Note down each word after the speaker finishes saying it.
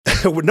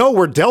no,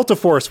 we're Delta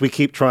Force. We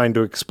keep trying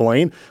to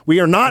explain. We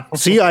are not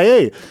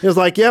CIA. It's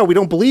like, yeah, we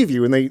don't believe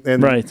you.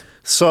 And Right.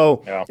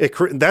 So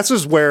that's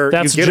is where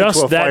you get into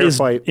a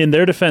firefight. In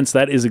their defense,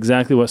 that is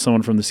exactly what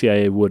someone from the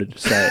CIA would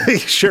say.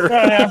 Sure.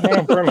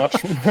 Yeah, very much.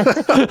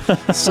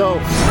 So,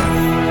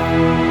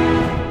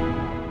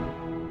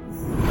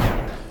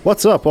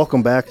 what's up?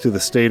 Welcome back to the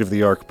State of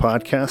the Arc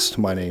podcast.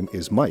 My name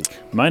is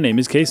Mike. My name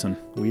is Kason.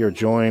 We are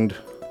joined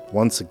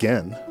once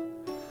again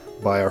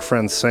by our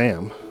friend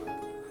Sam.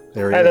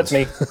 There he Hi, is. that's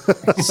me.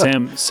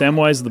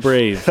 Samwise the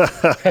Brave.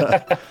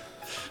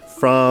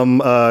 From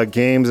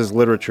Games as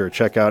Literature.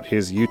 Check out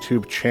his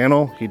YouTube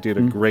channel. He did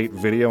a great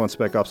video on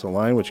Spec Ops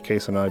Online, which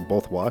Case and I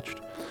both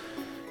watched.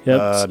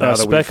 Yep. Now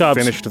that we've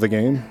finished the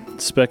game.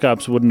 Spec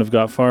Ops wouldn't have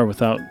got far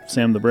without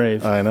Sam the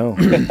Brave. I know.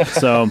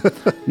 So,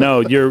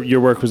 no, your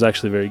work was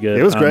actually very good.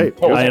 It was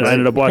great. I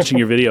ended up watching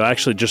your video,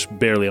 actually just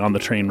barely on the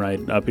train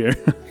ride up here.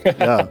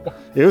 Yeah,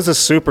 it was a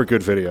super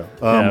good video.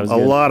 Yeah, it was a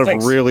good. lot of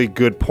Thanks. really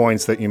good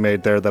points that you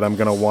made there that I'm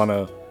going to want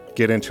to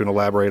get into and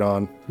elaborate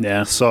on.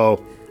 Yeah.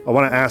 So I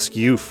want to ask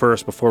you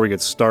first before we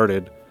get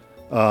started.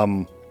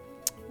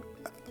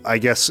 I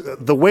guess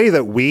the way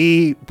that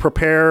we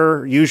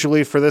prepare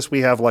usually for this, we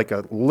have like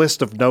a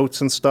list of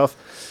notes and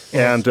stuff.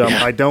 And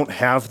I don't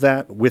have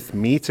that with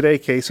me today.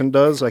 Kason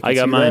does. I I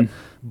got see mine. That.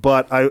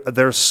 But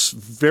there's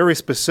very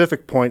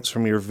specific points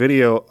from your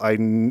video I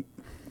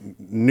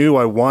knew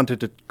I wanted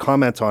to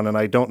comment on, and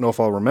I don't know if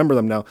I'll remember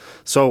them now.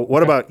 So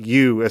what about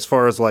you as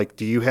far as like,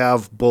 do you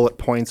have bullet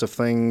points of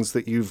things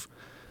that you've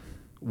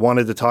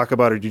wanted to talk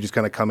about, or do you just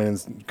kind of come in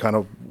and kind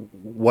of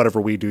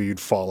whatever we do, you'd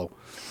follow?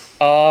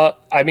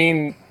 I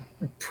mean,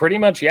 pretty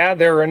much, yeah.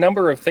 There are a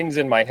number of things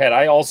in my head.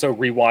 I also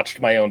rewatched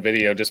my own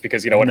video just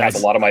because, it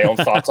has a lot of my own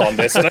thoughts on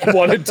this, and I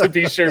wanted to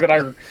be sure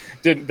that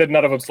that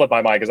none of them slipped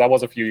my mind because that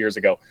was a few years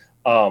ago.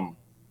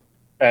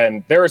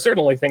 And there are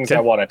certainly things I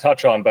want to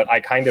touch on, but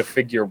I kind of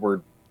figure we're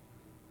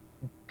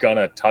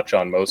gonna touch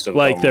on most of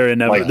them. They're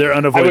they're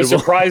unavoidable. I was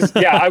surprised.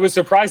 Yeah, I was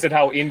surprised at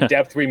how in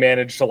depth we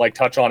managed to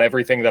touch on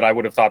everything that I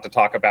would have thought to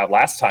talk about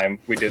last time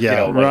we did.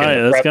 Yeah,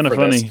 right. That's kind of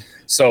funny. This.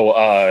 So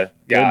I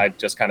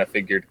just kind of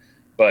figured.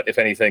 But if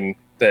anything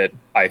that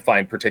I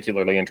find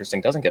particularly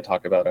interesting doesn't get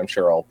talked about, I'm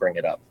sure I'll bring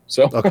it up.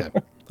 So Okay.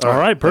 All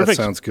right, perfect.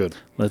 That sounds good.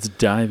 Let's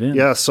dive in.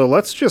 Yeah, so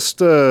let's just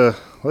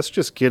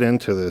get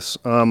into this.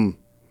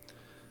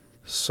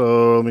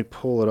 So let me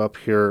pull it up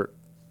here.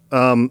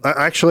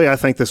 Actually, I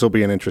think this will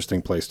be an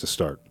interesting place to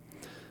start.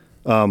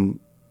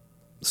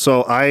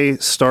 So I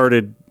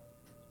started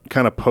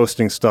kind of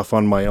posting stuff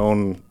on my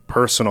own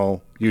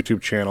personal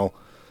YouTube channel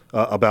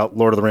about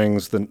Lord of the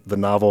Rings, the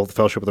novel, The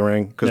Fellowship of the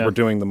Ring, because we're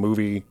doing the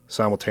movie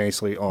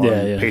simultaneously on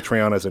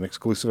Patreon as an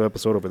exclusive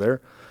episode over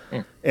there.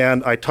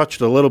 And I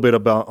touched a little bit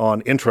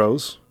on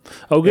intros.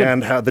 Oh, good.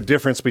 And how the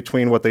difference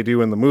between what they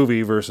do in the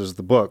movie versus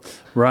the book.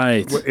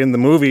 Right. In the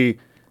movie,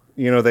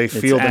 they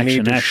feel the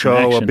need to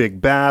show a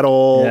big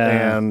battle,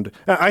 and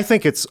I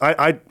think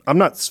I'm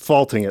not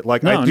faulting it.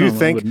 I do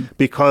think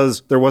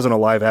because there wasn't a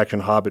live action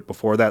Hobbit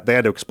before that, they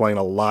had to explain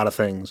a lot of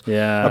things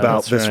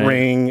about this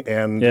ring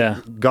and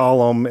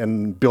Gollum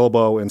and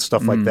Bilbo and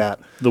stuff like that.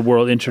 The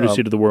world, introduce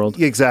you to the world.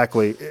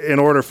 Exactly, in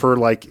order for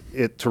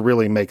it to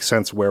really make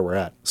sense where we're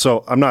at.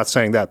 So I'm not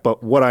saying that,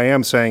 but what I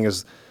am saying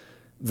is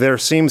there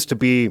seems to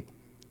be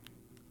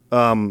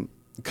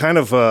kind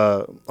of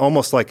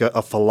almost like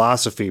a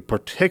philosophy,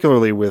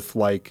 particularly with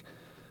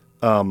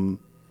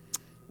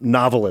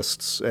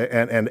novelists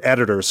and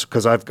editors,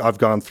 because I've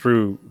gone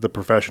through the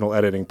professional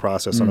editing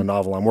process on a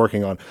novel I'm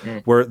working on,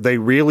 where they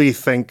really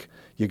think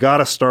you got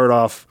to start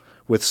off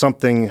with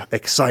something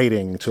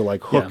exciting to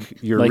hook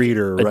your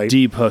reader, a right?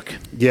 Deep hook.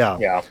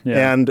 Yeah.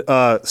 And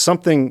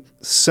something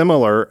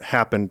similar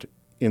happened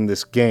in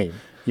this game.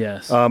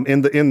 Yes.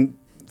 In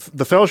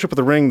the Fellowship of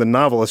the Ring, the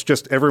novel, it's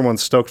just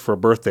everyone's stoked for a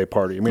birthday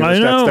party. I mean,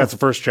 that's the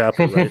first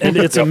chapter, right? And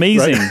it's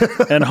amazing.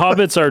 And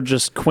hobbits are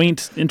just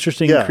quaint,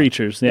 interesting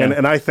creatures. Yeah.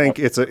 And I think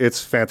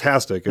it's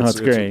fantastic. It's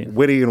great. It's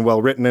witty and well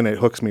written, and it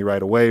hooks me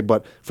right away.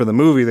 But for the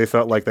movie, they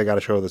felt like they got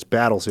to show this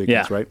battle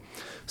sequence, right?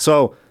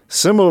 So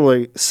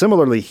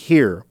similarly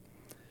here,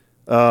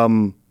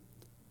 what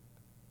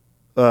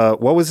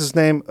was his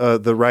name?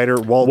 The writer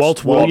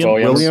Walt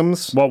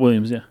Williams. Walt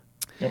Williams, yeah.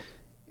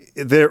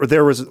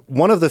 There was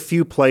one of the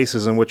few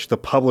places in which the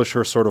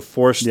publisher sort of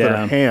forced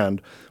their hand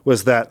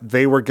was that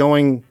they were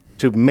going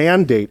to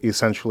mandate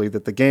essentially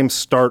that the game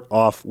start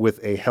off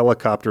with a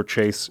helicopter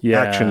chase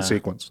action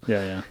sequence.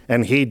 Yeah.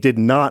 And he did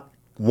not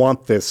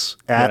want this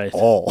at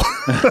all.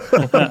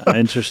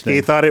 Interesting.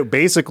 He thought it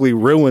basically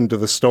ruined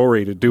the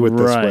story to do it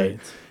this way.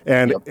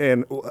 And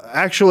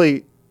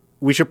actually,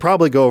 we should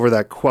probably go over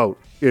that quote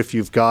if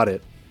you've got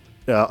it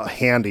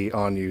handy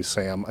on you,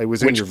 Sam. It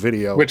was in your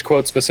video. Which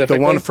quote specifically?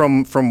 The one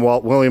from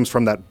Walt Williams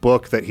from that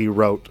book that he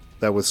wrote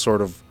that was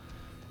sort of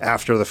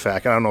after the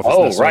fact. I don't know if it's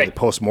necessarily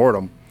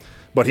post-mortem,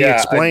 but he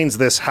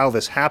explains how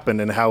this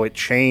happened and how it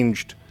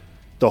changed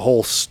the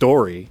whole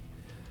story.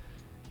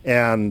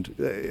 And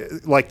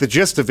the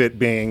gist of it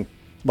being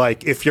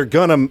if you're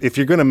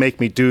gonna make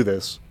me do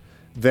this,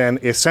 then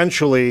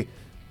essentially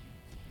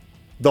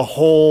the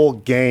whole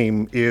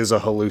game is a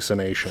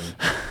hallucination.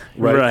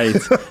 Right.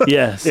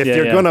 Yes. If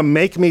you're going to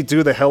make me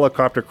do the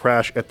helicopter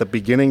crash at the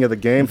beginning of the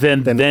game,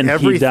 then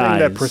everything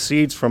that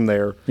proceeds from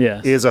there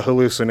is a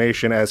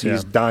hallucination as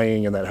he's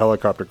dying in that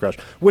helicopter crash,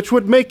 which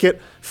would make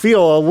it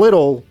feel a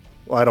little,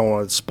 I don't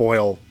want to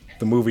spoil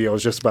the movie I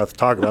was just about to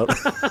talk about,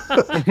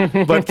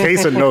 but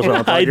Kaysen knows what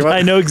I'm talking about.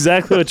 I know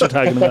exactly what you're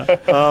talking about.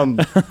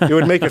 It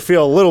would make it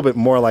feel a little bit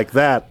more like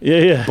that.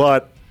 Yeah.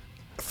 But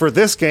for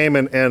this game,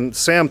 and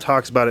Sam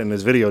talks about it in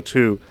his video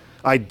too,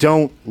 I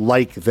don't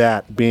like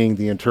that being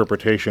the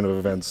interpretation of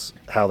events,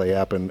 how they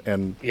happen,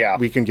 and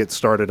we can get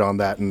started on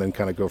that and then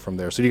kind of go from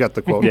there. So you got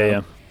the quote.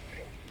 Yeah.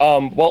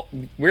 Well,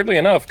 weirdly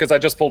enough, because I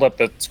just pulled up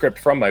the script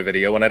from my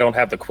video and I don't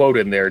have the quote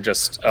in there,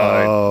 just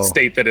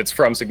state that it's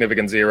from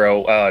Significant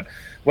Zero.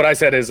 What I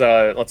said is,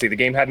 let's see, the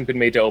game hadn't been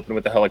made to open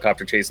with the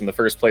helicopter chase in the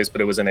first place,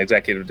 but it was an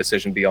executive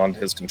decision beyond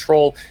his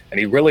control, and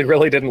he really,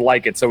 really didn't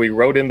like it, so he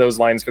wrote in those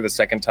lines for the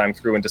second time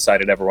through and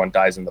decided everyone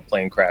dies in the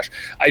plane crash.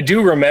 I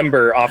do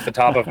remember off the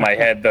top of my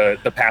head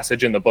the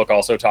passage in the book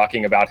also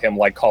talking about him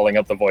like calling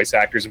up the voice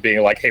actors and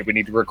being like, hey, we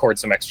need to record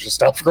some extra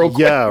stuff real quick.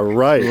 Yeah,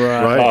 right.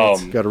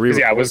 Got to re-record.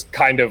 Yeah, it was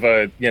kind of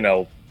a,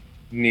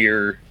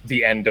 near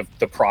the end of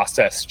the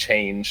process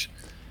change.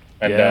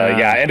 And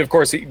and of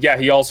course,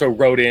 he also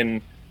wrote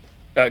in,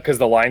 because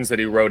the lines that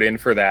he wrote in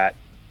for that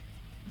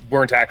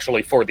weren't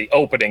actually for the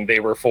opening, they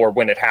were for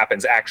when it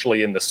happens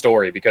actually in the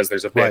story, because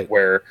there's a bit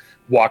where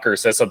Walker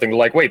says something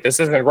like, wait, this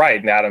isn't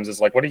right, and Adams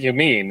is like, what do you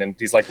mean? And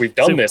he's like, we've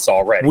done this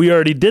already. We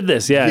already did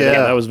this. Yeah,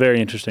 that was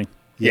very interesting.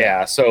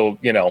 So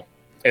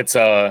it's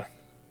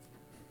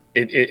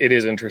it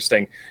is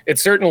interesting.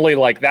 It's certainly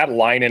like that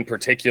line in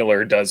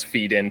particular does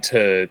feed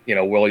into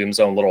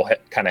Williams' own little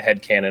kind of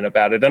headcanon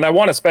about it. And I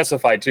want to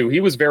specify too, he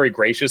was very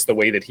gracious the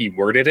way that he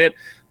worded it.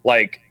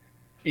 Like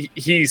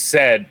he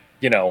said,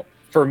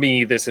 for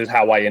me, this is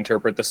how I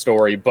interpret the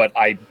story, but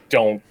I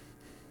don't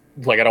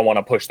want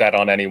to push that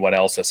on anyone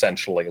else,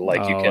 essentially.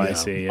 Like, you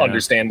can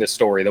understand this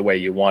story the way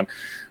you want,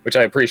 which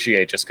I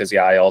appreciate, just because,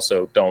 I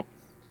also don't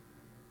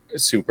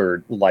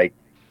super like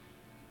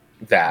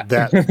that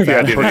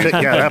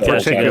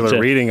particular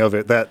reading of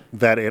it,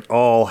 that it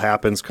all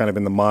happens kind of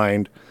in the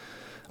mind.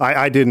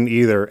 I didn't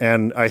either,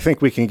 and I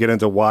think we can get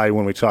into why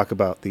when we talk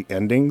about the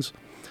endings.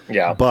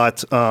 Yeah.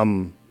 But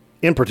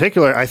in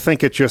particular, I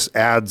think it just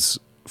adds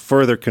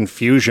further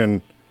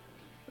confusion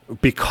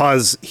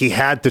because he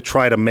had to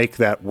try to make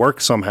that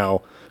work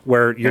somehow,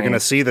 where you're going to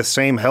see the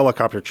same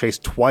helicopter chase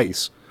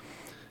twice.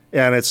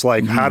 And it's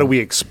like, how do we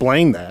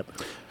explain that?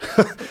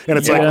 And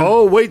it's like,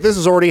 oh, wait, this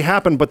has already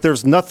happened, but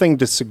there's nothing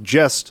to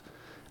suggest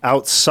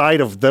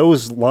outside of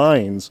those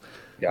lines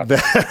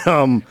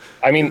that,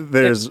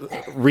 there's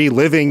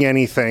reliving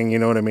anything, you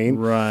know what I mean?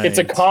 Right. It's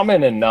a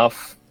common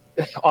enough,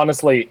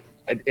 honestly,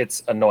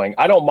 it's annoying.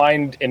 I don't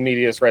mind in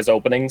medias res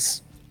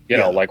openings,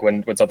 like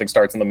when something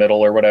starts in the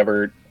middle or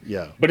whatever.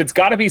 Yeah. But it's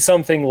got to be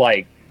something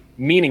like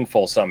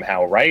meaningful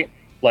somehow, right?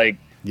 Like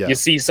you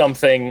see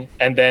something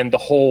and then the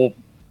whole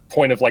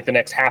point of like the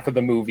next half of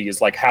the movie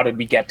is like, how did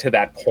we get to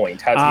that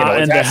point?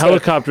 And the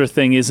helicopter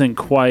thing isn't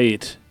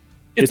quite.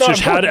 It's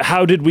just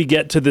how did we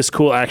get to this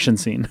cool action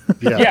scene?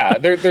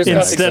 There's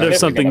instead of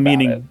something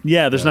meaning.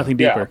 There's nothing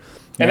deeper.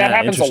 And that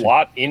happens a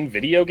lot in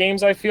video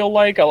games, I feel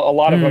like. A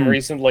lot of them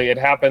recently. It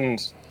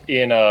happened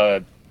in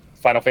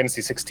Final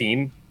Fantasy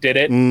 16 did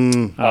it.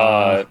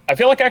 I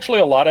feel like actually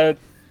a lot of...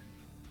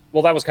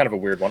 Well, that was kind of a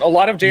weird one. A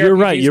lot of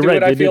JRPGs do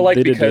it, I feel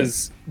like,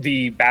 because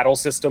the battle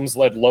systems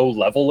led low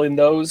level in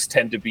those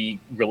tend to be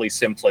really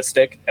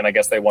simplistic, and I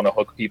guess they want to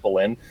hook people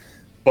in.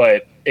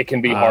 But it can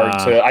be hard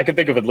to... I can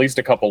think of at least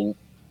a couple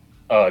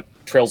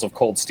Trails of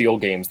Cold Steel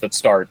games that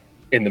start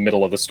in the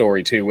middle of the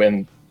story, too,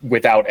 and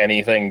without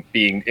anything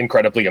being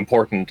incredibly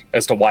important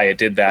as to why it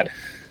did that.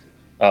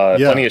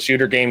 Plenty of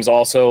shooter games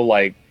also,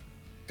 like,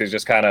 there's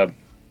just kind of...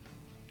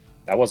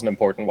 That wasn't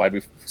important. Why'd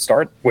we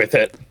start with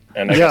it?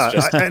 And I guess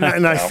just,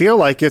 I feel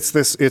like it's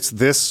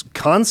this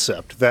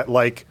concept that,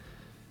 like,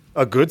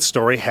 a good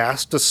story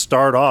has to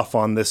start off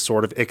on this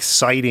sort of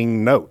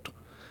exciting note.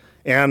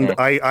 And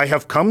I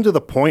have come to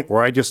the point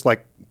where I just,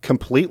 like,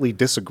 completely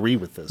disagree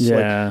with this.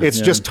 It's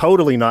just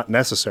totally not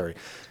necessary.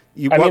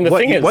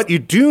 What you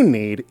do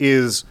need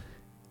is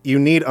you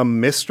need a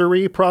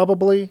mystery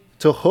probably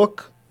to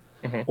hook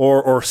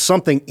or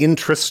something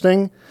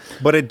interesting,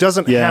 but it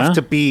doesn't have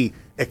to be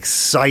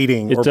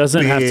exciting. It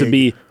doesn't have to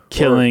be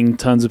killing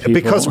tons of people.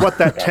 Because what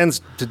that tends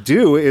to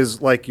do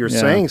is, like you're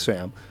saying,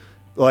 Sam,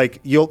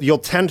 like you'll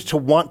tend to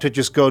want to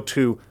just go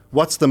to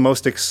what's the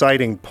most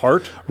exciting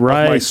part of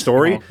my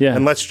story,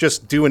 and let's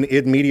just do an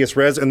id medias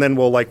res, and then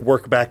we'll like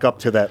work back up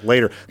to that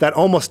later. That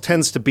almost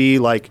tends to be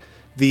like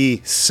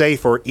the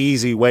safe or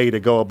easy way to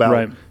go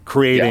about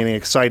creating an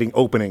exciting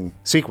opening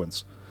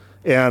sequence.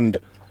 And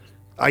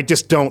I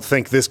just don't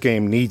think this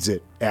game needs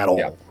it at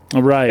all.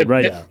 Right.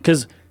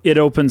 Because it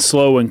opens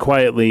slow and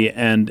quietly,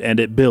 and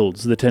it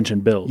builds. The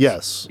tension builds.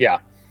 Yes. Yeah.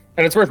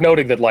 And it's worth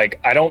noting that, like,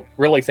 I don't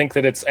really think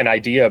that it's an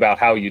idea about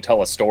how you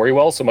tell a story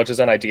well, so much as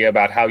an idea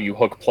about how you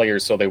hook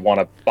players so they want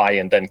to buy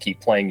and then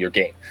keep playing your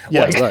game.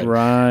 Yeah, like,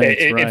 right.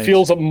 It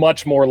feels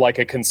much more like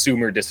a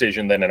consumer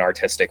decision than an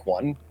artistic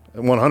one.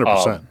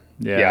 100%.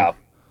 Yeah.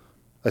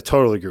 I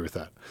totally agree with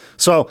that.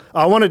 So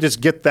I want to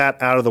just get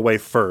that out of the way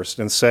first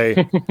and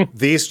say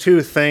these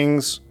two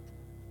things,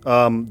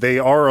 they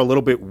are a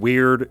little bit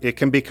weird. It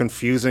can be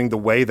confusing the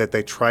way that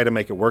they try to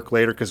make it work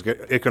later, because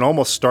it can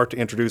almost start to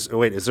introduce, oh,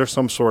 wait, is there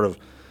some sort of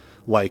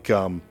like,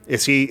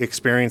 is he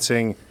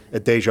experiencing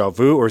a deja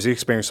vu, or is he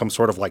experiencing some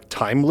sort of like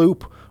time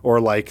loop or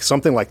like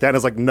something like that? And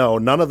it's like, no,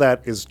 none of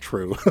that is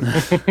true.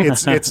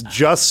 It's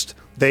just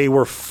they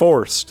were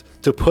forced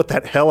to put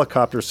that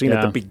helicopter scene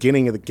at the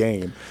beginning of the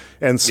game.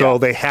 And so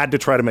they had to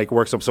try to make it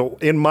work. So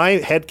in my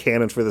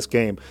headcanon for this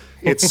game,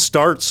 it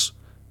starts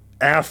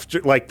after,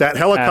 like, that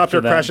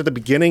helicopter crash at the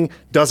beginning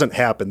doesn't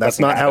happen. That's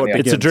not how it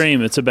begins. It's a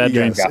dream. It's a bad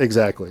dream. Yes,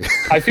 exactly.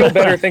 I feel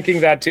better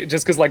thinking that too,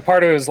 just because, like,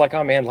 part of it was like,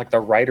 oh man, like the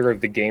writer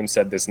of the game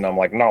said this, and I'm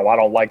like, no, I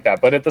don't like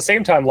that. But at the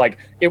same time, like,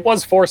 it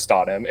was forced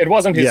on him. It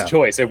wasn't his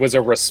choice. It was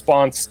a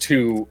response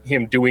to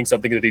him doing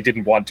something that he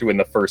didn't want to in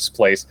the first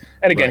place.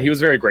 And again, he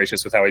was very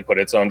gracious with how he put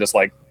it. So I'm just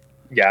like,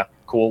 yeah,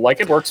 cool. Like,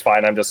 it works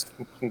fine. I'm just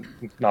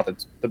not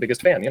the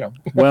biggest fan, you know.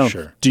 Well,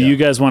 do you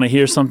guys want to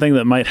hear something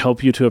that might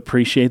help you to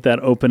appreciate that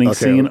opening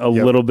scene a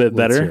little bit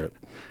better?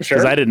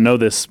 Because I didn't know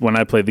this when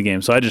I played the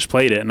game, so I just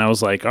played it, and I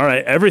was like, all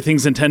right,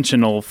 everything's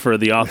intentional for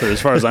the author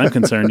as far as I'm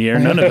concerned here.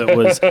 None of it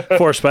was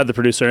forced by the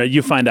producer.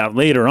 You find out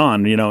later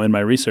on, you know, in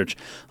my research,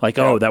 like,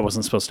 oh, that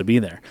wasn't supposed to be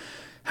there.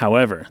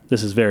 However,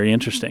 this is very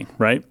interesting,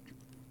 right?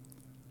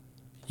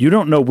 You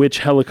don't know which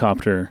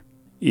helicopter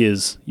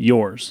is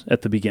yours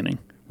at the beginning.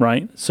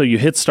 Right? So you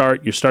hit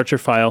start, you start your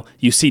file,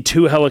 you see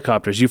two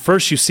helicopters. You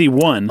see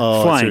one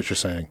flying. I see what you're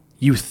saying.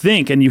 You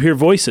think, and you hear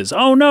voices.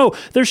 Oh no,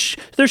 they're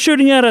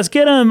shooting at us.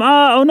 Get them.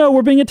 Oh no,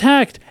 we're being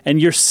attacked.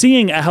 And you're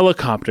seeing a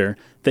helicopter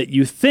that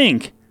you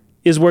think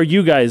is where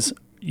you guys,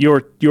 your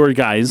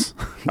guys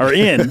are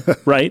in,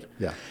 right?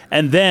 Yeah.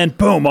 And then,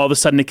 boom, all of a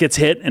sudden it gets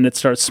hit and it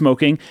starts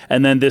smoking.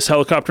 And then this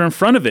helicopter in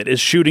front of it is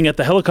shooting at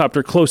the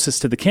helicopter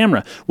closest to the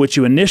camera, which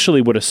you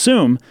initially would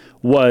assume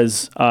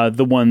was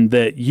the one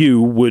that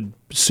you would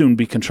soon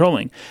be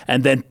controlling.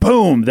 And then,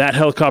 boom, that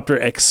helicopter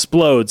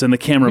explodes and the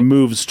camera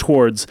moves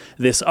towards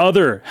this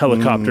other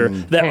helicopter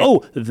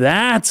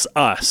that's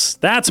us.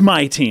 That's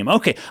my team.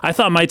 Okay, I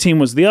thought my team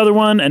was the other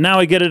one, and now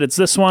I get it. It's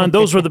this one.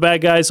 Those were the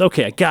bad guys.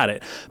 Okay, I got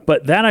it.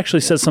 But that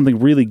actually says something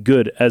really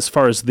good as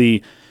far as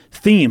the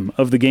theme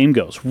of the game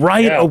goes.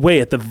 Right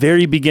away at the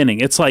very beginning,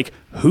 it's like,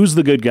 who's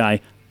the good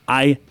guy?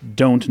 I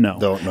don't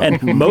know.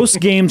 And most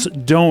games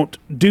don't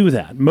do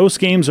that. Most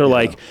games are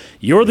like,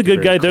 you're the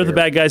good guy, they're the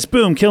bad guys.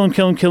 Boom, kill him,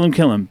 kill him, kill him,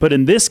 kill him. But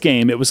in this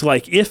game, it was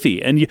like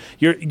iffy, and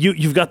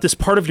you've got this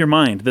part of your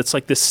mind that's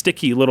like this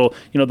sticky little,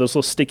 you know, those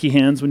little sticky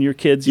hands when you're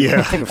kids. You're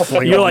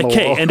like,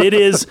 okay, and it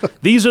is.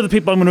 These are the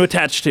people I'm going to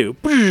attach to,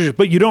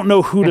 but you don't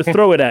know who to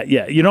throw it at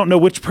yet. You don't know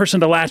which person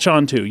to latch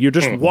onto. You're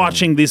just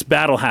watching this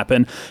battle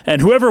happen,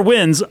 and whoever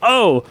wins,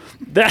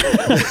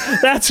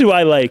 that's who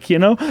I like. You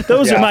know,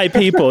 those are my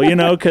people. You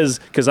know,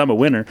 because I'm a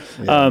winner,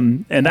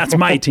 and that's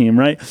my team,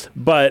 right?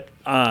 But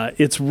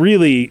it's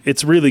really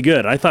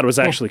good. I thought it was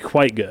actually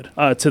quite good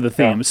to the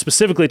theme,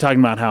 specifically talking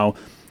about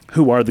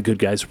who are the good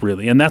guys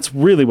really, and that's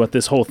really what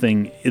this whole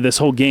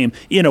game,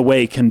 in a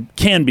way,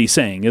 can be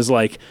saying is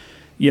like,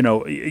 you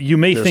know, you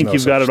may think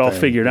you've got it all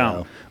figured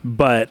out,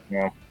 but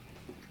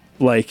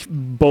like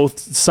both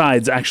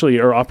sides actually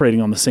are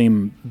operating on the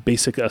same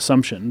basic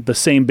assumption, the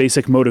same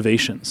basic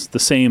motivations, the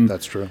same.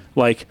 That's true.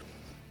 Like,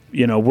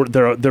 you know,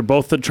 they're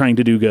both trying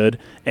to do good,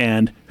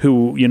 and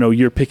who, you know,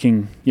 you're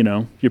picking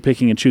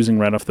and choosing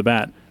right off the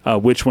bat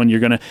which one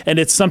you're gonna. And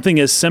it's something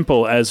as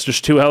simple as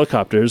just two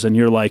helicopters, and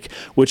you're like,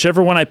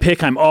 whichever one I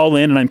pick, I'm all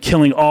in, and I'm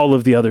killing all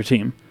of the other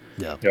team.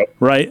 Yeah. Yep.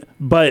 Right.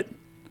 But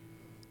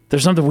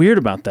there's something weird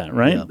about that,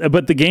 right? Yeah.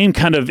 But the game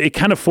kind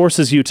of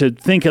forces you to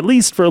think at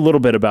least for a little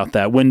bit about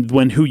that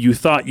when who you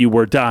thought you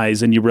were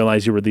dies and you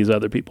realize you were these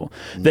other people.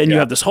 Then you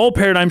have this whole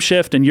paradigm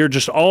shift and you're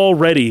just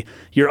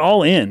you're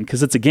all in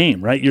because it's a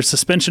game, right? Your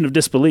suspension of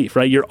disbelief,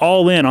 right? You're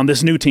all in on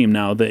this new team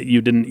now that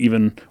you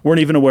weren't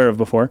even aware of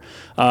before.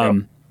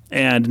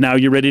 And now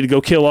you're ready to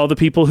go kill all the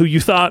people who you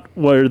thought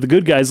were the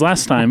good guys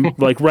last time,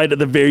 like right at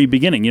the very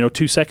beginning,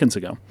 2 seconds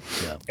ago.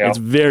 Yeah. It's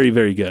very,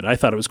 very good. I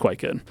thought it was quite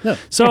good. Yeah.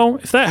 So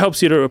if that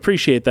helps you to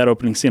appreciate that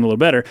opening scene a little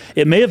better,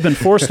 it may have been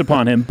forced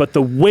upon him, but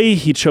the way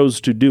he chose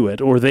to do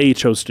it, or they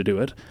chose to do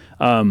it,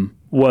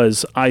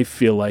 was, I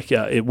feel like,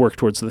 it worked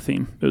towards the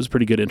theme. It was a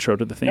pretty good intro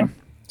to the theme. Yeah.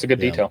 It's a good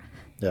detail.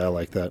 Yeah, I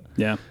like that.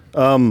 Yeah.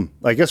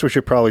 I guess we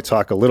should probably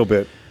talk a little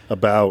bit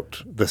about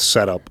the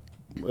setup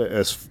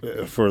as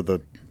for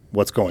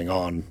what's going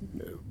on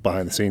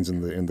behind the scenes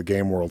in the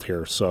game world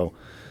here. So,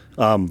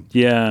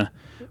 Dubai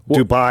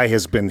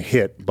has been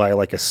hit by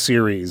like a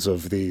series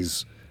of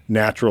these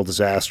natural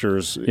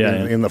disasters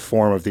in the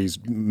form of these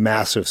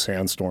massive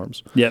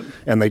sandstorms. Yep.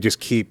 And they just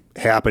keep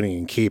happening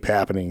and keep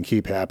happening and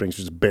keep happening. It's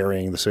just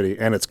burying the city,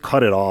 and it's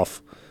cut it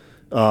off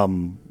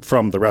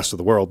from the rest of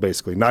the world,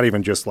 basically. Not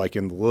even just like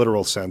in the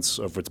literal sense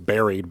of it's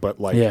buried, but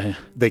like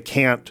they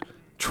can't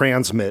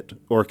transmit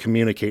or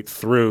communicate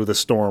through the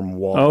storm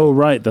wall. Oh,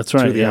 right. That's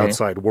right. To the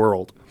outside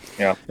world.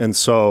 Yeah. And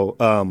so,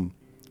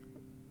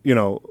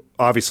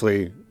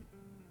 obviously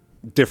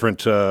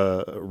different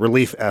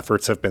relief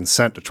efforts have been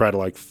sent to try to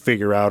like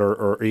figure out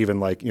or even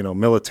like,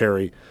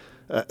 military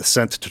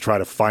sent to try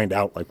to find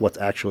out like what's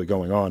actually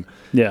going on.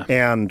 Yeah.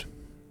 And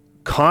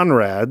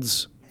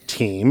Conrad's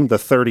team, the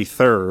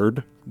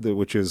 33rd,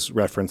 which is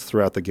referenced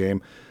throughout the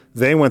game,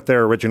 they went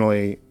there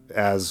originally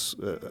as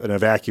an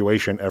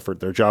evacuation effort.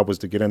 Their job was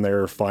to get in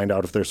there, find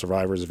out if they're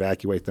survivors,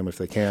 evacuate them if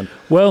they can.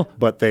 Well,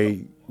 but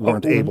they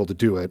weren't able to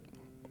do it.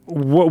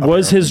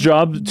 Was his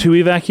job to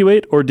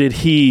evacuate, or did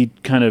he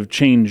kind of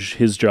change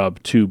his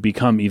job to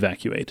become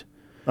evacuate?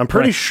 I'm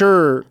pretty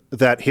sure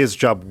that his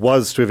job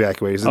was to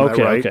evacuate. Isn't that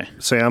right,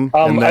 Sam?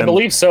 I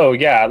believe so,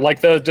 yeah.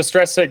 Like the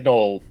distress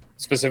signal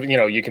specific,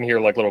 you can hear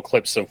like little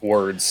clips of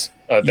words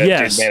that did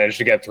manage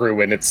to get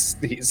through, and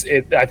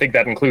I think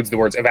that includes the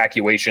words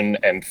evacuation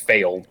and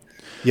failed.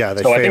 Yeah,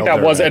 so I think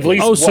that was at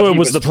least so it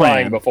was the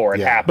plan before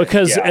it happened.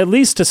 Because at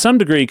least to some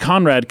degree,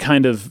 Conrad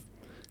kind of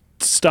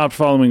stopped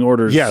following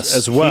orders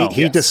as well.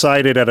 He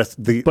decided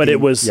but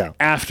it was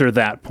after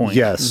that point.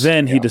 Yes.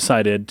 Then he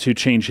decided to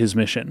change his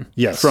mission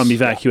from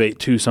evacuate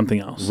to something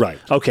else. Right.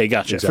 Okay,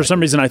 gotcha. Exactly. For some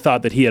reason I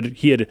thought that he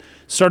had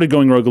started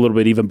going rogue a little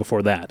bit even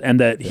before that, and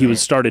that he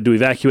was started to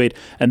evacuate,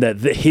 and that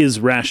his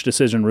rash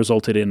decision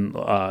resulted in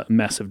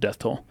massive death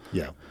toll.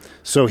 Yeah.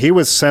 So he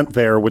was sent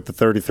there with the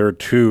 33rd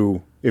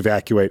to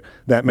evacuate.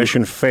 That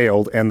mission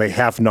failed, and they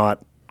have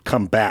not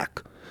come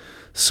back.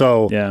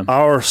 So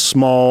our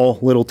small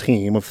little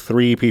team of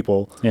 3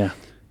 people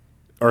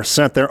are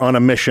sent there on a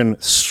mission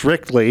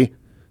strictly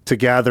to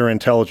gather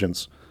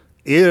intelligence.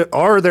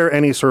 Are there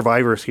any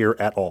survivors here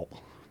at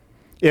all?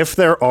 If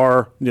there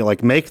are,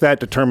 make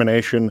that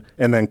determination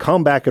and then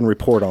come back and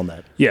report on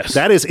that. Yes.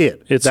 That is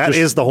it. That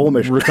is the whole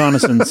mission.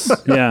 Reconnaissance.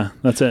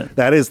 That's it.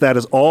 That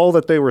is all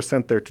that they were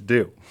sent there to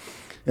do.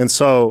 And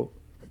so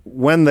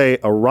when they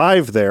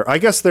arrive there, I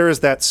guess there is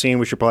that scene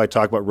we should probably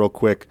talk about real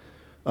quick.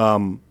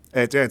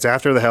 It's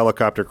after the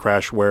helicopter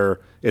crash where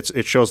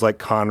it shows like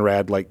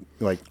Conrad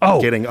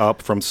getting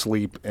up from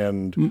sleep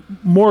and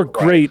more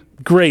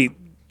great,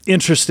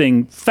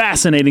 interesting,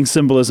 fascinating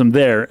symbolism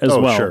there as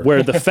well. Sure.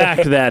 Where the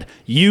fact that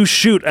you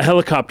shoot a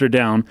helicopter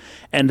down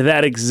and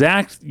that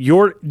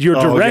your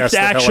direct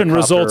action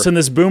results in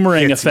this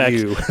boomerang effect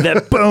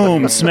that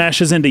boom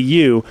smashes into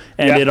you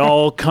and it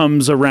all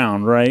comes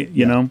around, right?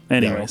 You know.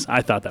 Anyways,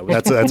 I thought that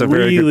was that's a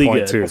very really good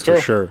point too, That's for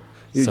true. sure.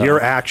 So,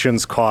 your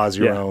actions cause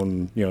your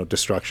own,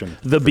 destruction.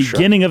 The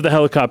beginning of the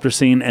helicopter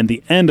scene and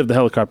the end of the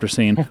helicopter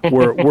scene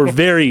were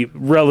very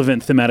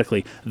relevant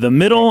thematically. The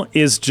middle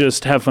is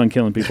just have fun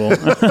killing people.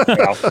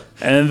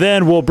 And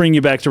then we'll bring you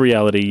back to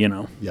reality,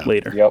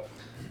 later. Yep.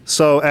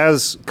 So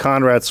as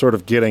Conrad's sort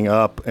of getting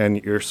up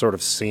and you're sort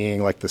of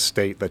seeing like the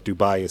state that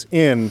Dubai is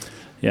in,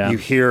 you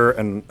hear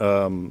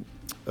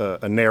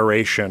a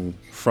narration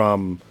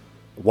from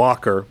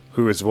Walker,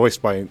 who is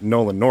voiced by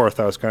Nolan North.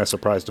 I was kind of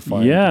surprised to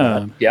find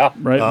that.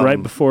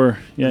 Right before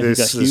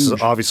this he got is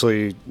huge.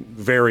 obviously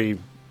very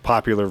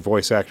popular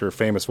voice actor,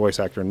 famous voice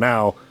actor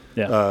now.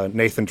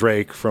 Nathan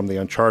Drake from the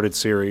Uncharted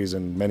series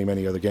and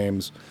many other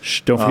games.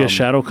 Don't forget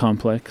Shadow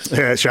Complex.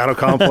 Shadow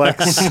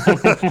Complex.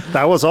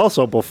 That was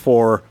also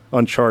before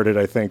Uncharted,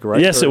 I think,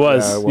 right? Yes, it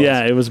was.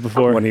 It was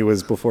before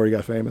before he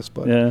got famous.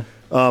 But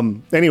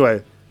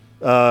anyway,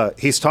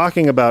 he's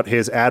talking about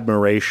his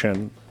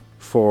admiration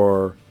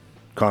for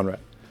Conrad,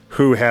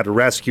 who had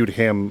rescued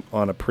him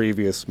on a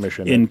previous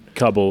mission in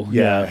Kabul.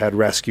 Had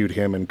rescued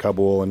him in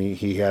Kabul, and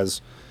he has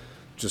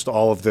just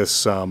all of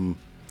this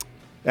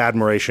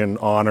admiration,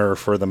 honor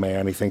for the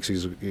man. He thinks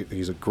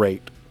he's a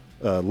great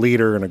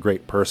leader and a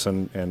great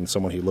person and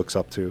someone he looks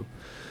up to.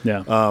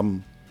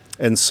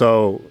 And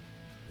so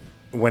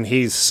when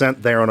he's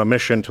sent there on a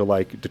mission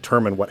to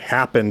determine what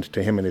happened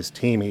to him and his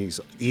team,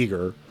 he's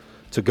eager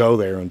to go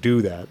there and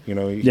do that.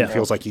 He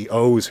feels like he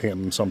owes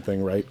him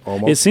something, right?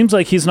 Almost. It seems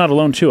like he's not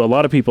alone too. A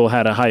lot of people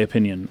had a high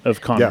opinion of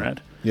Conrad.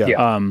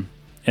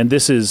 And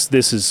this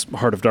is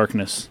Heart of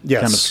Darkness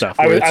kind of stuff.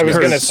 I was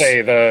going to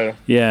say the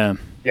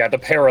the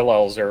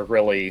parallels are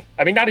really,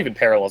 not even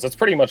parallels. It's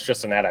pretty much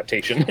just an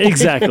adaptation.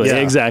 Exactly.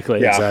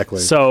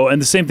 So,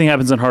 and the same thing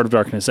happens in Heart of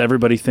Darkness.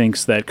 Everybody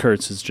thinks that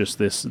Kurtz is just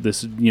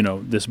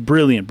this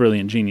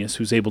brilliant genius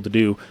who's able to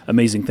do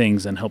amazing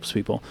things and helps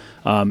people.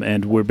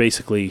 And we're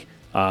basically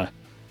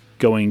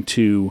going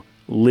to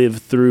live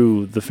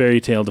through the fairy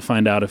tale to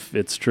find out if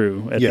it's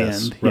true at the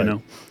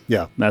end.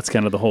 Yeah, that's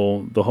kind of the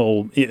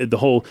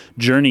whole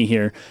journey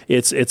here.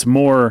 It's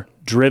more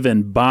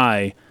driven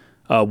by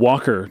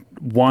Walker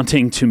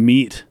wanting to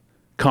meet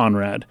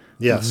Conrad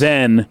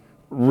than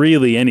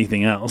really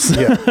anything else.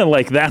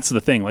 That's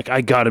the thing.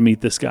 I got to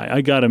meet this guy.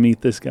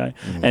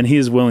 And he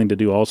is willing to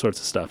do all sorts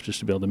of stuff just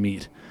to be able to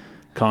meet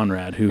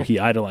Conrad, who he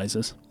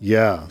idolizes.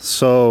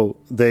 So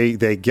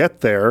they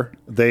get there.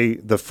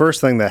 The first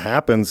thing that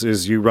happens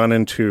is you run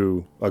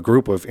into a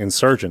group of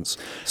insurgents.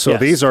 So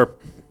these are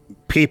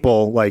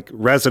people, like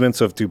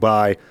residents of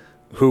Dubai,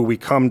 who we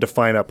come to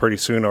find out pretty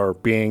soon are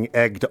being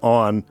egged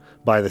on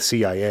by the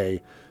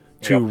CIA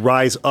to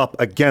rise up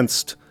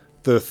against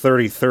the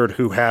 33rd,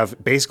 who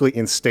have basically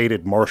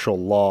instated martial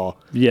law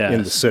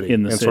in the city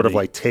and sort of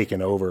like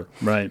taken over.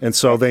 Right. And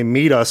so they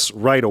meet us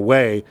right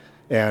away,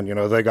 and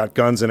they got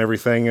guns and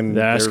everything, and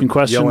they're asking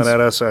questions, yelling at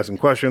us, asking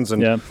questions.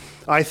 And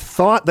I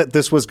thought that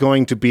this was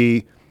going to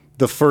be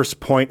the first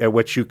point at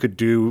which you could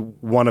do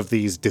one of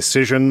these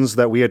decisions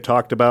that we had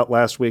talked about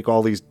last week,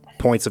 all these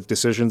points of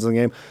decisions in the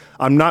game.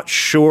 I'm not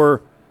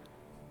sure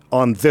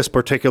on this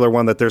particular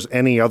one that there's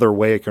any other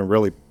way it can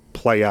really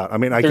play out. I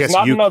mean, I There's guess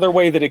not another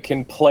way that it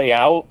can play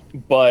out,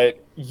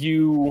 but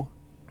you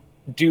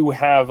do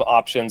have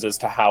options as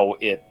to how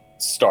it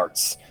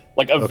starts.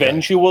 Like,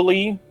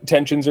 eventually,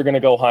 tensions are going to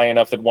go high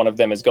enough that one of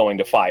them is going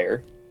to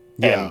fire.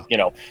 Yeah.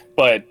 And,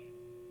 but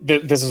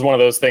this is one of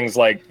those things,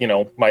 like,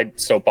 my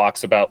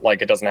soapbox about,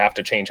 like, it doesn't have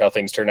to change how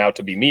things turn out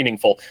to be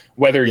meaningful.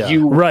 Whether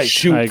you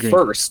shoot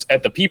first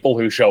at the people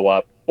who show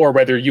up, or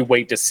whether you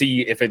wait to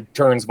see if it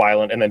turns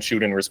violent and then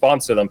shoot in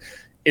response to them,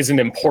 is an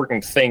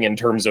important thing in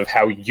terms of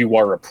how you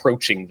are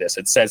approaching this.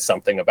 It says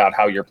something about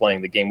how you're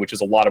playing the game, which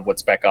is a lot of what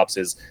Spec Ops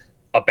is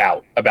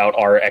about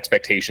our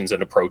expectations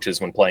and approaches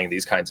when playing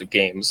these kinds of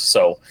games.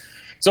 So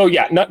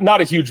yeah,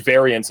 not a huge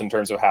variance in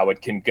terms of how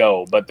it can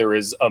go, but there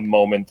is a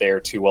moment there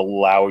to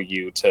allow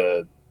you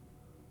to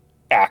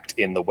act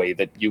in the way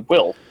that you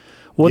will.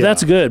 Well,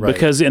 that's good,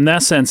 because in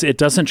that sense, it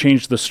doesn't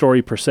change the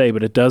story per se,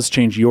 but it does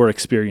change your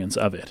experience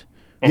of it.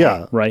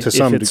 Yeah, right. If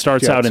it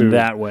starts out in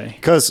that way,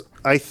 because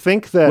I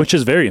think that, which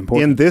is very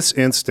important in this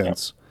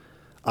instance,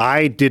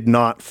 I did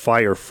not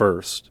fire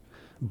first,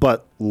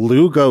 but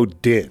Lugo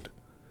did.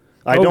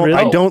 I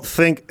don't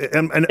think,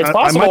 and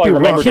I might be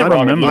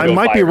wrong. I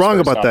might be wrong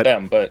about that.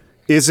 Them, but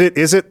is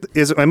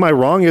it? Am I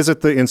wrong? Is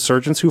it the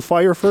insurgents who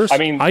fire first? I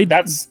mean,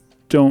 that's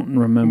don't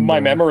remember my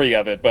memory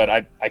of it, but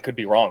I could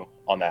be wrong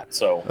on that.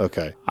 So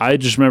okay, I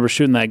just remember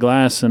shooting that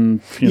glass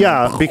and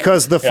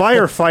because the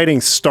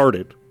firefighting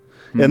started.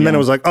 And then it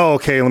was like, oh,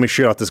 okay, let me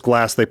shoot out this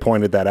glass. They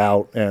pointed that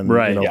out, and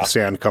the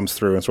sand comes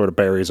through and sort of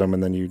buries them,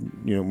 and then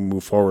you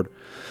move forward.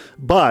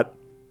 But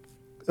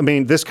I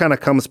mean, this kind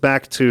of comes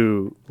back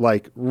to,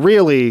 like,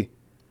 really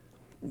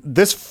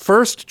this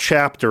first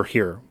chapter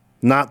here,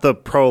 not the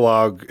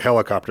prologue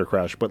helicopter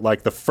crash, but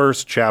like the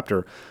first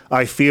chapter,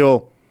 I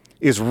feel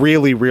is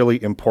really,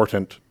 really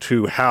important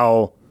to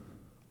how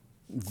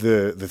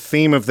the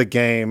theme of the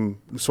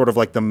game, sort of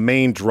like the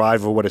main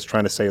drive of what it's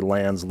trying to say,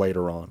 lands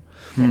later on.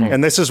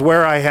 And this is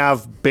where I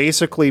have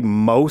basically the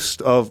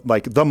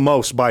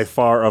most by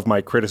far of my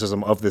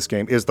criticism of this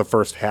game is the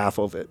first half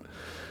of it.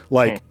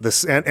 Like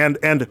this,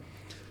 and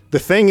the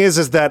thing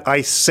is that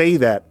I say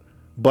that,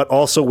 but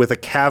also with a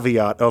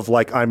caveat of,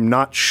 like, I'm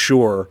not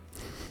sure,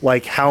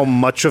 like, how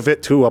much of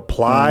it to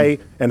apply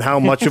and how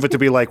much of it to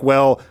be like,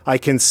 well, I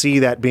can see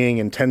that being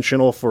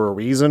intentional for a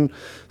reason.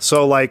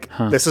 So, like,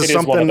 this is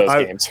something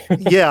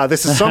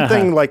this is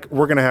something like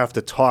we're going to have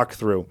to talk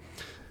through.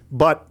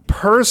 But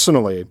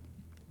personally,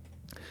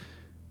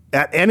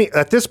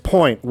 at this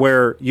point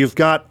where you've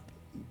got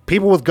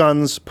people with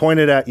guns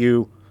pointed at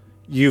you,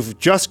 you've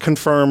just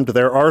confirmed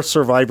there are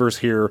survivors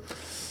here.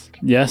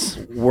 Yes.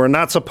 We're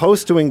not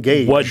supposed to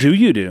engage. What do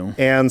you do?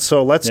 And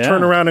so let's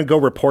turn around and go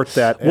report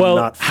that and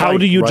not fight, how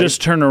do you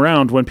just turn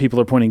around when people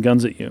are pointing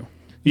guns at you?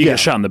 You get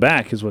shot in the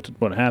back is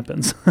what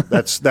happens.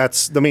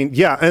 that's I mean,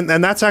 yeah, and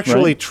that's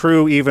actually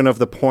true even of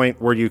the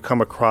point where you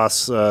come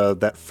across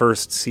that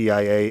first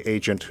CIA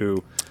agent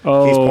who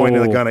he's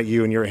pointing the gun at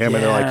you and you're him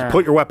and they're like,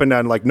 put your weapon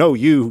down, like, no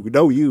you,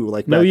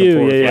 like no back you,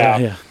 and forth.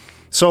 yeah.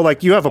 So,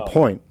 like, you have a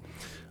point.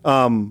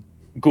 Gould,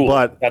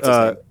 but that's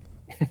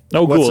his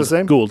name. What's his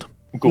name? Gould.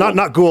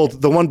 Not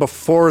Gould, the one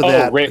before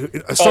that.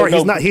 Sorry,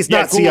 he's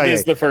not CIA. Gould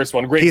is the first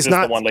one. Riggs is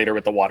the one later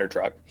with the water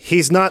truck.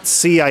 He's not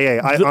CIA.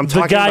 I'm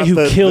talking the guy about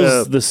who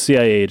kills the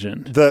CIA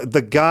agent.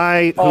 The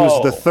guy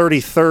who's the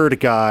 33rd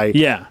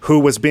guy who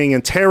was being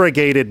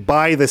interrogated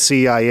by the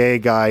CIA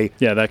guy.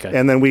 Yeah, that guy.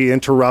 And then we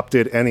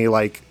interrupted and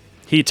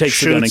he takes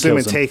the gun and shoots him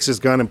kills and takes his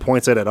gun and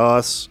points it at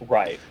us.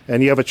 Right.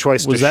 And you have a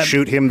choice to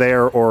shoot him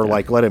there or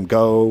like let him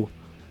go.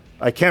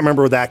 I can't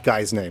remember that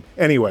guy's name.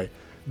 Anyway,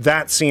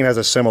 that scene has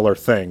a similar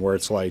thing where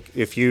it's like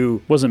if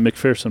you wasn't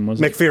McPherson, was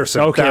it?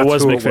 McPherson. Okay, it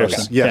was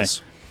McPherson. Yes.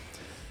 Okay.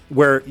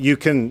 Where you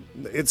can,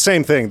 it's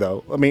same thing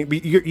though. I mean,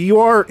 you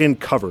are in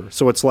cover,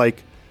 so it's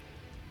like,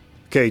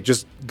 okay,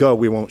 just go.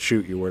 We won't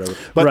shoot you, or whatever.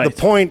 But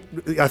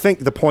I think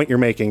the point you're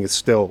making is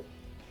still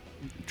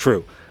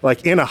true.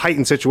 Like in a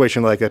heightened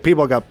situation like that,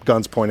 people got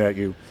guns pointed at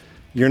you.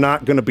 You're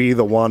not going to be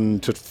the one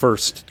to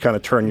first kind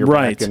of turn your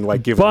back and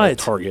like give them a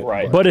target.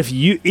 Right. But if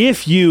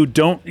you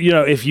don't,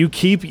 if you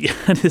keep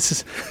this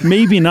is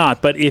maybe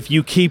not, but if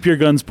you keep your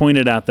guns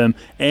pointed at them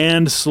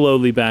and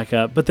slowly back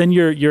up, but then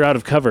you're out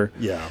of cover.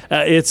 Yeah.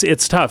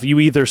 It's tough. You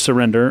either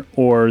surrender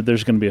or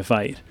there's going to be a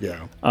fight.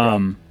 Yeah.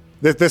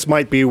 This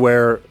might be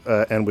where,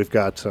 and we've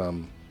got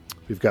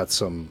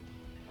some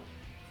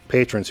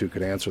patrons who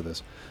could answer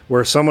this,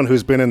 where someone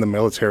who's been in the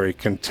military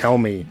can tell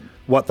me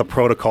what the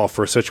protocol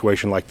for a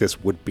situation like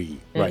this would be,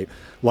 right?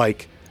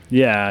 Like,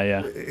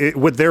 Yeah.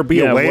 would there be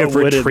a way what of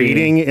would it be?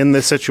 retreating in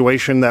this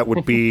situation that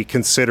would be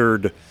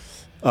considered,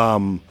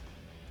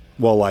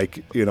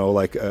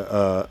 like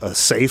a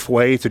safe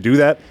way to do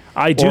that?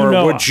 I do or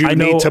know- would you I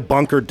know- need to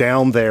bunker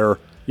down there?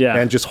 Yeah.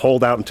 And just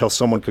hold out until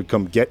someone could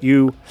come get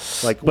you.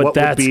 Like, But what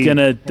that's would be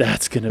gonna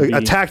be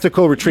a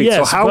tactical retreat. Yes,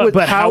 so how would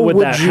that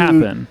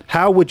happen?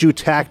 How would you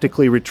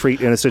tactically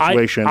retreat in a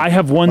situation? I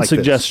have one like this?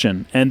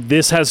 suggestion, and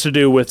this has to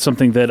do with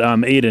something that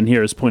Aiden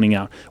here is pointing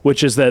out,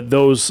 which is that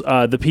those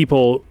the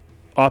people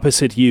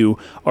opposite you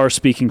are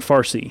speaking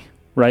Farsi,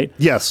 right?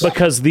 Yes.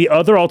 Because the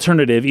other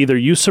alternative, either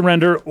you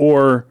surrender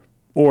or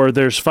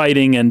there's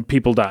fighting and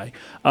people die.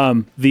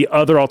 The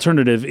other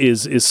alternative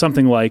is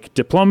something like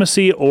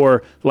diplomacy,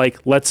 or like,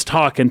 let's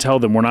talk and tell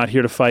them we're not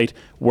here to fight.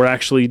 We're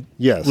actually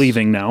Yes.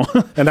 leaving now.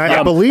 And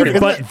I believe,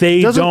 but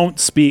they doesn't- don't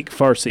speak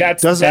Farsi.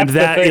 That's and the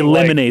that thing,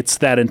 eliminates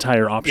that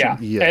entire option.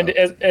 Yeah. And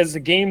as a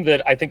game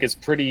that I think is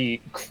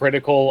pretty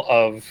critical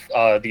of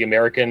the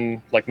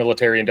American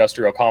military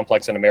industrial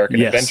complex and American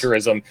Yes.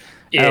 adventurism,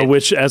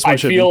 Which, as one I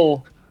should be.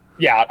 feel,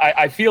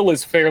 I feel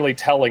is fairly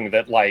telling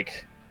that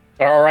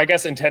or I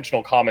guess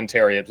intentional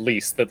commentary at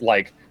least, that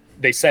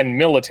they send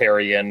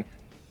military in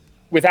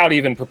without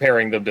even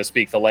preparing them to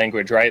speak the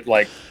language, right?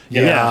 The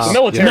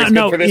military is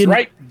good for this,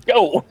 right?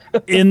 Go.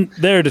 In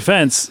their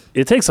defense,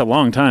 it takes a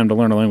long time to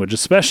learn a language,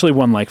 especially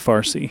one like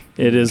Farsi.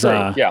 It is,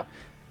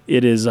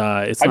 it is.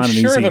 It's I'm not an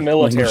sure easy the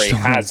military language to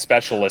learn. has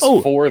specialists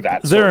for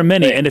that. There are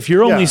many, thing. and if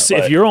you're only Yeah,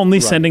 if you're only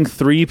sending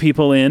 3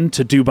 people in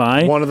to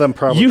Dubai, One of them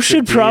probably you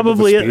should should be able to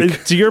probably,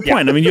 speak. to your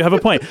point. I mean, you have a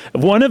point.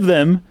 One of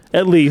them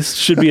at least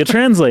should be a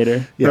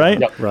translator, right?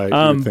 Yep. Right. you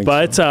would think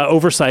But so.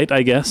 Oversight,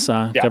 I guess,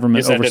 you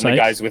government send in oversight, the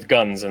guys with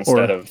guns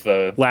instead of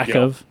the lack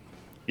of.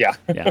 Yeah.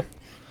 Yeah.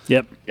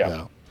 Yep.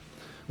 Yeah.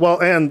 Well,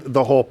 and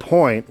the whole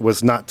point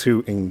was not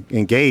to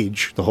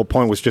engage. The whole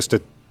point was just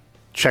to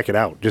check it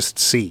out, just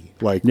see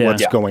what's Yeah.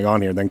 going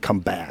on here, then come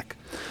back.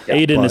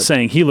 Aiden But- is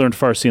saying he learned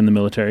Farsi in the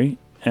military,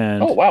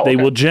 and Oh, wow, they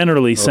okay. will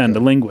generally send a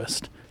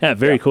linguist. Yeah,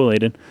 very cool,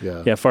 Aiden.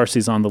 Yeah.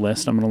 Farsi's on the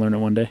list. I'm going to learn it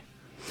one day.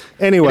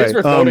 Anyway, It is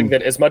worth noting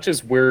that as much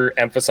as we're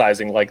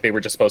emphasizing they were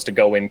just supposed to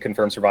go in,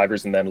 confirm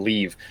survivors, and then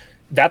leave,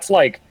 that's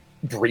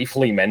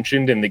briefly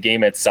mentioned in the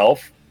game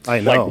itself. I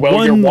know.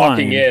 While you're One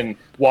walking line. in,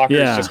 Walker's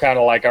Yeah. just kind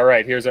of all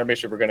right, here's our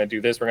mission. We're going to do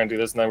this, we're going to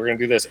do this, and then we're going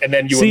to do this. And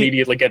then you See-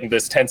 immediately get in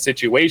this tense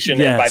situation.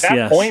 And by Yes, that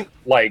yes. point,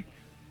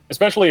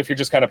 especially if you're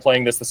just kind of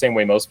playing this the same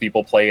way most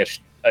people play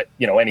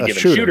any given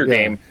shooter yeah.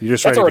 game, You're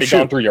just that's ready to already shoot.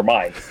 gone through your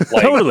mind.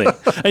 Totally.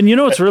 And you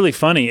know what's really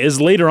funny is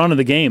later on in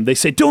the game, they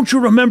say, "Don't you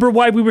remember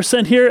why we were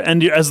sent here?"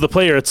 And as the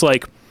player, it's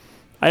like,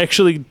 I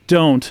actually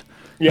don't.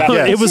 Yeah.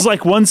 Yes. It was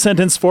like one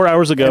sentence 4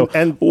 hours ago.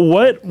 And-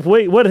 what?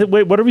 Wait, what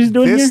are we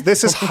doing here?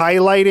 this is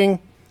highlighting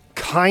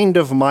kind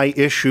of my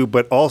issue,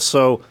 but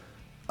also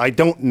I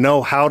don't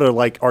know how to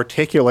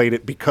articulate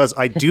it because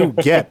I do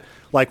get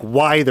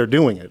why they're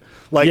doing it.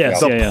 Yes,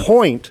 the yeah.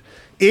 point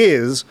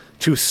is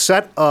to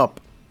set up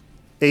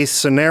a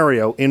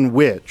scenario in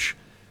which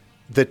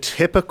the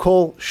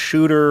typical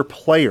shooter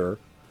player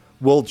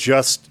will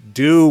just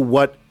do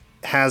what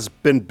has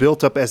been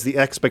built up as the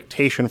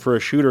expectation for a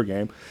shooter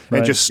game and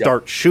Right. just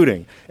start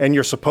shooting. And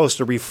you're supposed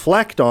to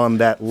reflect on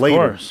that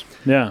later. Of course.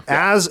 Yeah.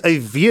 As a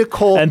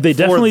vehicle And they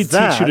definitely for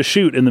that, teach you to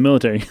shoot in the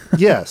military.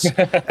 yes.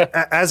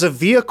 As a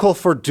vehicle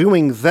for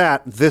doing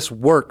that, this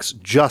works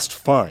just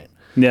fine.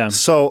 Yeah.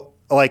 So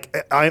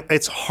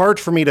it's hard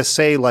for me to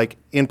say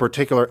in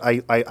particular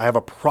I have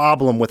a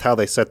problem with how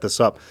they set this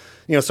up.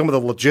 Some of the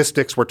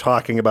logistics we're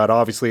talking about,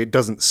 obviously it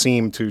doesn't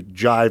seem to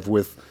jive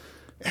with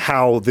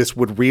how this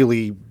would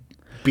really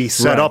be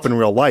set Right. up in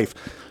real life.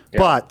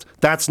 But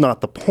that's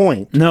not the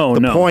point. No,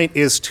 the no. point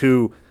is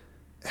to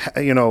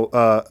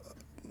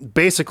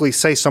basically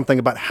say something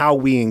about how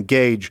we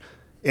engage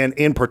and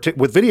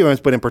with video games,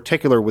 but in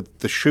particular with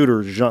the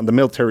shooter genre, the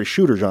military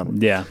shooter genre.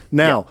 Yeah.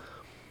 Now,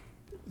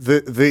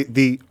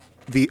 the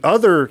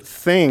other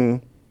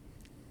thing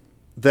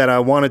that I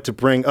wanted to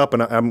bring up,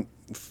 and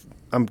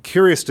I'm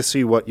curious to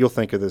see what you'll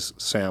think of this,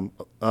 Sam.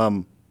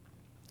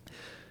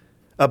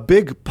 A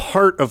big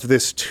part of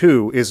this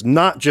too is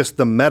not just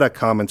the meta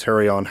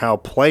commentary on how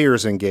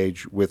players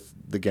engage with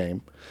the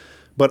game,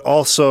 but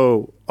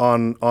also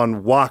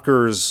on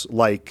Walker's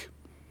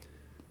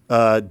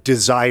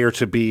desire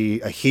to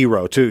be a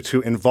hero,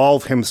 to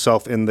involve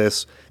himself in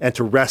this and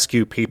to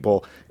rescue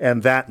people,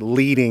 and that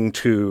leading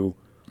to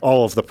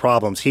all of the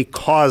problems. He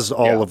caused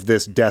all of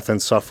this death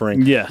and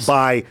suffering Yes.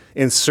 by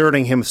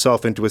inserting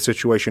himself into a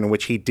situation in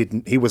which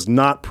he was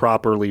not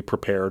properly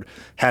prepared,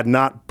 had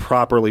not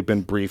properly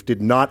been briefed,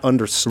 did not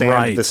understand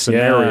Right. the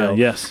scenario.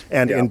 Yeah, yes.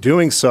 And in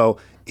doing so,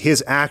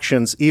 his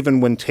actions, even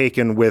when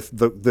taken with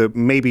the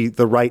maybe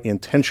the right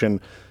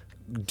intention,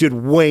 did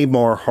way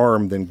more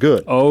harm than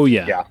good. Oh,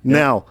 yeah. Yeah.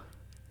 Now,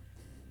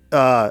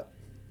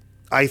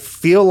 I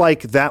feel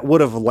like that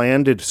would have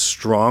landed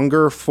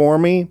stronger for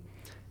me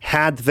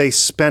had they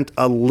spent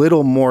a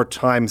little more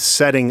time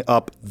setting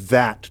up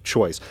that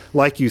choice.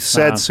 Like you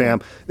said,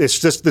 Sam, it's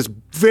just this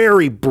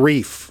very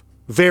brief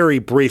very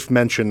brief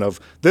mention of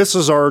this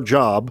is our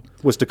job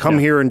was to come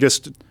here and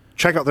just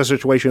check out the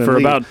situation for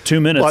and leave. about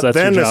 2 minutes. But that's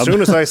then, your as job.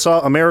 soon as I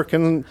saw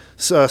American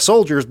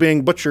soldiers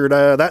being butchered,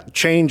 that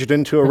changed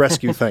into a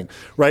rescue thing.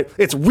 Right?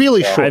 It's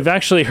really short. I've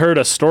actually heard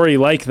a story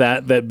like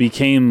that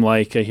became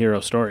like a hero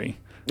story.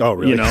 Oh,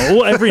 really? You know,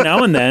 well, every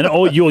now and then,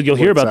 you'll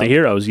hear about the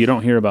heroes. You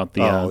don't hear about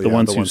the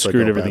ones who that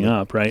screwed go everything badly.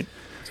 up, right?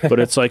 But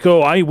it's like,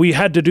 we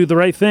had to do the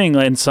right thing,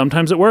 and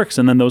sometimes it works,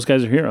 and then those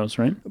guys are heroes,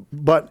 right?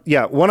 But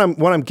yeah, what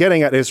I'm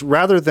getting at is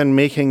rather than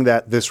making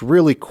that this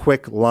really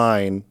quick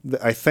line,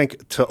 I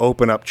think to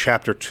open up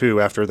chapter 2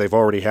 after they've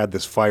already had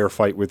this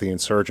firefight with the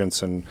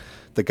insurgents and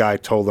the guy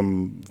told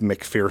them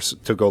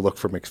McPherson to go look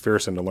for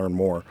McPherson to learn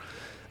more,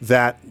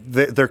 that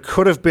there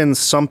could have been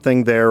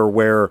something there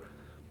where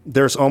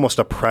there's almost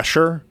a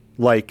pressure,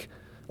 like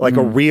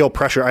a real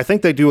pressure. I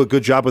think they do a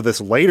good job of this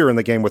later in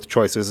the game with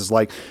choices. Is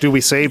like, do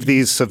we save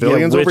these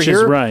civilians over which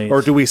here, is right.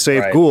 or do we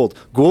save Gould?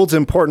 Gould's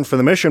important for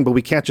the mission, but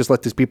we can't just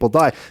let these people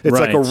die. It's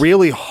like a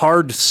really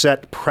hard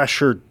set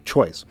pressured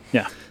choice.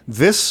 Yeah.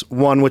 This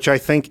one, which I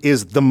think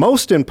is the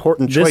most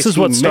important choice, This is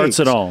what starts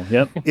it all.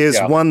 Yep. is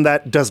one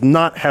that does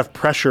not have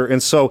pressure,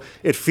 and so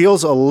it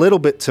feels a little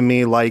bit to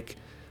me like,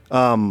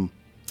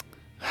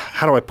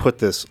 how do I put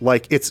this?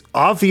 Like, it's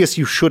obvious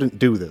you shouldn't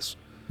do this.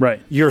 Right.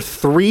 You're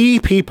 3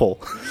 people.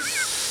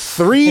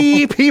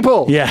 3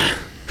 people. Yeah.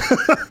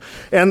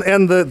 And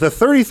the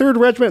 33rd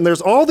Regiment, and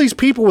there's all these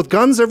people with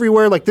guns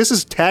everywhere. Like, this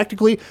is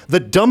tactically the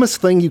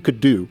dumbest thing you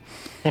could do.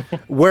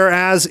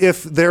 Whereas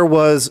if there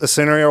was a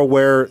scenario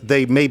where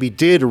they maybe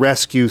did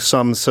rescue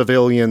some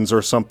civilians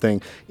or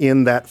something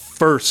in that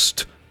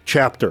first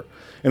chapter,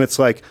 and it's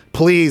like,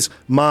 please,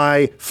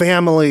 my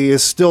family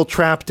is still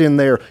trapped in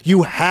there.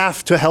 You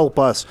have to help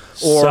us.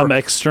 Or some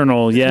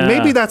external,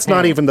 maybe that's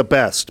not even the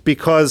best,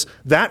 because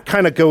that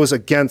kind of goes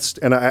against,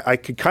 and I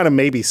could kind of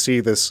maybe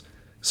see this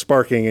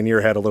sparking in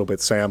your head a little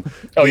bit, Sam.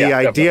 The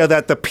idea definitely.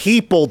 that the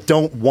people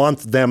don't want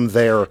them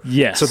there.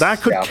 Yes. So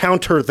that could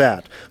counter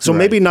that. So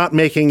maybe not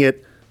making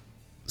it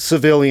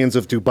civilians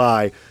of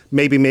Dubai,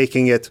 maybe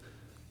making it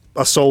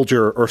a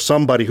soldier or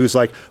somebody who's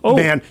like,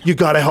 man, you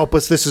got to help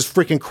us. This is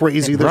freaking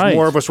crazy. There's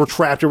more of us. We're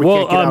trapped here. We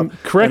can't get out.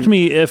 Correct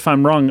me if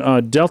I'm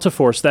wrong. Delta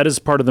Force, that is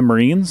part of the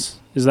Marines.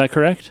 Is that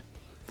correct?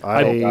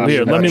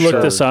 Here, let me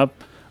look this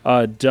up.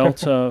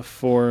 Delta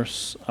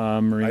Force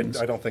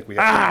Marines. I don't think we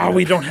have.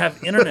 We don't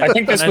have internet. I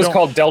think this was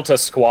called Delta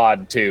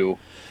Squad too.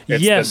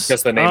 It's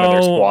just the name of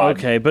their squad.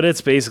 Okay, but it's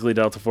basically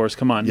Delta Force.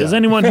 Come on. Does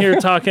anyone here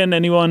talking?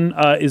 Anyone?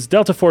 Is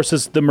Delta Force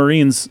is the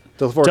Marines?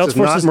 Delta Force is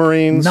not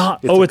Marines.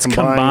 It's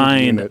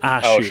combined. Unit.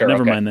 Shoot. Sure,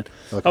 Never mind then.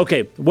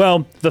 Okay.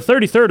 Well, the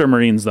 33rd are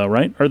Marines though,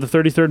 right? Are the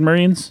 33rd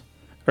Marines?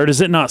 Or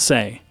does it not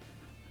say?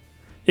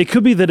 It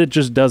could be that it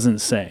just doesn't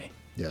say.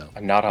 Yeah.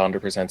 I'm not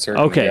 100%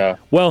 certain. Okay. Yeah.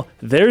 Well,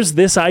 there's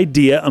this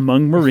idea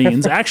among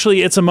Marines.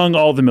 Actually, it's among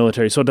all the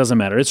military, so it doesn't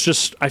matter. It's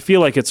just, I feel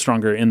like it's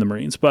stronger in the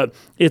Marines, but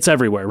it's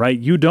everywhere, right?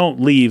 You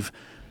don't leave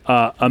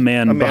a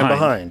man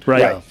behind.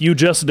 Right? Yeah. You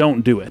just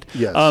don't do it.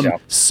 Yes.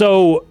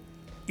 So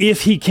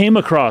if he came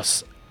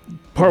across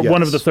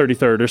one of the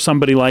 33rd or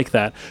somebody like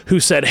that who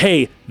said,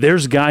 hey,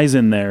 there's guys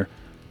in there,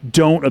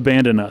 don't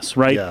abandon us,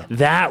 right? Yeah.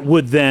 That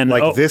would then...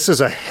 this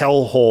is a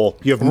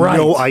hellhole. You have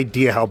no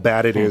idea how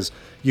bad it is.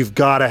 You've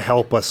got to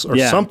help us, or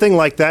something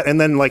like that. And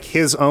then like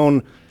his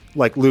own,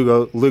 like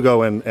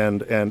Lugo and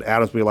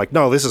Adams be like,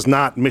 no, this is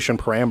not mission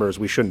parameters.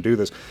 We shouldn't do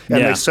this.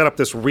 And they set up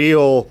this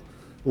real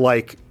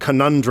like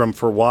conundrum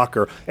for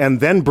Walker, and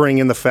then bring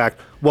in the fact,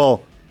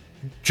 well,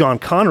 John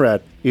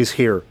Conrad is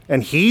here,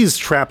 and he's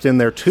trapped in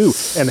there too,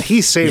 and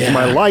he saved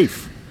my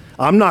life.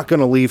 I'm not going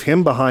to leave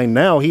him behind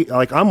now.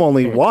 I'm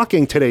only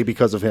walking today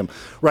because of him,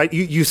 right?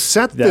 You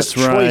set this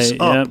choice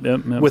up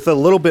with a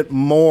little bit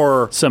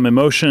more, some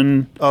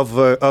emotion of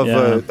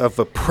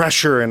a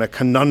pressure and a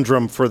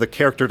conundrum for the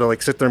character to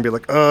like sit there and be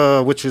like,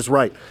 which is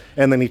right,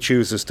 and then he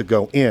chooses to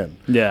go in.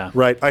 Yeah,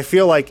 right. I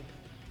feel like,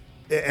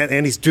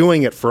 and he's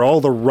doing it for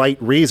all the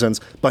right reasons,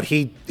 but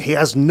he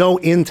has no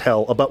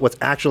intel about what's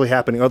actually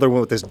happening, other than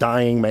what this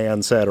dying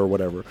man said or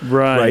whatever.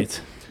 Right.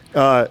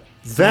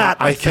 That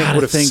I think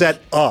would have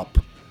set up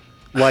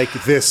like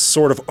this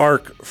sort of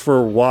arc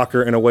for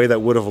Walker in a way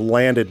that would have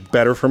landed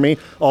better for me.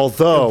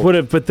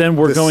 Although, but then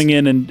we're going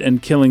in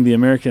and killing the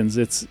Americans.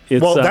 It's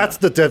that's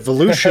the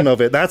devolution of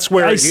it. That's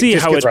where it just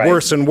gets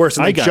worse and worse,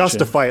 and they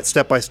justify it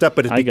step by step.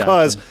 But it's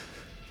because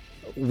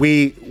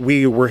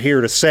we were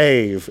here to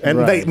save, and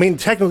they. I mean,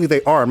 technically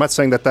they are. I'm not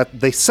saying that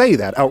they say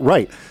that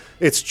outright.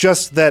 It's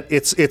just that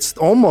it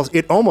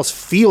almost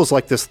feels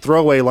like this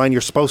throwaway line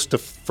you're supposed to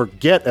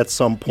forget at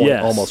some point,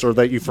 almost, or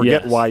that you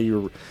forget why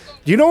you're.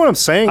 Do you know what I'm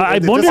saying? I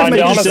wonder if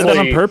they did that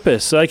on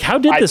purpose. Like, how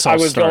did this all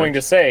start? I was going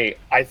to say,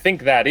 I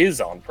think that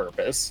is on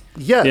purpose.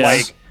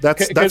 Yes,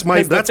 that's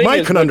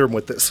my conundrum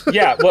with this.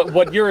 Yeah,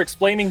 what you're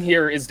explaining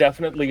here is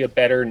definitely a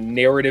better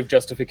narrative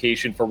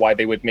justification for why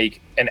they would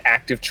make an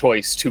active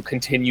choice to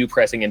continue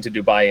pressing into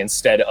Dubai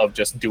instead of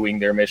just doing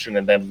their mission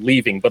and then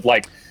leaving. But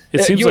like,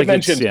 it seems you like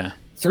mentioned,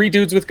 3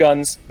 dudes with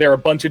guns. There are a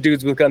bunch of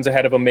dudes with guns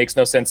ahead of them. Makes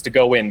no sense to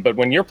go in. But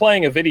when you're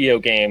playing a video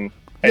game,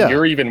 and Yeah.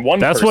 you're even one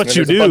That's person. what and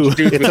you there's a bunch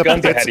do. of dudes with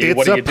guns ahead of you.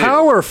 What do you It's do? a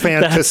power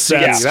fantasy.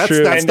 That's That's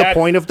true. the And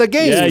point of the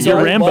game. Yeah, So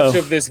you're Rambo. much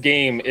of this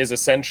game is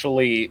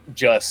essentially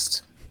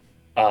just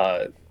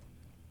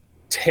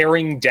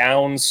tearing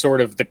down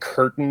sort of the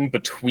curtain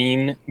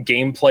between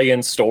gameplay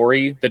and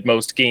story that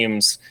most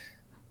games,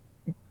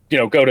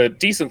 go to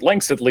decent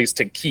lengths at least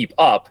to keep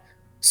up,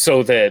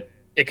 so that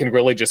it can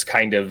really just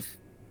kind of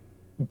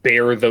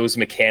bear those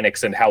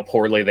mechanics and how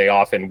poorly they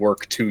often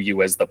work to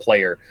you as the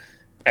player.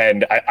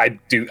 And I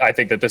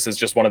think that this is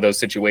just one of those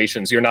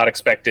situations. You're not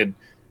expected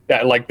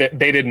that, like,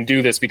 they didn't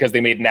do this because they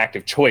made an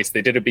active choice.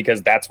 They did it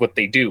because that's what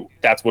they do.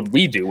 That's what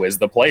we do as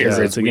the players.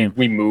 Yeah, it's a game.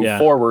 We move Yeah.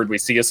 forward, we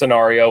see a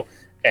scenario,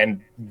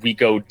 and we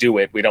go do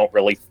it. We don't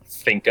really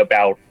think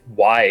about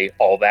why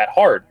all that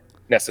hard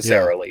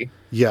necessarily.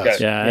 Yes.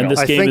 Yeah, and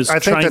this game is I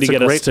think trying to that's a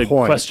get us great to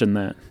point. question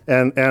that.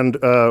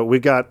 And we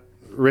got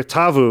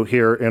Ritavu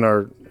here in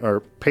our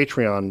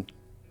Patreon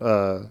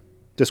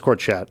Discord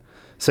chat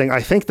saying,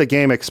 I think the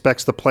game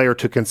expects the player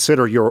to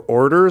consider your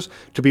orders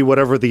to be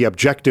whatever the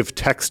objective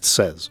text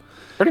says.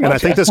 Pretty And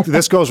much, I think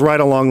this goes right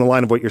along the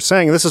line of what you're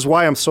saying. And this is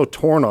why I'm so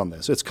torn on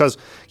this. It's because,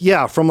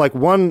 from like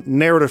one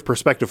narrative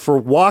perspective, for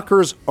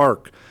Walker's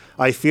arc,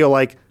 I feel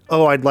like,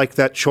 I'd like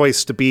that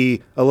choice to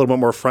be a little bit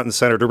more front and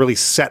center to really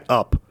set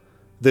up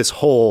this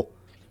whole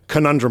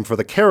conundrum for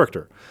the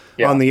character.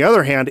 Yeah. On the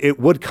other hand, it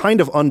would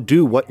kind of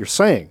undo what you're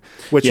saying,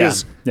 which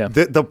is Yeah.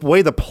 the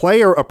way the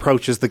player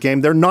approaches the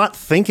game. They're not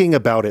thinking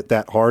about it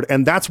that hard,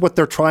 and that's what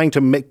they're trying to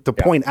make the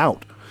point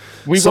out.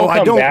 So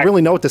I don't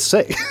really know what to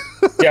say.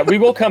 Yeah, we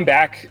will come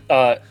back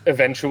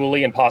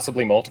eventually and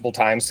possibly multiple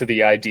times to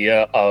the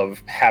idea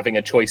of having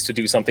a choice to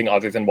do something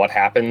other than what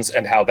happens,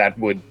 and how that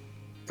would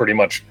pretty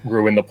much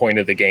ruin the point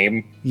of the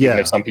game, even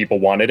if some people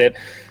wanted it.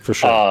 For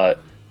sure.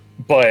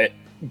 But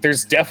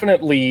there's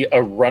definitely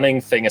a running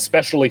thing,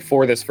 especially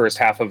for this first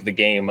half of the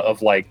game,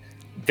 of like,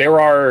 there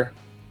are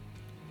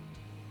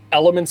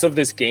elements of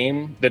this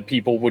game that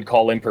people would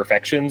call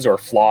imperfections or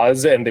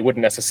flaws, and they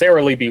wouldn't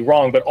necessarily be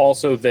wrong, but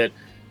also that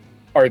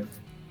are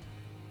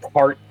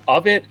part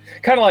of it.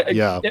 Kind of like,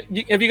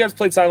 have you guys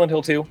played Silent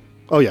Hill 2?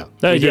 Oh, yeah.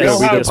 We did a yes,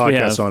 we podcast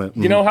have. on it.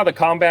 You know how the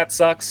combat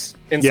sucks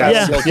in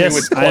Yes. Silent Hill 2? Yes,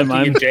 It's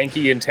clunky and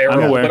janky and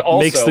terrible. I'm aware. But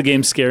also, Makes the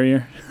game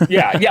scarier.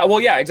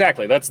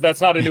 exactly.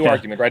 That's not a new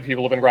argument, right?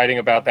 People have been writing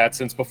about that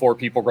since before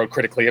people wrote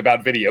critically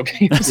about video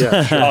games.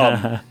 Yeah,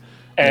 sure.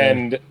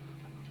 And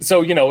so,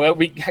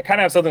 we kind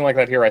of have something like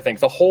that here, I think.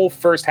 The whole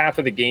first half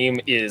of the game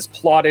is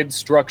plotted,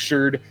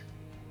 structured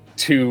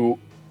to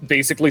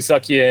basically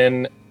suck you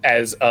in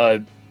as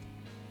a,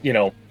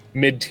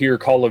 mid-tier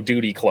Call of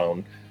Duty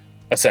clone,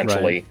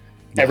 essentially. Right.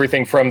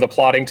 Everything from the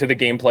plotting to the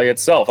gameplay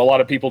itself. A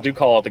lot of people do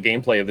call out the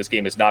gameplay of this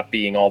game as not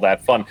being all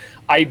that fun.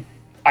 I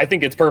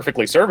think it's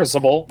perfectly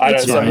serviceable.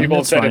 Some people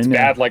have said it's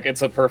bad, like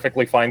it's a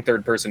perfectly fine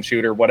third-person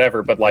shooter,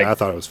 whatever. But like, I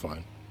thought it was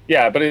fine.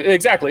 Yeah, but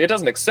exactly, it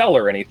doesn't excel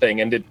or anything,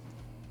 and it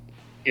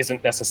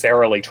isn't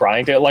necessarily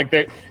trying to. Like,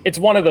 it's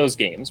one of those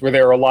games where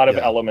there are a lot of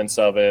elements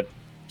of it.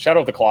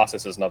 Shadow of the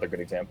Colossus is another good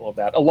example of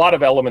that. A lot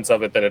of elements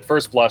of it that at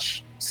first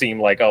blush seem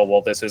like, oh,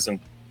 well, this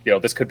isn't,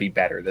 this could be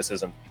better. This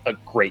isn't a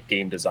great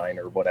game design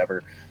or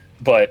whatever,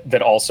 but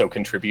that also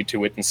contribute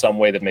to it in some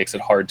way that makes it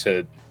hard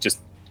to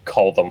just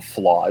call them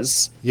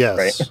flaws. Yes.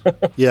 Right?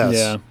 Yes.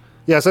 Yeah.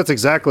 Yes, that's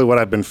exactly what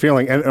I've been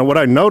feeling. And what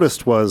I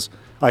noticed was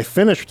I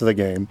finished the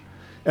game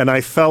and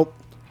I felt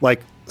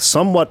like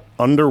somewhat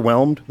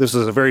underwhelmed. This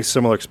is a very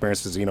similar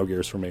experience to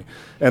Xenogears for me.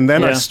 And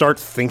then I start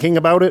thinking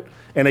about it,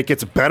 and it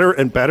gets better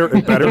and better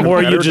and better. The more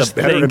and better, you just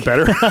the better think.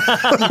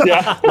 and better.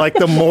 Yeah. Like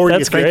the more you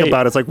That's think great.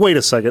 about it, it's like, wait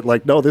a second,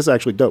 like, no, this is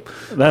actually dope.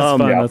 That's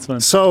fun. Yeah. That's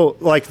fun. So,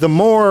 like, the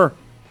more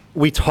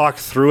we talk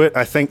through it,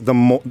 I think the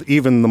more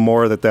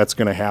that's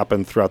going to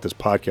happen throughout this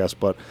podcast.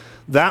 But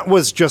that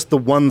was just the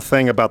one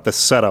thing about the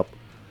setup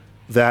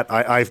that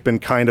I've been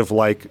kind of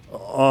like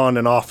on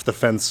and off the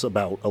fence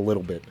about a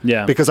little bit.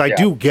 Yeah. Because I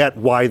do get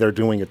why they're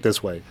doing it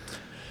this way.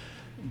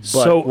 But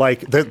So-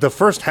 like the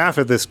first half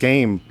of this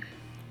game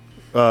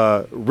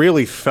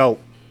really felt,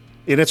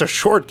 and it's a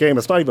short game,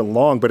 it's not even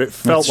long, but it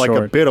felt It's like a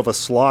short. bit of a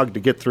slog to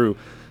get through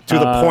to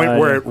the point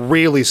where it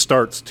really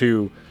starts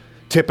to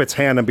tip its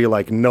hand and be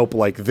like, nope,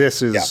 like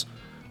this is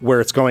where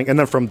it's going. And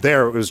then from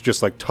there, it was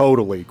just like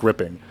totally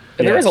gripping.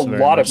 And there is a Yes, very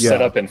lot of much.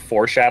 setup and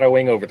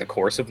foreshadowing over the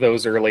course of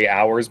those early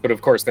hours, but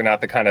of course they're not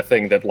the kind of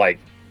thing that like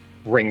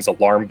rings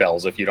alarm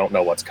bells if you don't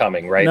know what's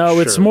coming, right? No,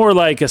 it's Sure. more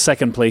like a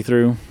second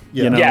playthrough.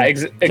 Yeah. You know, Yeah, kind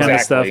of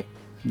exactly. stuff.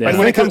 Yeah. But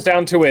when it comes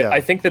down to it, Yeah.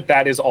 I think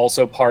that is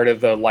also part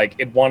of the, like,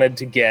 it wanted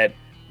to get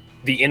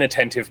the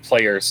inattentive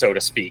player, so to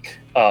speak,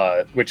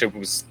 which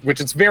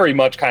it's very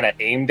much kind of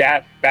aimed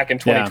at. Back in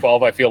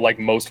 2012, I feel like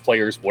most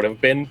players would have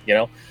been,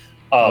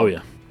 Oh, yeah.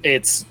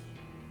 Its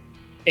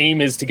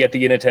aim is to get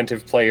the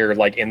inattentive player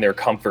like in their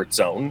comfort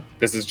zone.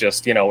 This is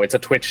just, it's a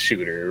Twitch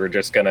shooter. We're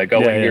just gonna go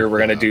in here. We're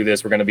gonna do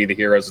this. We're gonna be the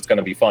heroes. It's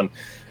gonna be fun.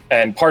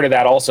 And part of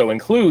that also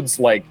includes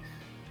like,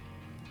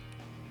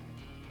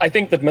 I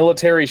think that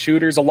military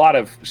shooters, a lot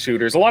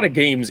of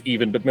games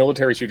even, but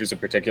military shooters in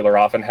particular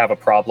often have a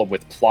problem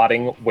with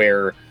plotting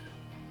where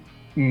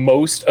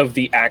most of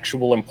the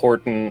actual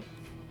important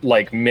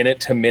like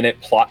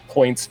minute-to-minute plot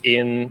points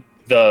in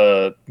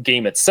the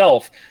game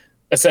itself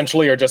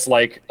essentially are just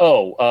like,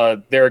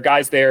 there are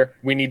guys there,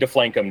 we need to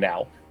flank them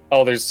now.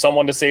 Oh, there's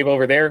someone to save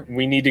over there,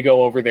 we need to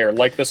go over there.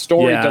 Like, the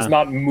story does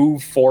not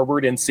move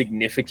forward in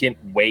significant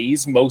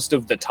ways most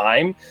of the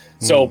time.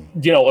 So,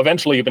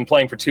 eventually you've been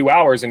playing for 2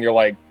 hours and you're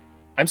like,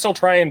 I'm still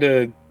trying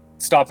to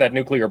stop that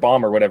nuclear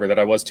bomb or whatever that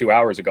I was 2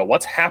 hours ago.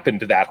 What's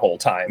happened to that whole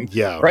time?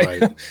 Yeah,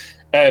 right.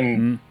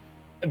 And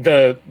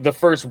the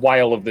first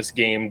while of this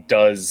game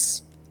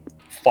does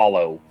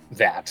follow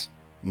that.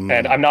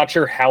 And I'm not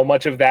sure how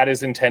much of that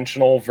is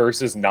intentional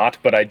versus not,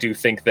 but I do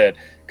think that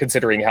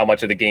considering how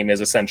much of the game is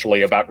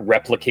essentially about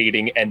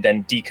replicating and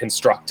then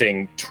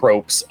deconstructing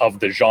tropes of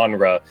the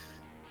genre,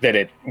 that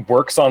it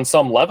works on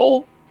some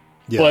level.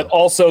 Yeah. But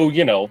also,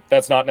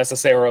 that's not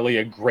necessarily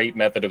a great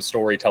method of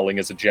storytelling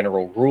as a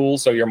general rule,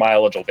 so your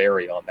mileage will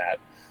vary on that.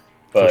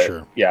 But, for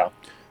sure. Yeah.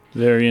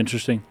 Very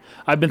interesting.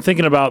 I've been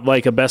thinking about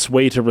like a best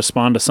way to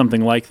respond to something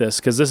like this,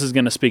 because this is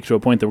going to speak to a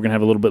point that we're going to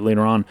have a little bit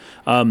later on.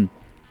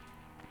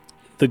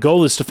 The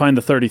goal is to find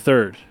the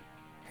 33rd,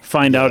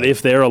 find out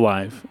if they're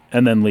alive,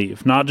 and then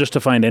leave. Not just to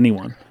find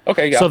anyone.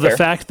 Okay, yeah. So fair.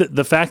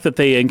 the fact that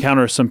they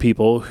encounter some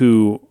people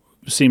who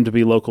seem to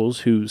be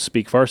locals who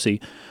speak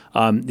Farsi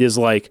is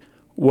like,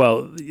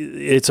 well,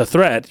 it's a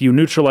threat. You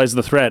neutralize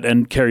the threat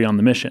and carry on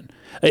the mission.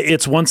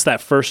 It's once that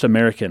first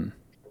American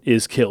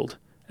is killed,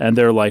 and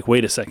they're like,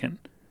 wait a second,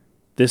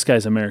 this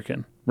guy's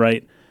American,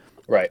 right?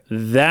 Right.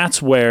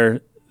 That's where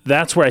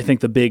I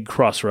think the big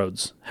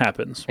crossroads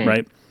happens,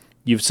 right?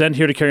 You've sent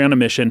here to carry on a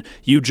mission.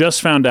 You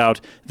just found out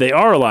they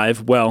are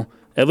alive. Well,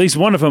 at least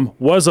one of them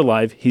was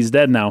alive. He's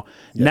dead now.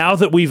 Yeah. Now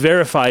that we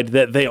verified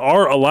that they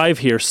are alive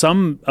here,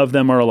 some of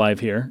them are alive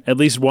here. At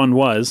least one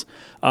was.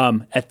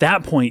 At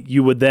that point,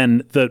 you would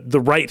then, the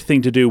right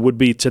thing to do would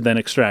be to then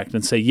extract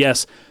and say,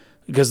 yes,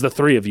 because the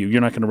three of you, you're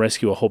not going to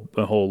rescue a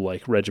whole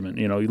like regiment.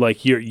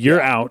 Like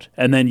you're out,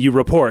 and then you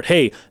report,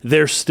 hey,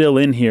 they're still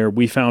in here.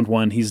 We found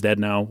one. He's dead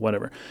now.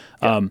 Whatever.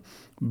 Yeah.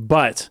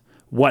 But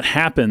what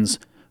happens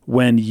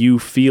when you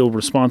feel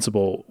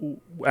responsible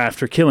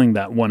after killing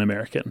that one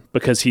American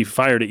because he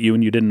fired at you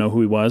and you didn't know who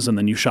he was, and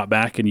then you shot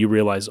back and you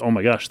realize, oh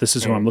my gosh, this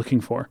is who I'm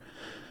looking for.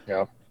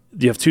 Yeah.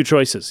 You have two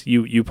choices.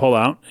 You pull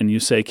out and you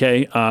say,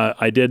 okay,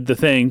 I did the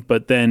thing,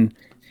 but then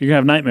you're gonna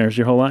have nightmares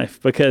your whole life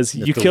because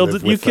you killed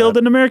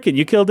an American,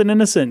 you killed an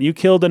innocent, you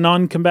killed a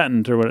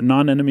non-combatant or a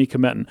non-enemy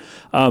combatant.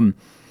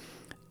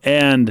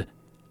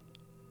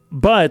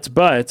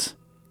 But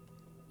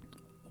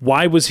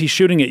why was he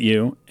shooting at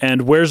you,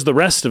 and where's the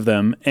rest of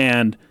them,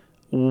 and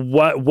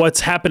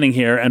what's happening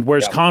here, and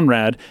where's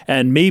Conrad,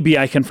 and maybe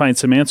I can find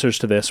some answers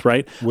to this,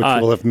 right? Which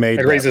will have made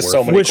it raises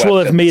so many questions.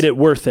 Will have made it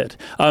worth it.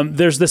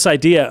 There's this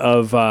idea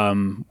of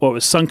what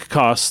was sunk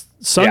costs.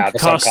 Sunk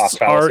costs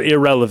are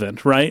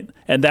irrelevant, right?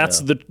 And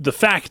that's the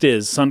fact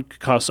is sunk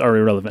costs are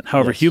irrelevant.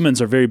 However,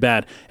 humans are very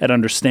bad at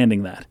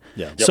understanding that.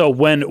 Yeah. Yep. So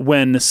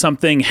when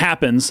something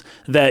happens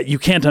that you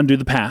can't undo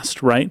the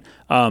past, right?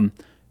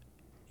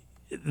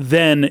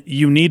 Then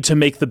you need to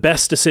make the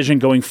best decision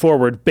going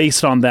forward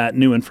based on that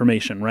new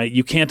information, right?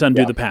 You can't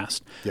undo the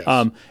past.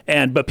 Yes.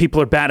 But people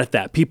are bad at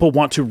that. People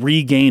want to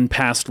regain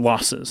past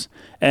losses.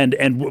 And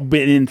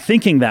in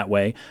thinking that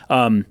way,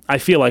 I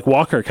feel like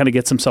Walker kind of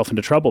gets himself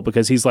into trouble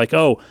because he's like,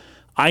 oh,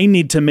 I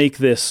need to make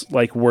this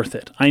like worth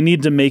it. I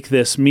need to make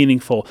this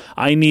meaningful.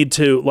 I need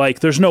to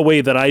there's no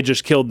way that I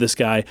just killed this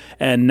guy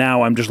and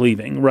now I'm just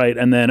leaving, right?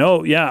 And then,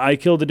 oh yeah, I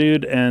killed a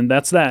dude and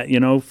that's that,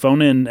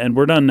 phone in and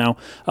we're done now.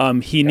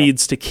 He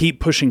needs to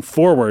keep pushing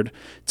forward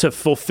to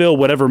fulfill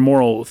whatever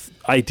moral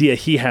idea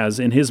he has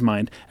in his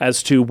mind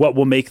as to what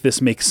will make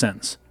this make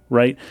sense.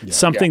 Right? Yeah.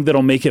 Something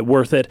that'll make it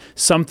worth it.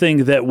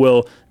 Something that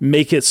will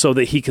make it so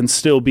that he can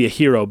still be a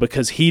hero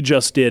because he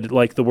just did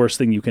like the worst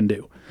thing you can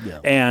do. Yeah.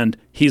 And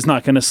he's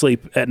not going to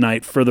sleep at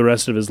night for the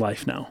rest of his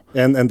life now.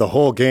 And the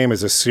whole game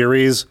is a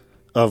series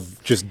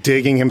of just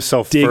digging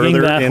himself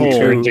further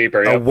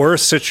into a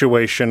worse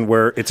situation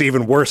where it's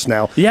even worse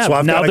now. Yeah, so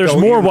I've now got to there's go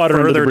more even water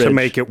further under the bridge to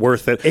make it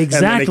worth it. Exactly. And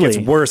then it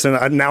gets worse,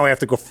 and now I have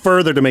to go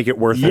further to make it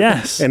worth it.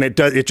 Yes. And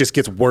it just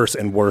gets worse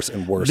and worse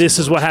and worse. This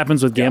is what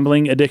happens with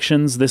gambling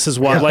addictions. This is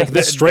why,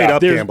 straight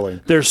up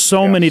gambling. There's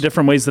so many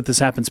different ways that this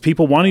happens.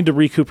 People wanting to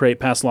recuperate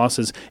past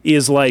losses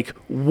is like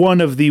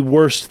one of the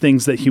worst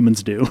things that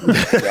humans do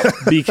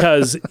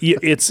because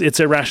it's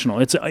irrational.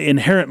 It's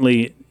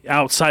inherently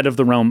outside of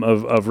the realm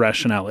of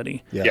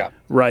rationality. Yeah.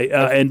 Right.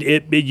 And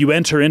you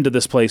enter into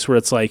this place where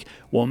it's like,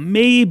 well,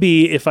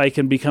 maybe if I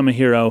can become a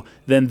hero,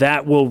 then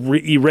that will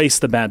erase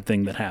the bad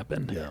thing that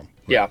happened. Yeah.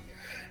 Yeah.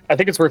 I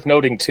think it's worth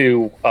noting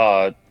too,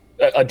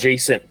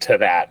 adjacent to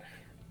that,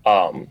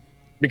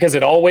 because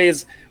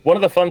one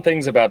of the fun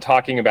things about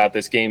talking about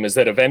this game is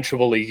that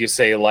eventually you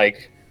say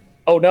like,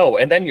 oh no,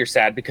 and then you're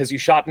sad because you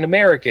shot an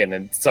American,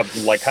 and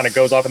something like kind of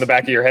goes off in the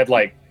back of your head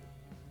like,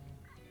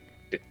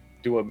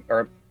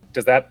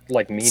 does that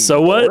mean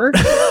so more?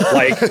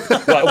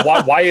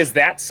 What? why is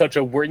that such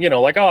a word?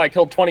 I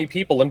killed 20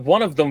 people and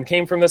one of them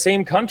came from the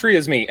same country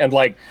as me, and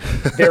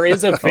there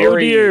is a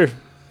very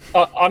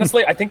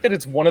Honestly, I think that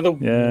it's one of the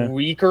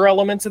weaker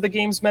elements of the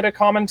game's meta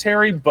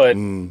commentary, but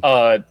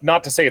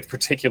not to say it's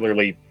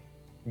particularly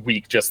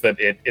weak, just that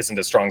it isn't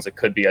as strong as it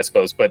could be, I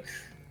suppose. But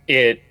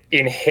it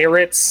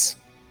inherits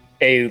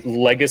a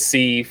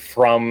legacy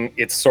from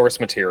its source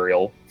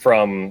material,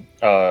 from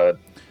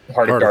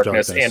Heart of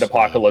Darkness and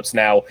Apocalypse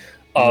Now,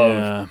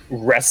 of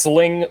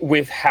wrestling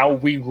with how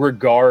we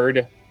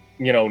regard,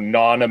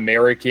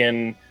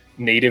 non-American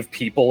native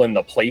people in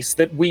the place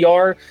that we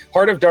are.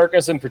 Heart of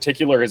Darkness in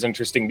particular is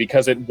interesting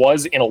because it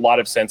was in a lot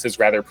of senses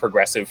rather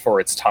progressive for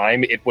its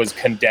time. It was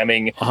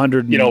condemning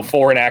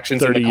foreign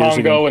actions in the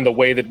Congo and the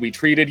way that we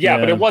treated.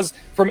 But it was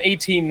from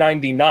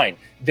 1899.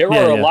 There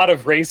are a lot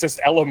of racist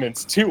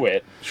elements to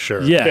it.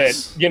 Sure.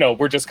 Yes. That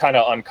we're just kind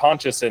of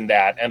unconscious in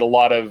that, and a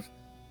lot of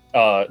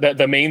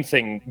the main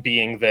thing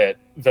being that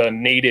the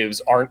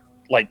natives aren't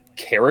like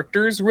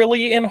characters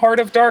really in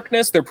Heart of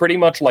Darkness. They're pretty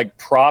much like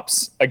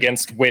props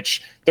against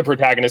which the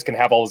protagonist can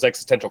have all his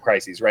existential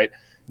crises, right?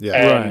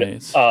 Yeah.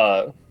 And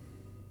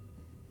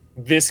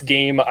this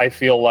game, I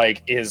feel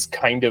like, is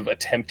kind of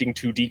attempting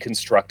to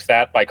deconstruct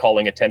that by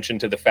calling attention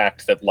to the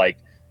fact that,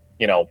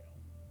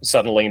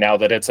 suddenly now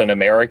that it's an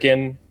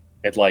American,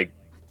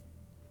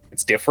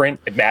 it's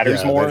different. It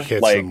matters more. That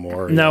hits them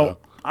more. Now,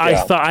 I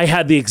thought I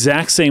had the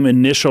exact same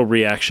initial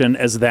reaction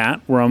as that,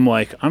 where I'm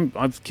like,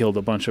 I've killed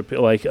a bunch of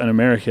people, like an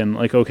American,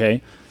 like,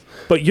 okay,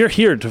 but you're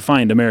here to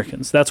find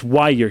Americans. That's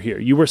why you're here.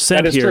 You were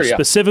sent here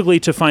specifically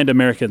to find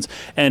Americans,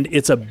 and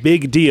it's a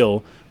big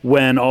deal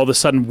when all of a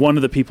sudden one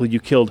of the people you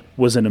killed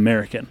was an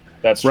American.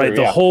 That's true. Right.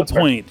 The whole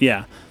point.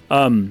 Fair.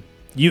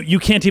 You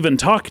can't even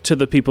talk to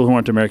the people who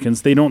aren't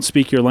Americans. They don't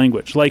speak your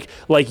language. Like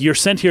you're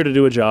sent here to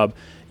do a job.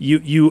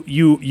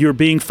 You're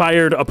being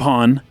fired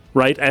upon.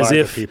 Right, as by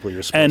if the people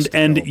you're supposed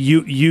to know.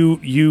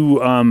 you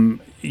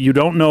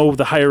don't know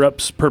the higher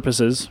ups'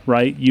 purposes,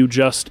 right? You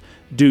just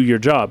do your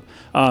job.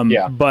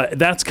 But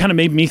that's kind of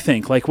made me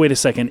think, like, wait a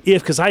second,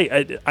 because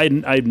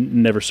I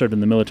never served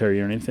in the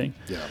military or anything,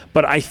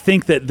 but I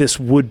think that this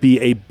would be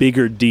a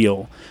bigger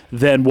deal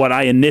than what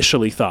I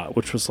initially thought,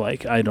 which was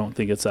like, I don't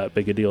think it's that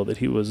big a deal that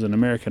he was an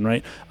American,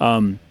 right?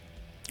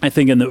 I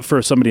think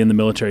for somebody in the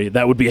military,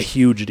 that would be a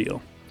huge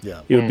deal.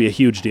 Yeah, it would be a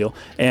huge deal,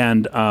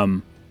 and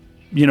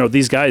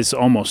these guys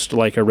almost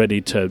like are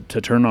ready to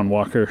turn on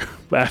Walker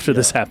after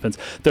this happens.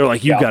 They're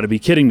like, you've got to be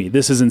kidding me.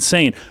 This is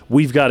insane.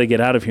 We've got to get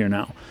out of here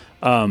now.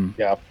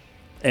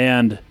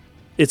 And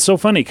it's so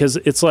funny because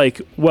it's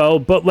like, well,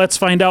 but let's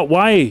find out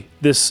why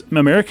this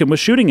American was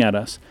shooting at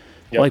us.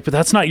 Like, but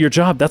that's not your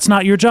job. That's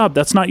not your job.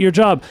 That's not your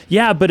job.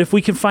 Yeah, but if we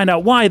can find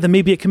out why, then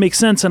maybe it can make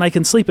sense and I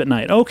can sleep at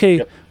night.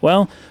 Okay,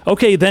 well,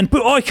 okay, then,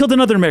 I killed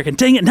another American.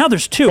 Dang it, now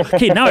there's two.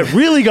 Okay, now I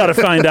really got to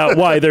find out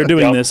why they're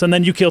doing this. And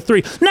then you kill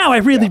three. Now I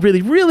really,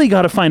 really, really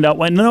got to find out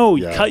why. No,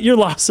 cut your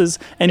losses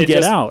and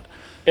get out.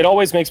 It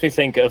always makes me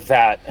think of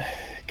that.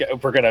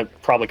 We're going to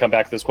probably come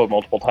back to this quote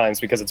multiple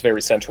times because it's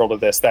very central to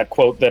this. That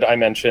quote that I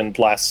mentioned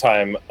last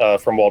time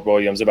from Walt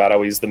Williams about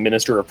how he's the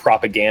minister of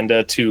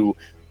propaganda to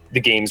the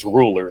game's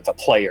ruler, the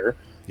player.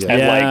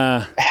 And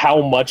like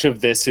how much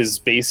of this is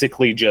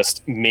basically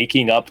just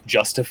making up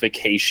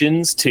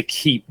justifications to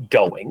keep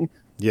going.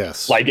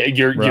 Yes. Like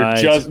you're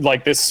just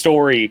like, this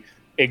story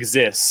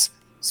exists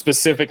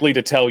specifically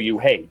to tell you,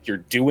 hey, you're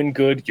doing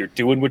good, you're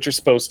doing what you're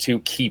supposed to,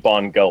 keep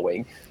on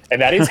going.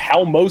 And that is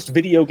how most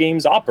video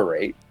games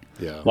operate.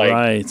 Yeah.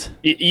 Like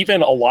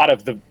even a lot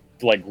of the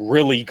like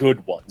really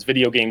good ones,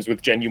 video games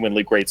with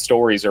genuinely great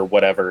stories or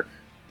whatever,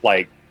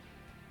 like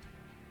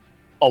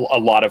a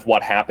lot of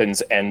what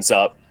happens ends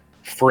up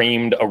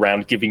framed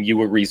around giving you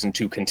a reason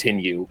to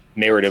continue,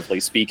 narratively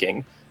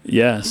speaking.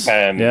 Yes.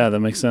 That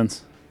makes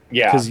sense.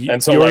 Yeah.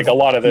 And so like a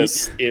lot of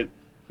this, I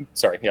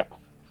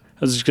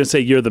was just going to say,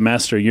 you're the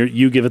master.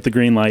 You give it the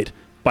green light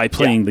by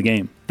playing the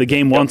game. The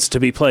game wants to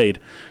be played.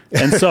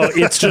 And so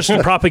it's just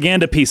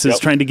propaganda pieces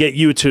trying to get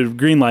you to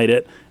green light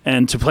it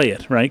and to play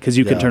it, right? Because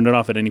you can turn it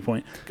off at any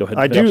point. Go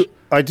ahead.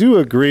 I do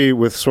agree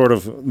with sort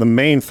of the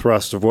main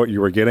thrust of what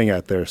you were getting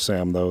at there,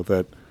 Sam, though,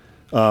 that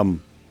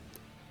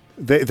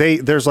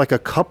there's like a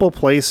couple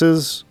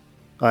places,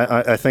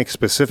 I think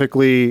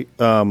specifically,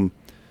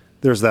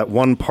 there's that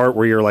one part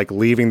where you're like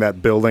leaving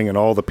that building and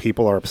all the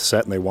people are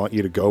upset and they want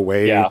you to go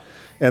away. Yeah.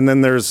 And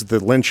then there's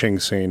the lynching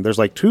scene. There's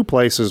like two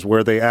places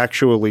where they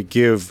actually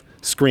give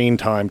screen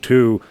time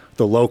to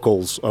the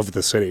locals of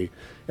the city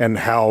and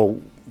how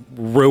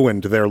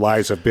ruined their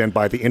lives have been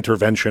by the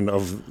intervention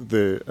of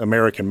the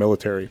American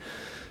military.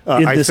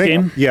 In this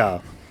game? Yeah.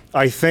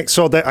 I think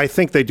so. I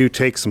think they do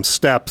take some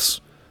steps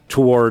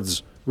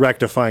towards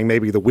rectifying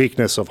maybe the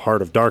weakness of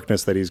Heart of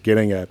Darkness that he's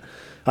getting at.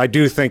 I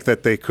do think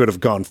that they could have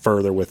gone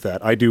further with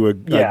that. I do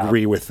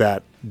agree with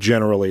that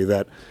generally,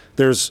 that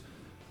there's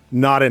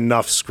not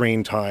enough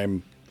screen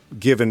time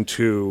given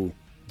to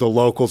the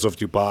locals of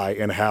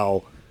Dubai and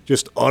how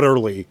just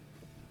utterly,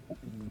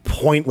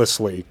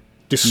 pointlessly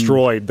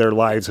destroyed their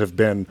lives have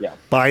been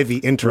by the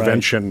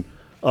intervention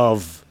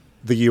of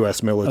the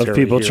U.S. military of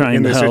people trying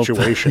in to this help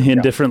situation.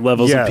 in different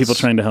levels of people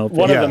trying to help.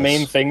 One of the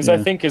main things I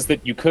think is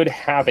that you could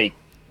have a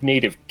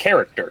native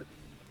character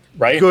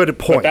right? Good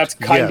point. But that's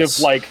kind Yes.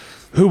 of like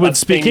who would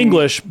speak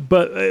English,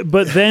 but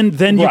then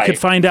you Right. could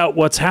find out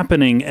what's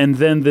happening, and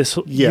then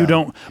you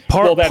don't.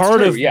 Well, that's Part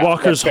true. of Yeah,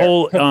 Walker's that's fair.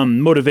 whole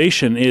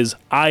motivation is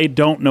I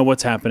don't know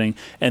what's happening,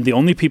 and the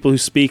only people who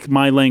speak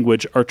my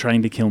language are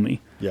trying to kill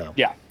me. Yeah.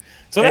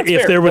 So that's If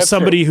fair. there was That's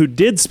somebody true. who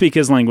did speak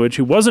his language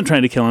who wasn't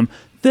trying to kill him,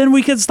 then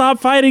we could stop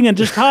fighting and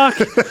just talk.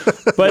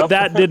 But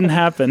that didn't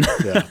happen.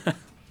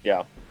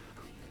 Yeah.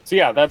 So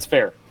yeah, that's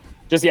fair.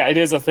 Just it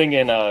is a thing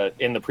in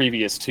the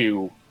previous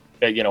two,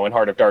 in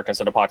Heart of Darkness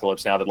and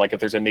Apocalypse Now, that like if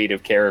there's a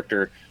native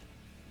character,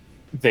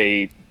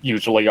 they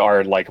usually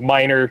are like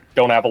minor,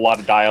 don't have a lot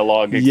of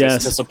dialogue,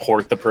 exist to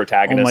support the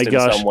protagonist in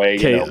some way.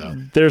 Okay,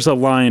 there's a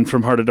line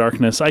from Heart of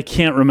Darkness. I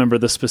can't remember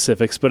the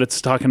specifics, but it's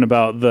talking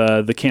about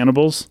the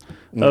cannibals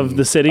of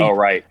the city. Oh,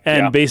 right.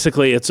 And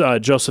basically it's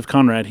Joseph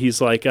Conrad.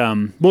 He's like, I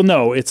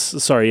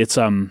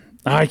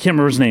can't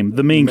remember his name.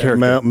 The main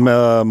character.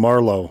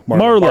 Marlowe.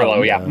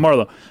 Marlowe, yeah.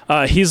 Marlowe.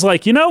 He's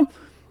like,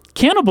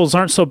 cannibals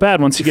aren't so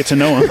bad once you get to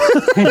know them.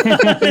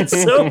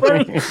 It's so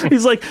funny.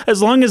 He's like,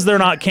 as long as they're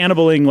not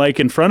cannibaling like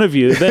in front of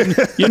you, then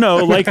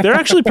like they're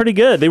actually pretty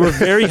good. They were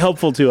very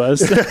helpful to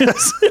us.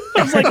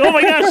 I was like, oh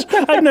my gosh,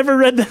 I've never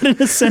read that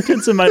in a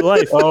sentence in my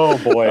life. Oh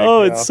boy.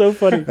 Oh, it's so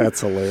funny. That's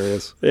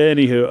hilarious.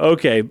 Anywho,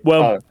 okay,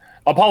 well.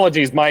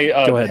 Apologies, my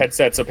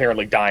headset's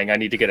apparently dying. I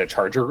need to get a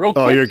charger real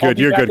quick. Oh, you're good.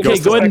 You're good. Okay,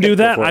 go ahead and do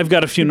that. Go for it. I've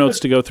got a few notes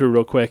to go through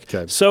real quick.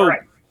 Okay. So.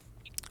 Right.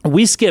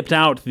 We skipped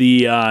out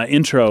the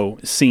intro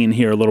scene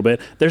here a little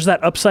bit. There's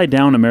that upside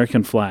down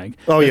American flag.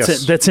 Oh,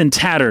 yes. That's in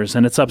tatters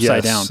and it's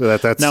upside down. So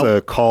that's now, a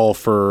call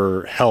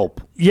for help.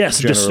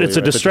 Yes, it's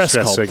a distress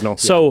call. Signal.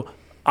 So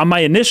my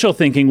initial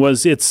thinking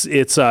was it's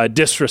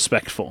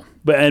disrespectful,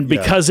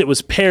 because it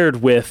was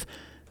paired with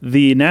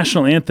the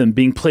national anthem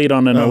being played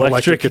on an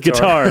electric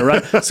guitar,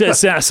 right? So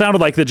it sounded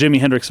like the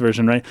Jimi Hendrix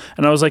version, right?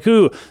 And I was like,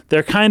 ooh,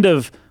 they're kind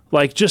of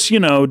like just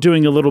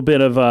doing a little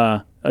bit of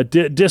a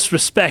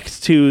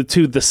disrespect to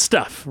the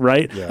stuff,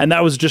 right? Yeah. And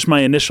that was just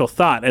my initial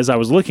thought as I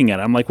was looking at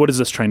it. I'm like, what is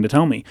this trying to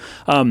tell me?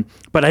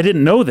 But I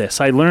didn't know this.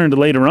 I learned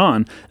later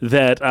on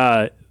that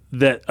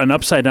an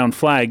upside down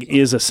flag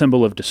is a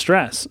symbol of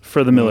distress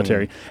for the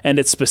military, and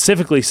it's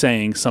specifically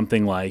saying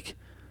something like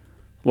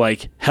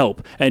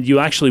help. And you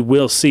actually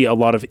will see a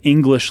lot of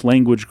English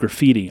language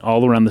graffiti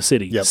all around the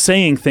city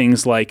saying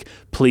things like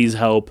please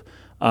help.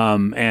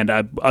 And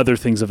other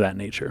things of that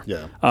nature.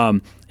 Yeah.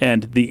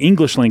 And the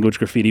English language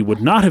graffiti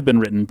would not have been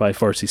written by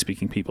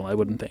Farsi-speaking people, I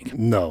wouldn't think.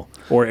 No.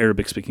 Or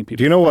Arabic-speaking people.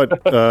 Do you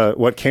know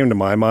what came to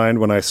my mind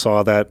when I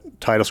saw that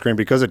title screen?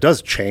 Because it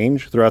does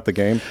change throughout the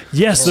game.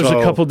 Yes, there's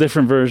a couple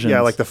different versions.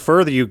 Yeah, like the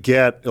further you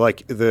get,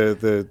 like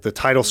the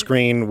title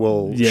screen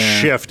will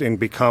shift and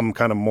become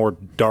kind of more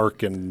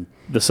dark and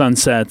the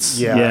sunsets.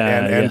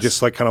 And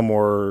just like kind of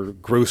more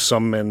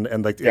gruesome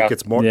and like it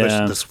gets more.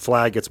 This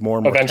flag gets more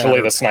and more. Eventually,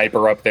 the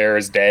sniper up there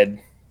is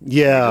dead.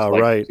 Yeah,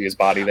 right. See his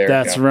body there.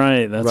 That's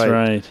right. That's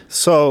right.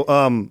 So,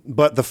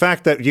 but the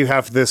fact that you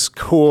have this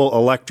cool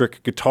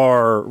electric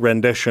guitar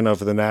rendition of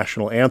the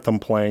national anthem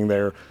playing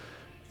there,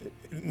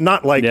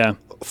 not like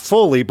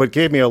fully, but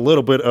gave me a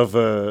little bit of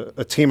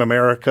a Team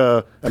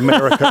America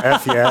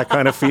F yeah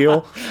kind of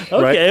feel.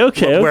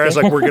 Okay. Whereas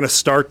like we're gonna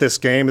start this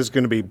game, it's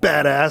gonna be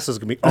badass, it's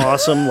gonna be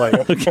awesome.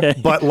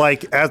 Like, but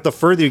like as the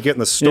further you get in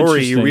the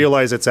story, you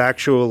realize it's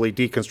actually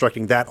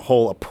deconstructing that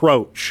whole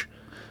approach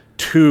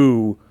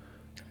to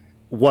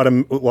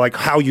like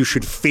how you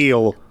should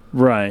feel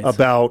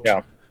about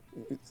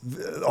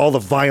all the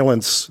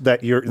violence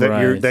that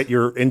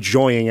you're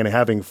enjoying and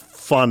having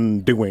fun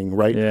doing,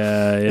 right?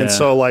 And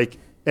so like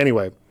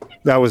anyway,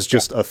 that was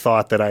just a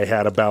thought that I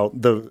had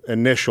about the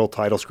initial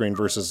title screen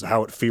versus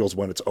how it feels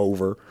when it's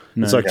over.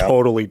 It's like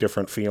totally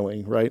different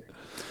feeling, right?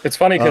 It's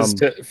funny because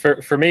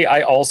for me,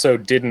 I also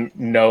didn't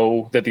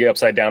know that the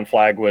upside down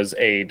flag was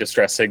a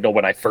distress signal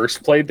when I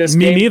first played this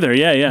game. Me neither,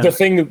 yeah. The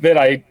thing that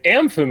I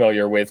am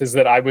familiar with is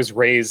that I was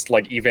raised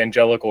like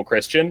evangelical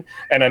Christian,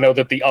 and I know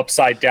that the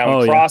upside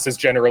down cross is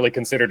generally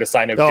considered a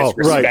sign of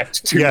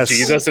disrespect to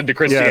Jesus and to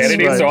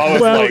Christianity. So I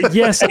was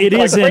yes, it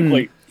is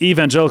in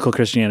evangelical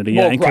Christianity.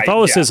 Yeah, in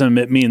Catholicism,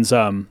 it means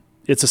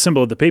it's a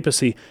symbol of the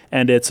papacy,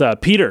 and it's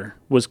Peter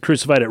was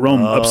crucified at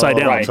Rome upside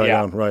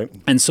down. Right.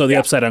 And so the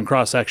upside down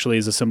cross actually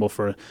is a symbol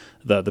for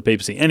the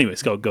papacy.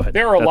 Anyways, go ahead.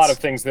 There are a lot of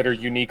things that are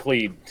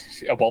uniquely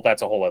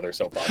that's a whole other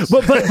soapbox.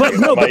 But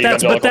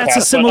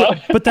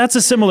that's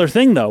a similar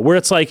thing though, where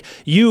it's like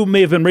you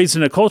may have been raised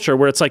in a culture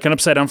where it's like an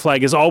upside down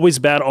flag is always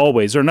bad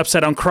always, or an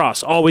upside down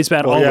cross always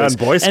bad always. Yeah, and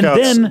Boy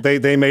Scouts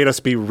they made us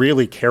be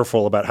really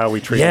careful about how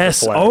we treat the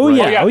flag. Oh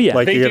yeah.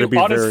 Like they you got to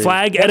be very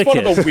flag That's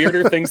etiquette. one of the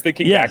weirder things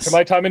thinking back to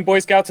my time in Boy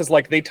Scouts is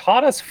like they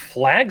taught us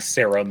flag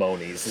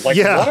ceremonies. Like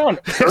what on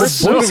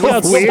earth? Boy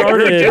Scouts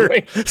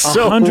started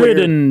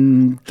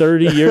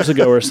 130 years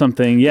ago or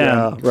something.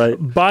 Yeah, right.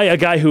 By a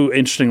guy who,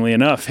 interestingly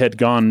enough, had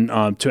gone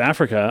to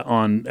Africa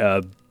on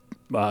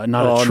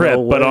not a trip,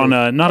 but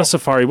on not a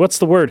safari. What's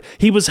the word?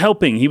 He was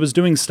helping. He was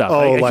doing stuff.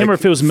 I can't remember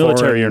if it was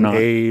military or not.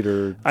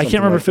 I can't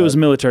remember if it was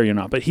military or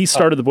not. But he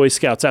started the Boy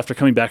Scouts after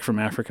coming back from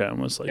Africa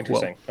and was like,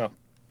 interesting. Whoa.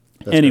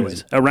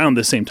 Anyways, around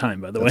the same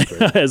time, by the way,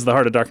 as the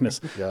Heart of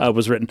Darkness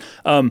was written.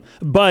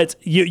 But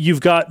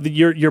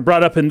you're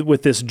brought up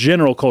with this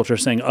general culture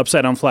saying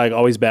upside down flag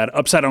always bad,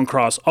 upside down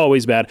cross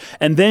always bad,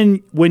 and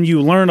then when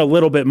you learn a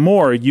little bit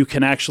more, you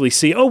can actually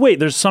see, oh wait,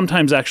 there's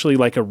sometimes actually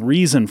like a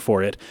reason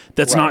for it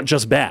that's not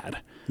just bad.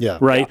 Yeah.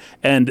 Right. Yeah.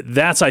 And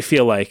that's, I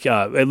feel like,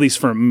 at least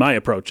for my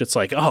approach, it's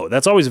like, oh,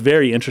 that's always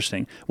very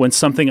interesting when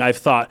something I've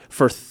thought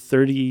for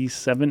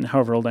 37,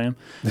 however old I am,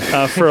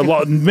 for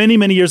many,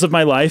 many years of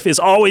my life is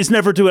always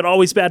never do it,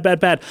 always bad,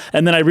 bad, bad.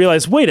 And then I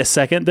realized, wait a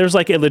second, there's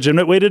like a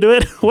legitimate way to do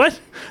it. What?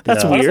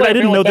 That's weird. Honestly, I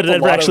didn't know like that it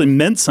ever actually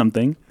meant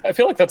something. I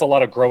feel like that's a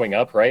lot of growing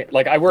up, right?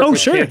 Like I work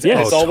with kids, and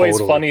it's always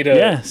funny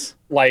to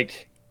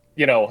like,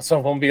 you know,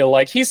 someone be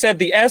like, he said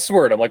the S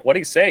word. I'm like, what'd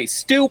he say?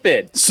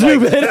 Stupid.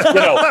 Stupid. Like, you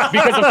know,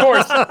 because of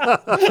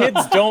course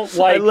kids don't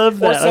like, I love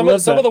that.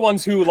 Some of the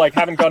ones who like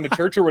haven't gone to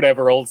church or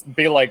whatever will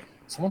be like,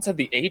 someone said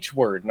the H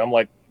word. And I'm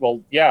like,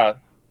 well, yeah,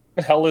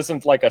 hell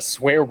isn't like a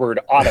swear word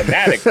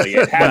automatically.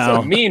 It has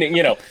a meaning,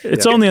 you know.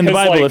 It's only in the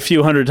Bible like, a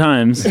few hundred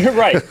times.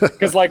 Right.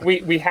 Because like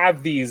we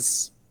have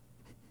these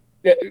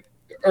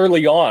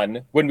early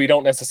on when we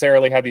don't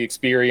necessarily have the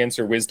experience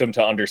or wisdom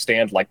to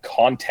understand like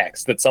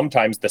context, that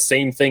sometimes the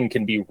same thing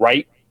can be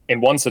right in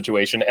one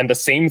situation and the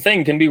same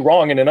thing can be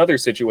wrong in another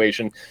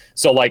situation.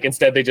 So like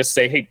instead they just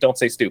say, hey, don't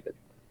say stupid.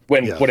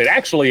 When what it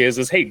actually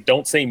is, hey,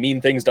 don't say mean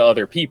things to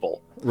other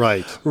people.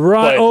 Right.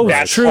 Right. But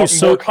that's true.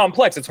 more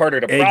complex. It's harder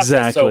to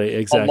process.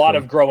 Exactly. A lot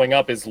of growing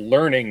up is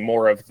learning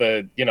more of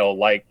the, you know,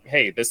 like,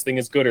 hey, this thing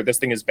is good or this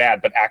thing is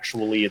bad, but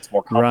actually it's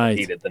more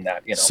complicated than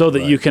that. You know? So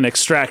that you can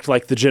extract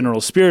like the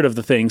general spirit of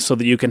the thing, so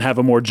that you can have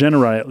a more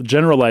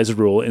generalized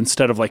rule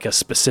instead of like a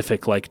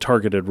specific like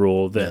targeted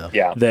rule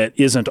that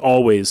isn't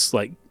always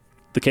like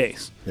the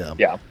case.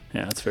 Yeah.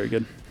 That's very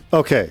good.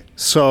 Okay,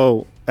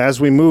 so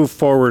as we move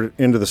forward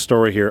into the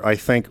story here, I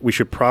think we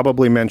should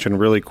probably mention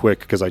really quick,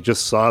 because I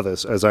just saw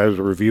this as I was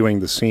reviewing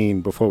the scene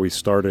before we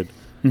started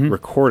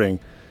recording,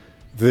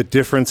 the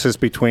differences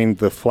between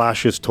the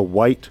flashes to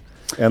white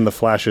and the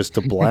flashes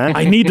to black.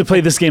 I need to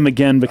play this game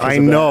again because I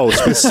know,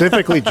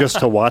 specifically just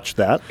to watch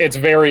that. It's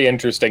very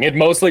interesting. It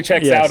mostly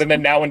checks out, and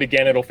then now and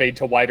again it'll fade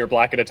to white or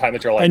black at a time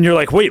that you're like... And you're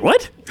like, wait,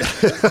 what?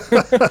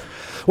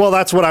 Well,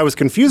 that's what I was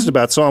confused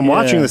about. So I'm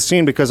watching the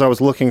scene because I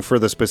was looking for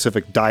the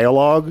specific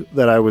dialogue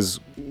that I was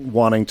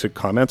wanting to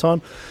comment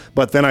on.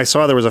 But then I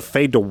saw there was a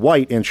fade to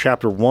white in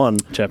chapter 1,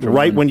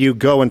 when you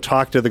go and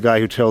talk to the guy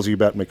who tells you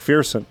about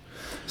McPherson.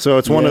 So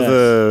it's one of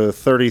the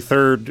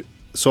 33rd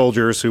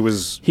soldiers who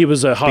was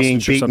a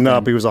hostage being beaten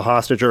up. He was a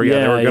hostage, or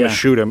they were going to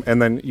shoot him.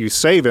 And then you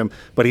save him,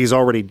 but he's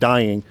already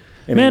dying.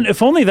 Man,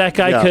 if only that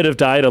guy could have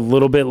died a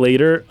little bit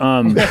later.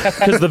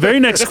 Because the very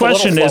next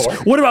question is,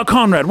 what about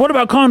Conrad? What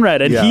about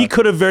Conrad? And he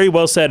could have very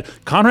well said,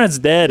 Conrad's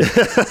dead.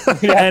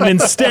 And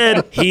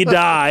instead, he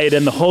died,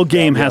 and the whole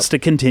game has to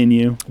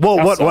continue.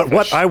 Well,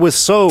 what I was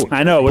so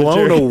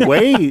blown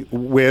away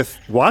with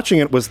watching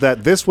it was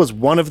that this was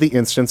one of the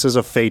instances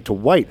of fade to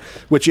white,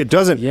 which it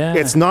doesn't,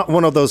 it's not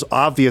one of those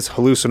obvious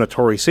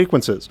hallucinatory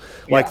sequences.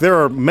 Like,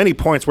 there are many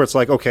points where it's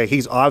like, okay,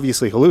 he's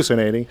obviously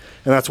hallucinating,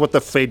 and that's what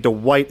the fade to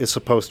white is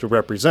supposed to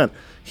represent.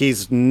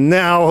 He's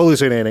now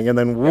hallucinating, and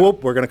then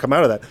whoop, we're going to come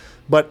out of that.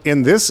 But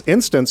in this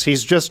instance,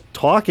 he's just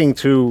talking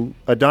to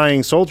a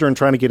dying soldier and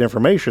trying to get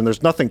information.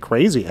 There's nothing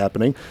crazy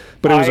happening,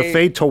 but it was a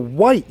fade to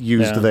white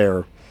used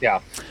there.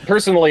 Yeah.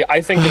 Personally,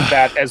 I think of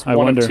that as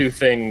one of two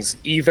things.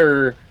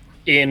 Either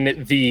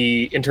in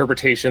the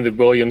interpretation that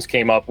Williams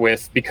came up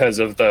with because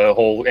of the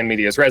whole in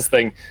medias res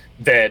thing,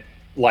 that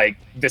like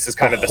this is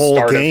kind of the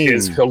start of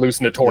his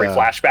hallucinatory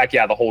flashback.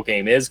 Yeah, the whole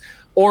game is.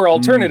 Or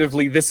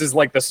alternatively, this is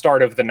like the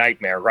start of the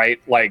nightmare, right?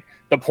 Like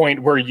the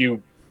point where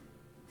you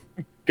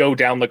go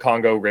down the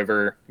Congo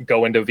River,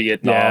 go into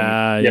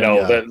Vietnam,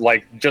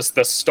 like just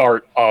the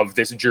start of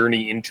this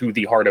journey into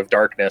the heart of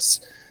darkness.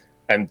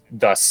 And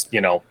thus,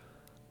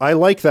 I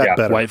like that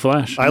better. White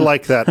Flash. I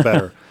like that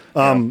better.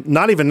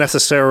 Not even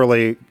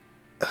necessarily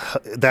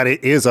that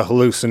it is a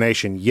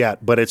hallucination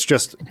yet, but it's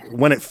just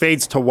when it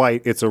fades to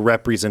white, it's a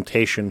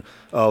representation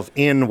of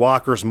in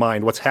Walker's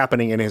mind. What's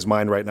happening in his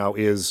mind right now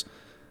is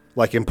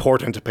like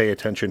important to pay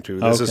attention to.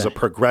 This is a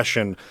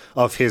progression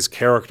of his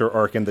character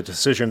arc and the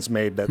decisions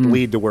made that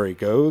lead to where he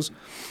goes.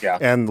 Yeah.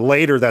 And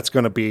later that's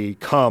going to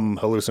become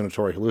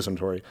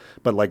hallucinatory.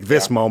 But like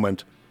this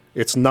moment,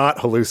 it's not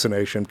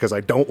hallucination because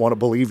I don't want to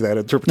believe that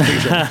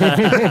interpretation.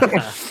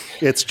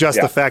 It's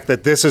just the fact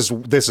that this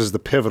is the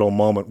pivotal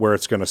moment where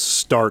it's going to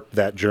start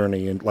that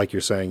journey, and like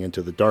you're saying,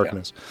 into the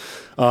darkness.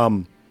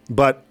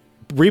 But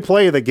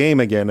replay the game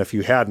again if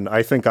you hadn't.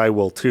 I think I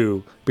will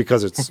too,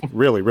 because it's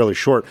really, really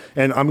short.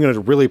 And I'm going to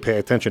really pay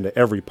attention to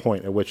every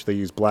point at which they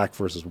use black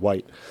versus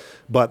white.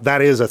 But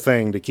that is a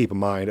thing to keep in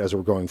mind as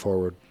we're going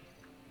forward.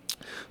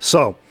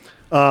 So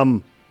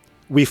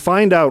we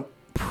find out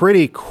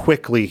pretty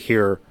quickly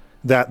here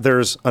that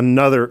there's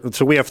another.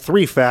 So we have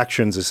three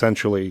factions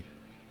essentially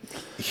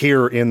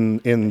here in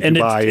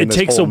Dubai. And it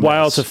takes a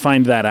while to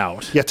find that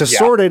out. Yeah, to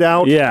sort it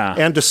out. Yeah.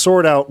 And to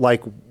sort out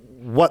like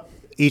what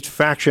each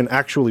faction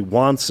actually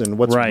wants and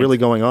what's Right. really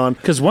going on.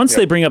 Because once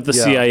they bring up the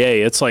Yeah.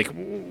 CIA, it's like,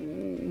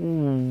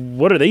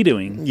 what are they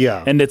doing?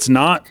 Yeah. And it's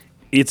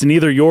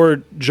neither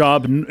your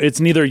job, it's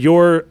neither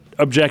your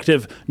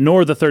objective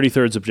nor the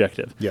 33rd's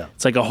objective. Yeah.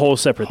 It's like a whole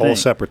separate thing.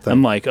 thing.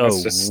 I'm like, oh,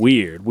 That's just-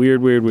 weird.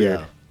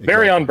 Yeah.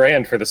 Very on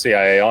brand for the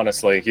CIA,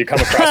 honestly. You come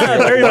across and you're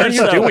Very like, what are much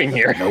you so. doing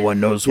here? No one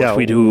knows Yeah, what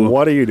we do.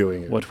 What are you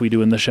doing here? What we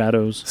do in the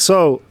shadows.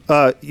 So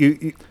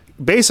you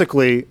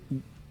basically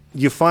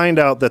you find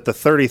out that the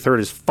 33rd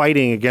is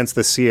fighting against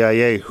the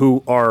CIA,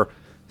 who are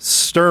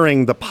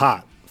stirring the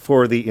pot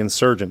for the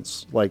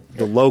insurgents, like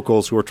the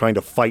locals who are trying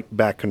to fight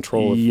back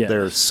control of Yes.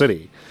 their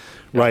city,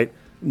 right?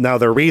 Now,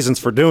 their reasons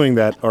for doing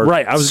that are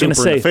Right, I was going to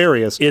super say,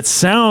 nefarious. it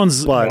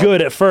sounds But-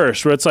 good at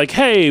first, where it's like,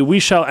 hey, we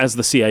shall, as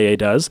the CIA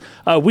does,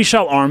 we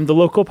shall arm the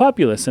local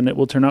populace, and it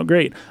will turn out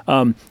great.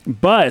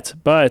 But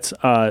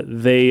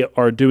they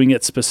are doing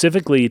it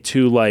specifically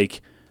to,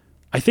 like,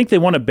 I think they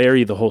want to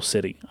bury the whole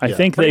city. I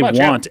think they Pretty much,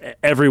 yeah. want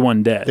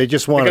everyone dead. They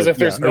just want Because to if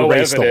there's no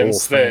erase the whole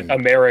evidence that thing.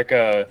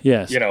 America,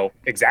 Yes.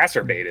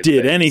 exacerbated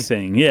did things.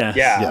 anything, yeah.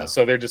 Yeah,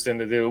 so they're just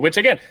into do, which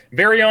again,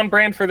 very on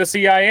brand for the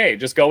CIA.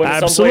 Just go into some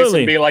place Absolutely.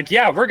 and be like,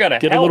 yeah, we're gonna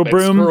Get a help little and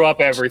broom. screw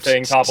up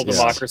everything, topple Yeah.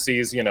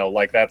 democracies.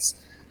 Like that's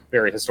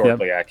very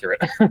historically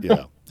accurate.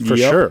 Yeah, for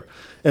Yep. sure.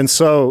 And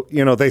so,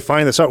 they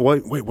find this out.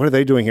 Wait, what are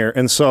they doing here?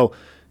 And so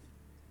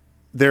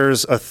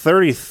there's a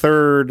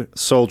 33rd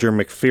soldier,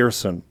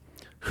 McPherson,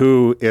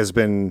 who has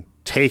been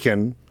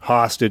taken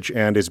hostage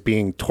and is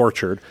being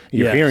tortured.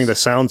 You're Yes. hearing the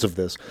sounds of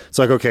this. It's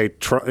like, okay,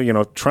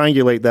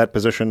 triangulate that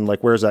position.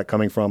 Like, where's that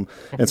coming from?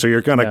 And so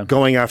you're kind of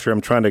going after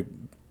him, trying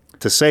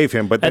to save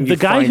him. But then And you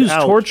the guy find who's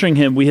out torturing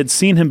him, we had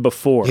seen him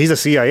before. he's a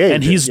CIA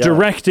and agent, he's yeah.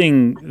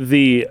 directing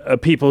the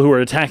people who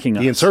are attacking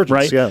us. insurgents,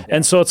 right? yeah.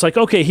 And so it's like,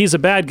 okay, he's a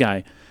bad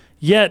guy.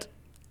 Yet,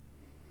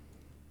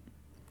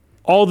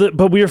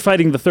 but we are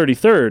fighting the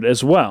 33rd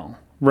as well,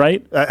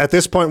 right? At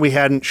this point, we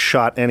hadn't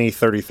shot any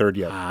 33rd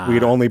yet.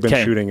 We'd only been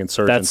 'Kay. shooting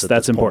insurgents.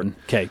 That's important.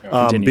 Okay,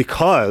 continue.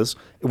 Because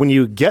when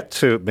you get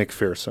to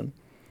McPherson,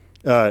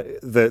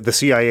 the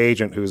CIA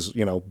agent who's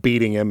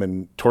beating him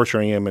and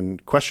torturing him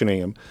and questioning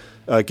him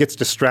gets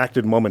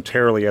distracted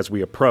momentarily as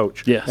we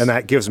approach, Yes. and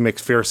that gives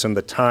McPherson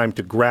the time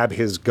to grab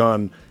his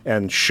gun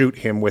and shoot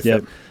him with Yep.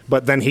 it.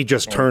 But then he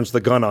just turns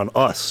the gun on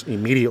us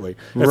immediately.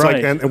 It's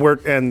Right. like,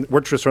 and we're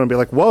just trying to be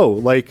like, whoa,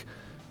 like.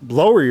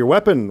 Lower your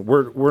weapon.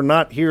 We're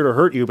not here to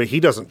hurt you, but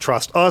he doesn't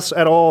trust us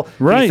at all.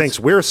 Right. He thinks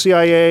we're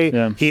CIA.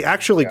 Yeah. He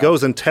actually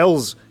goes and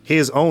tells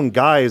his own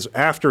guys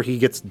after he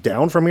gets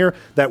down from here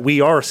that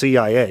we are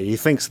CIA. He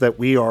thinks that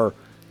we are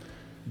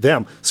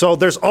them. So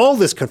there's all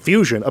this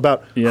confusion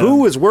about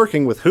who is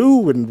working with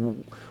who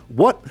and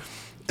what.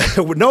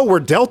 No,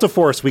 we're Delta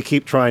Force. We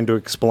keep trying to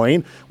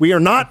explain. We are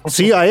not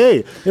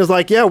CIA. It's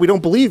like, yeah, we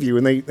don't believe you,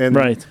 and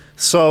Right.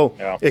 So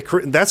Yeah.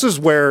 that's is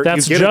where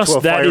That's you get just into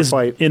a that is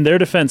firefight. in their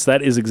defense.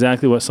 That is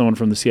exactly what someone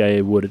from the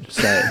CIA would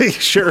say.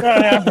 Sure.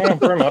 yeah,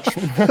 very much.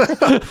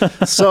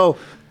 So,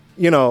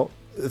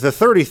 the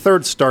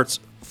 33rd starts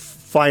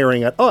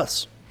firing at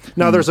us.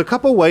 Now, there's a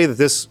couple ways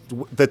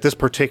that this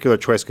particular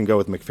choice can go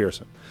with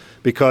McPherson,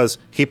 because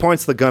he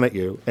points the gun at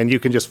you, and you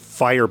can just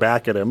fire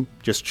back at him,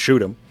 just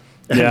shoot him.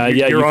 And Yeah,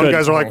 your you own could.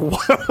 guys are like,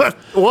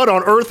 what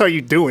on earth are you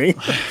doing?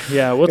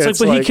 Yeah, what's It's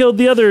like, but he like- killed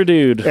the other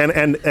dude.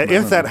 And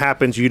if that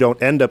happens, you don't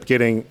end up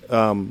getting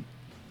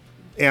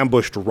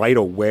ambushed right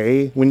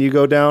away when you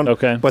go down.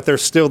 Okay. But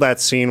there's still that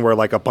scene where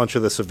like a bunch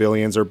of the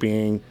civilians are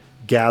being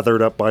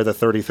gathered up by the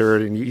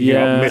 33rd, and you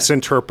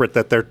misinterpret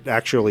that they're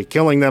actually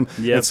killing them.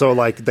 Yep. And so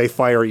like they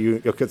fire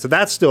you. Okay, so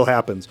that still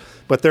happens.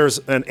 But there's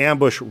an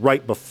ambush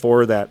right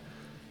before that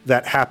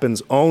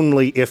happens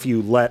only if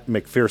you let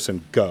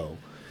McPherson go.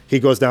 He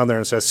goes down there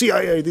and says,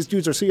 CIA, these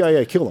dudes are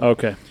CIA, kill them.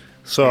 Okay.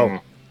 So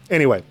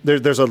anyway,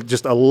 there's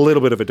just a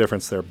little bit of a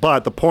difference there.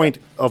 But the point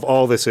of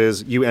all this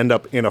is you end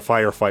up in a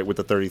firefight with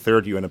the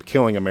 33rd. You end up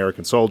killing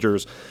American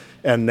soldiers.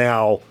 And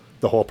now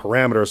the whole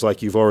parameters,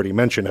 like you've already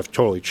mentioned, have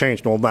totally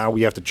changed. Well, now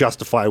we have to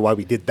justify why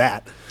we did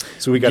that.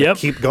 So we got to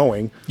keep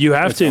going. You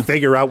have and to.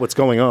 figure out what's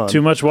going on.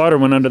 Too much water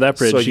went under that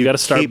bridge. So you you got to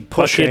start keep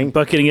pushing.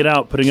 bucketing it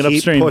out, putting it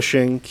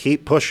upstream.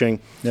 Keep pushing.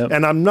 Yep.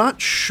 And I'm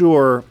not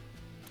sure,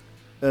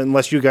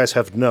 unless you guys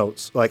have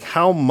notes, like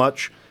how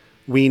much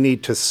we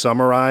need to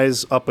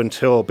summarize up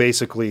until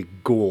basically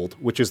Gould,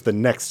 which is the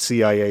next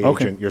CIA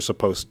agent you're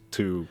supposed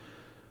to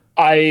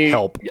I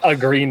help.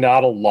 agree,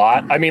 not a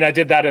lot. I mean, I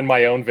did that in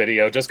my own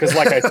video just because,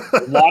 like,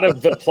 a lot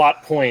of the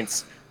plot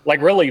points, like,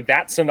 really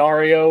that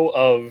scenario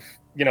of,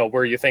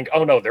 where you think,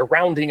 oh no, they're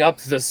rounding up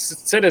the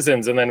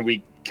citizens, and then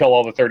we kill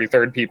all the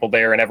 33rd people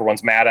there, and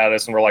everyone's mad at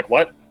us, and we're like,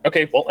 what?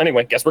 Okay, well,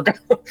 anyway, guess we're going.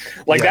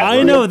 Like that.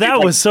 I know that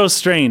was so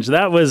strange.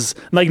 That was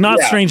like not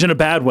strange in a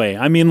bad way.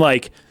 I mean,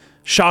 like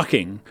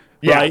shocking.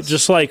 Yes. Right?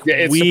 Just like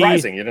it's we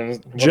surprising. You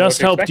didn't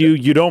just helped you.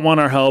 You don't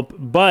want our help,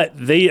 but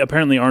they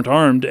apparently aren't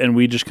armed, and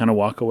we just kind of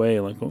walk away.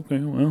 Like, okay,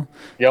 well,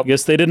 I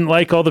guess they didn't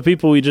like all the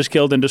people we just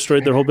killed and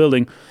destroyed their whole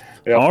building.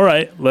 Yep. All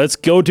right, let's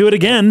go do it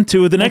again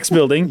to the next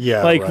building.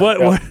 Right.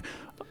 What?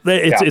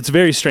 It's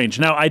very strange.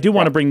 Now, I do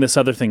want to bring this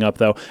other thing up,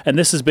 though, and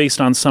this is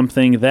based on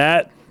something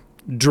that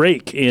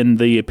Drake in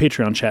the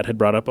Patreon chat had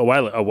brought up a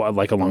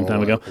long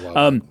time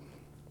ago.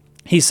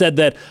 He said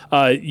that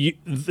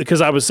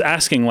because I was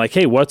asking like,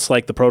 hey, what's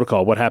like the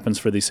protocol? What happens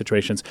for these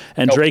situations?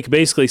 And Drake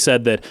basically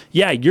said that,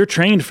 yeah, you're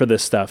trained for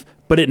this stuff,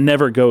 but it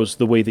never goes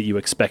the way that you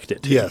expect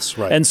it to. Yes,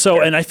 right. And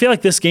so, and I feel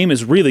like this game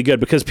is really good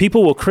because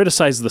people will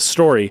criticize the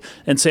story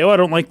and say, oh, I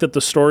don't like that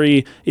the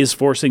story is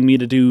forcing me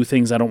to do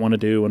things I don't want to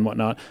do and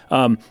whatnot.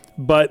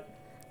 But,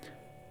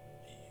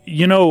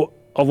 you know,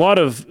 a lot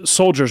of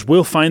soldiers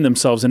will find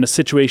themselves in a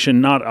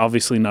situation,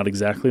 obviously not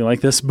exactly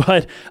like this,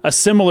 but a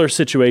similar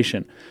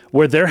situation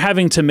where they're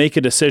having to make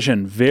a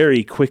decision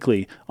very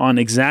quickly on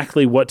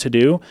exactly what to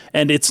do,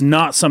 and it's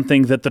not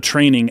something that the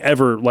training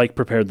ever like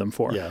prepared them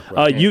for. Yeah,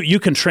 right. You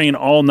can train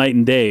all night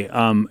and day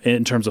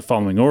in terms of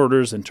following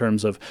orders,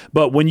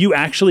 but when you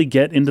actually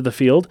get into the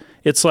field,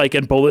 it's like,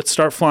 and bullets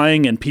start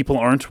flying and people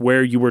aren't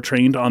where you were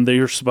trained on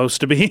they're supposed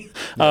to be.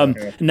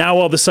 Now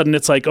all of a sudden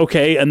it's like,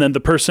 okay, and then the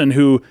person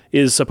who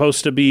is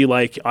supposed to be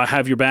like, I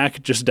have your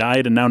back, just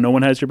died, and now no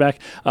one has your back.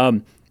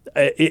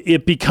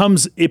 It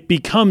becomes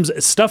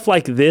stuff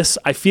like this.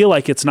 I feel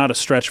like it's not a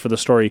stretch for the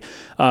story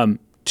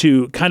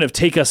to kind of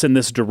take us in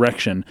this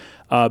direction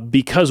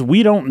because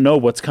we don't know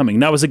what's coming.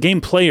 Now, as a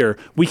game player,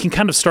 we can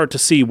kind of start to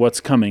see what's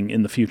coming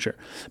in the future.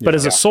 But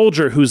as a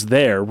soldier who's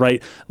there,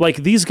 right,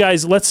 like these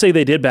guys, let's say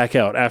they did back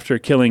out after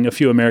killing a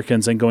few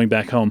Americans and going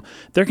back home,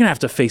 they're going to have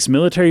to face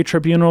military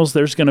tribunals.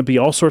 There's going to be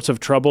all sorts of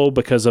trouble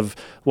because of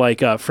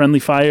like friendly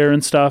fire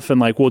and stuff.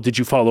 And like, well, did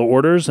you follow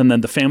orders? And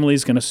then the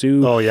family's going to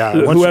sue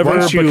whoever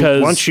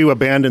once you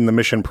abandon the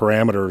mission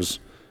parameters,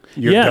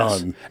 you're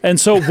done. And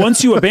so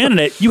once you abandon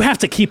it, you have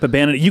to keep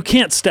abandoning it. You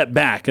can't step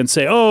back and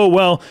say, oh,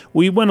 well,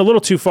 we went a little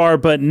too far,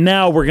 but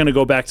now we're going to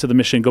go back to the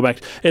mission, go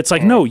back. It's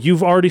like, no,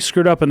 you've already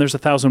screwed up and there's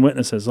 1,000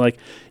 witnesses. Like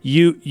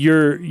if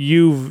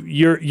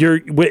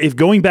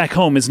going back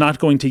home is not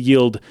going to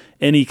yield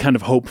any kind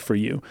of hope for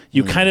you,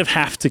 you kind of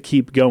have to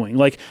keep going.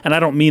 Like, and I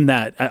don't mean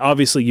that.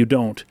 Obviously you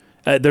don't.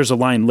 There's a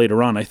line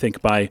later on, I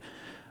think by,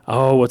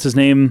 what's his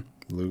name?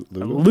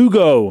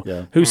 Lugo,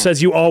 who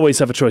says you always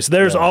have a choice.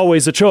 There's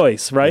always a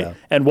choice, right? Yeah.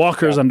 And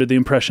Walker's under the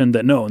impression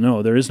that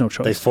no, there is no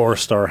choice. They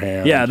forced our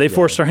hand. Yeah, they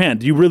forced our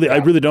hand. I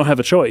really don't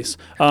have a choice.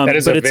 That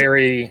is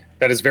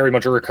very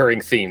much a recurring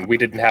theme. We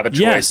didn't have a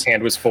choice. Yes.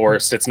 Hand was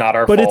forced. It's not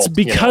our fault. But it's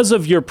because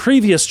of your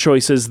previous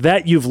choices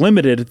that you've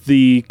limited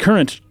the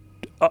current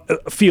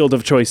field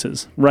of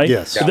choices, right?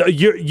 Yes. Yeah.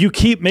 You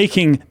keep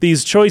making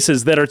these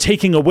choices that are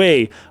taking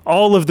away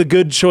all of the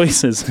good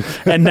choices,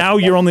 and now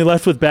you're only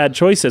left with bad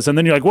choices. And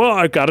then you're like, well,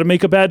 I've got to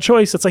make a bad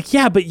choice. It's like,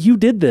 yeah, but you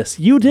did this.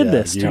 You did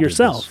this to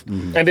yourself.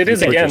 Mm-hmm. And it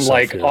is, again,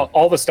 like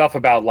all the stuff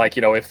about, like,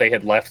 you know, if they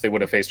had left, they would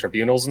have faced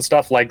tribunals and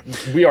stuff. Like,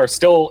 we are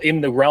still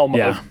in the realm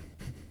of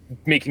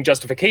making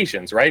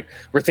justifications, right?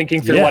 We're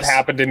thinking through what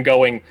happened and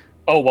going,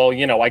 oh, well,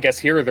 you know, I guess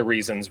here are the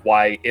reasons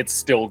why it's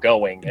still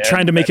going. And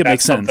trying to make it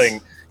make sense.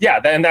 Yeah,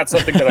 and that's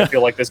something that I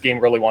feel like this game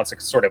really wants to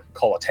sort of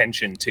call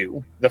attention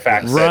to. The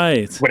fact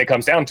that when it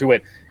comes down to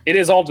it, it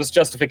is all just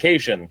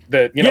justification.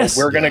 That, you know,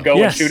 we're going to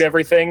go and shoot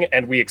everything,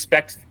 and we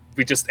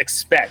just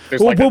expect.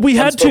 There's we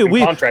had to.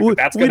 Contract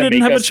that's going to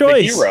make us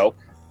the hero.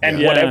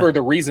 And whatever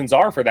the reasons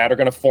are for that are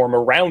going to form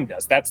around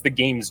us. That's the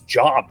game's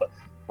job,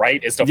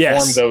 right? Is to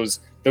form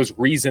those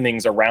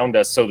reasonings around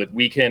us so that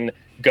we can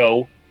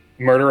go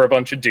murder a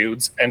bunch of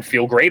dudes and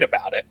feel great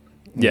about it.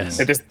 Yes.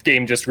 And this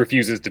game just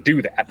refuses to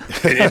do that.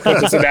 It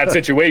puts us in that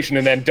situation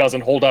and then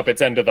doesn't hold up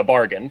its end of the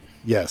bargain.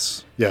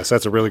 Yes,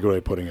 that's a really good way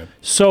of putting it.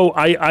 So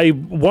I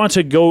want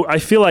to go, I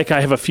feel like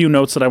I have a few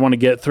notes that I want to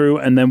get through,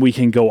 and then we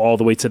can go all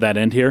the way to that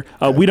end here.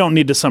 We don't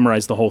need to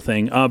summarize the whole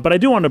thing, but I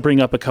do want to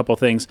bring up a couple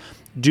things.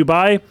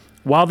 Dubai,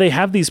 while they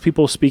have these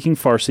people speaking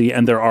Farsi,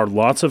 and there are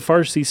lots of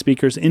Farsi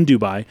speakers in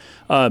Dubai,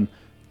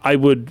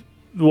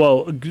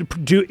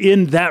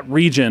 in that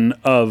region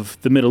of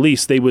the Middle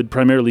East, they would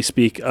primarily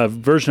speak a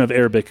version of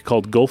Arabic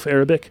called Gulf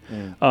Arabic,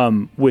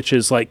 which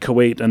is like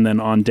Kuwait and then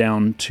on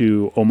down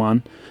to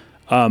Oman.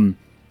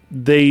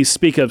 They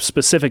speak a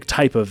specific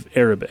type of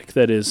Arabic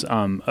that is,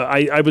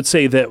 I would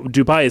say that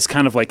Dubai is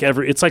kind of like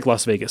it's like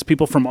Las Vegas.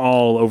 People from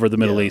all over the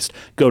Middle East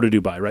go to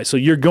Dubai, right? So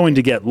you're going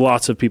to get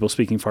lots of people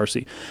speaking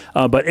Farsi.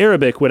 But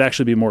Arabic would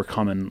actually be a more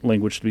common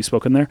language to be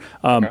spoken there.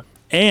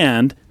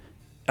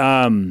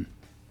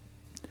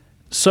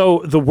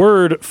 So the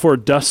word for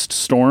dust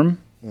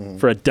storm,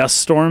 for a dust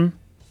storm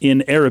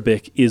in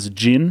Arabic is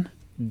jinn,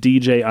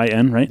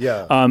 D-J-I-N, right?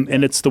 Yeah.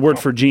 And it's the word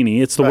for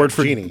genie. It's the word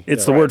for genie.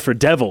 It's the word for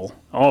devil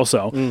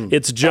also.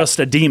 It's just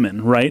a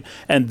demon, right?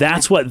 And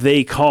that's what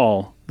they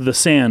call the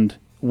sand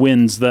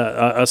winds,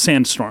 a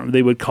sandstorm.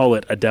 They would call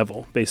it a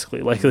devil, basically.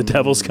 Like the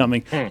devil's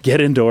coming.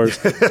 Get indoors,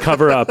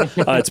 cover up.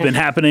 It's been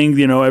happening,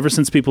 you know, ever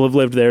since people have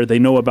lived there. They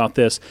know about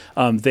this.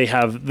 They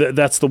have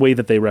that's the way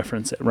that they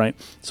reference it, right?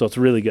 So it's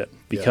really good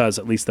because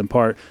at least in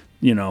part,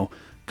 you know,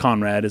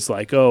 Conrad is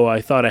like, oh,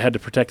 I thought I had to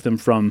protect them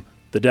from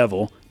the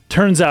devil.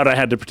 turns out I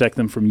had to protect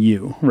them from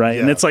you, right?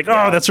 And it's like,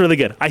 oh, that's really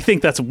good. I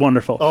think that's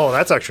wonderful. Oh,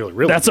 that's actually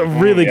really That's a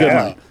really good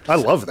line. I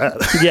love that.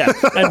 Yeah.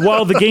 And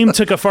while the game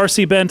took a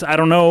Farsi bent, I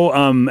don't know,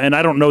 and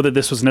I don't know that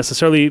this was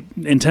necessarily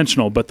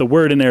intentional, but the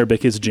word in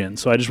Arabic is jinn.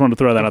 So I just want to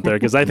throw that out there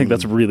because I think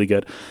that's really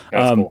good.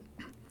 That's cool.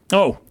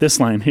 Oh, this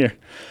line here.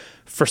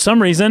 For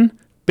some reason,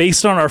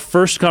 based on our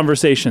first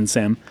conversation,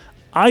 Sam,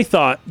 I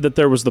thought that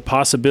there was the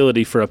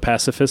possibility for a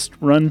pacifist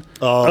run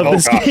of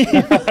this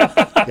game.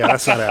 Yeah,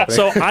 that's not happening.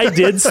 So I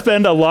did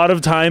spend a lot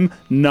of time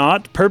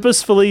not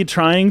purposefully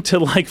trying to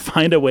like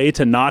find a way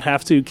to not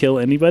have to kill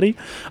anybody,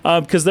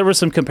 because there were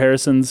some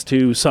comparisons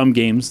to some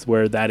games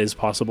where that is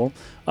possible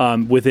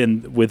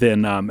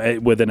within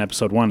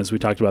episode 1, as we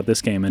talked about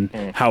this game,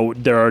 and how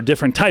there are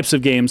different types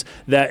of games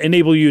that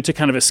enable you to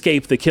kind of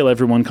escape the kill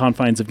everyone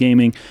confines of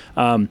gaming.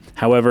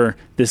 However,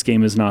 this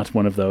game is not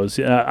one of those.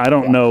 I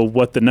don't know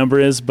what the number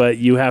is, but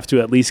you have to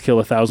at least kill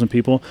 1,000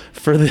 people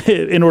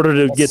in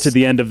order to get to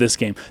the end of this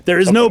game. There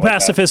is no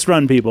pacifist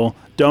run, people.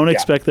 Don't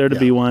expect there to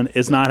be one.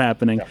 It's not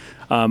happening.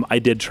 I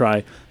did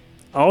try.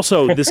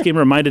 Also, this game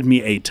reminded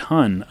me a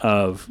ton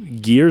of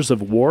Gears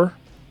of War.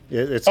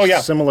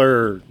 It's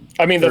similar.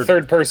 I mean, the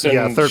third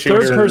person, third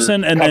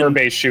person, and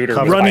cover-based shooter,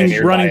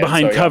 running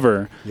behind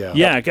cover.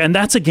 Yeah. And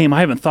that's a game I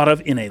haven't thought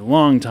of in a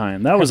long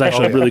time. That was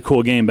actually a really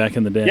cool game back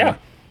in the day.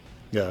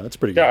 Yeah, that's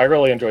pretty good. Yeah, I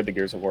really enjoyed the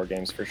Gears of War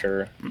games for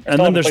sure. And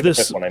then there's this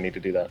fifth one. I need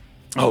to do that.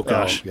 Oh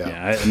gosh,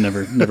 I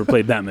never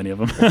played that many of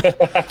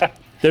them.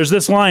 There's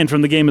this line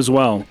from the game as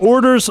well.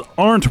 Orders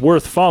aren't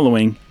worth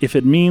following if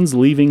it means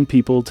leaving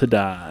people to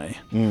die.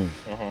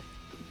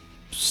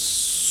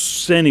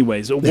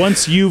 Anyways,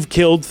 once you've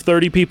killed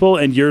 30 people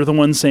and you're the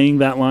one saying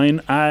that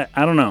line, I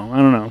don't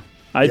know.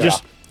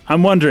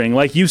 I'm wondering,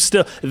 like,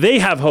 they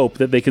have hope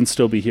that they can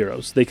still be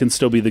heroes. They can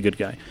still be the good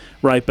guy,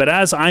 right? But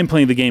as I'm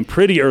playing the game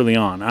pretty early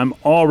on, I'm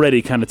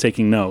already kind of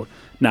taking note.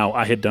 Now,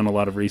 I had done a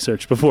lot of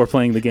research before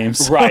playing the game.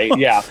 So right,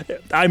 yeah.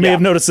 I may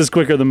have noticed this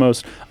quicker than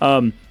most.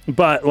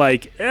 But,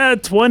 like,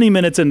 20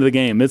 minutes into the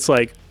game, it's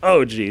like,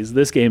 oh, geez,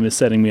 this game is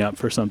setting me up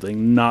for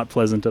something not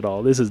pleasant at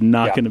all. This is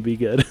not going to be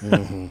good.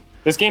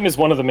 This game is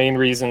one of the main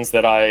reasons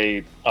that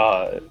I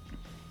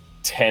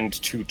tend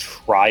to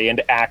try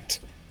and act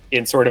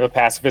in sort of a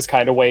pacifist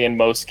kind of way in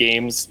most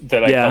games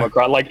that I come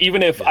across. Like,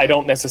 even if I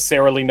don't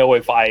necessarily know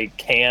if I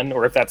can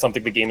or if that's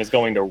something the game is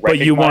going to recognize.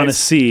 But you want to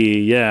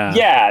see,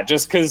 Yeah,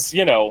 just because,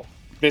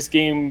 this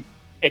game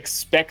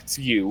expects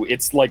you.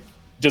 It's, like,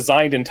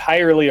 designed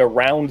entirely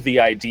around the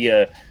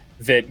idea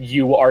that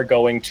you are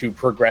going to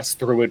progress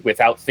through it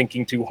without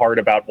thinking too hard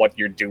about what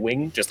you're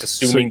doing, just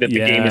assuming that the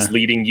game is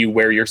leading you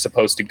where you're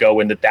supposed to go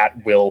and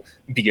that will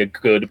be a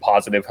good,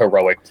 positive,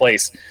 heroic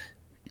place.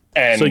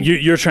 And so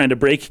you're trying to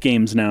break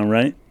games now,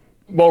 right?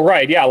 Well,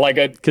 right, yeah, like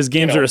because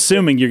games are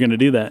assuming you're going to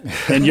do that,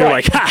 and you're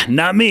like, "Ha,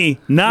 not me,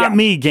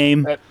 me,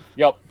 game."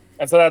 Yep,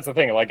 and so that's the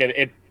thing. Like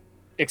it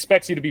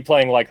expects you to be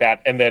playing like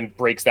that, and then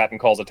breaks that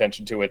and calls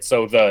attention to it.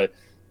 So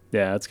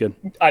that's good.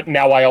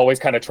 Now I always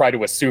kind of try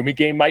to assume a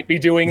game might be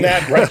doing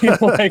that,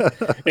 right? Like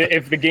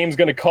if the game's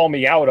going to call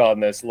me out on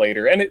this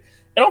later, and in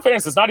all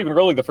fairness, it's not even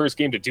really the first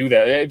game to do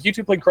that. Have you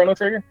two played Chrono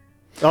Trigger?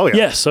 Oh yeah.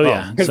 Yes. So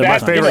because my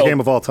favorite game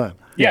of all time.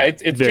 Yeah,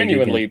 it's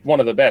genuinely one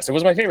of the best. It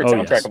was my favorite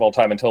soundtrack of all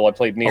time until I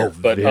played Nier.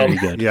 But very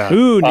good. Yeah.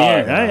 Ooh,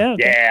 Nier.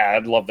 Yeah,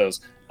 I'd love those.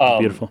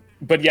 Beautiful.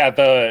 But yeah,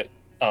 the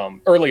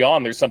early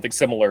on, there's something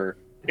similar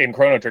in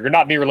Chrono Trigger.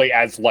 Not nearly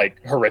as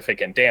like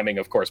horrific and damning,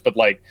 of course, but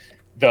like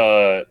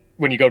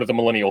when you go to the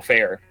Millennial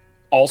Fair,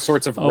 all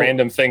sorts of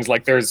random things.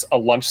 Like there's a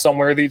lunch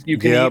somewhere that you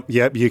can eat.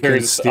 Yep. You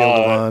can steal the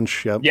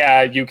lunch. Yep.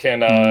 Yeah, you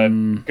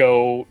can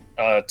go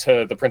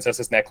to the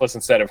princess's necklace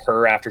instead of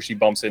her after she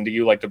bumps into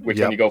you, like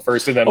which one you go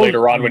first, and then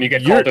later on when you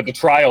get called to the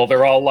trial,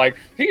 they're all like,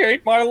 "He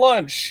ate my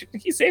lunch.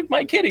 He saved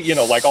my kitty."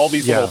 Like all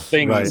these little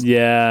things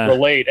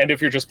relate. And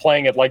if you're just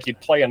playing it like you'd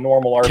play a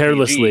normal RPG,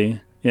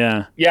 carelessly,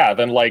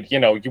 then like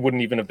you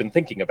wouldn't even have been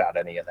thinking about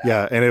any of that.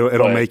 Yeah, and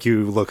it'll make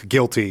you look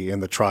guilty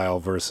in the trial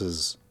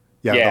versus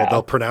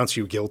they'll pronounce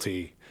you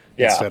guilty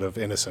instead of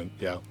innocent.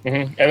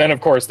 And then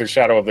of course there's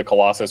Shadow of the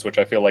Colossus, which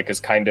I feel like is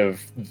kind of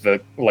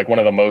one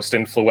of the most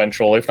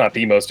influential, if not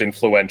the most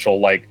influential,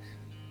 like,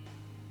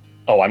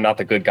 oh, I'm not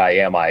the good guy,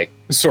 am I,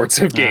 sorts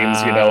of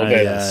games,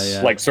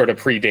 like sort of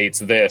predates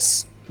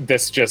this.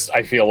 This just,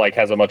 I feel like,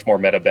 has a much more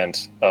meta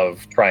bent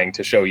of trying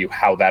to show you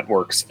how that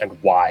works and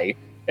why,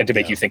 and to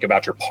make you think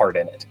about your part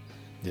in it.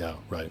 Yeah,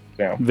 right.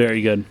 Yeah.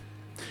 Very good.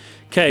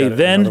 Okay,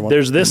 then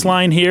there's this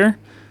line here.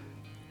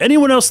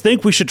 Anyone else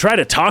think we should try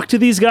to talk to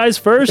these guys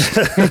first?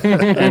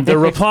 And the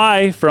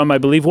reply from, I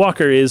believe,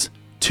 Walker is,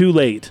 too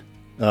late.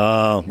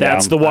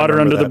 That's the water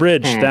under the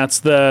bridge. That's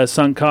the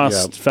sunk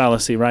cost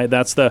fallacy, right?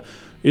 That's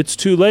it's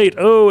too late.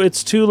 Oh,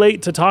 it's too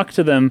late to talk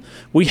to them.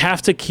 We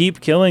have to keep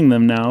killing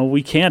them now.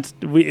 We can't,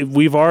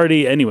 we've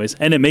already, anyways,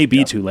 and it may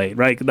be too late,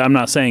 right? I'm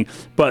not saying,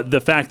 but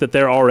the fact that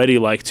they're already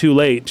like, too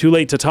late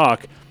to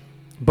talk,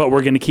 but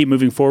we're going to keep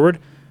moving forward,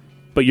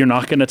 but you're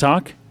not going to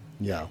talk.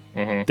 Yeah.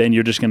 Then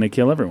you're just going to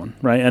kill everyone,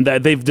 right? And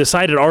they've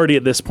decided already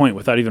at this point,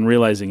 without even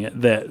realizing it,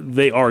 that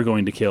they are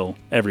going to kill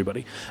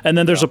everybody. And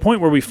then there's a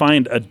point where we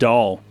find a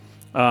doll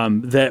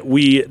that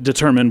we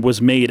determined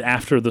was made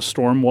after the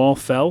storm wall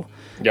fell.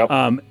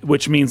 Yep.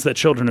 Which means that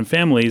children and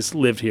families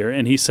lived here.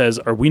 And he says,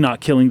 are we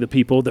not killing the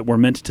people that we're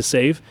meant to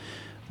save?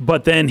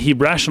 But then he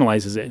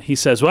rationalizes it. He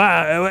says,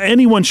 well,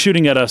 anyone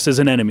shooting at us is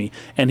an enemy.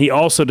 And he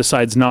also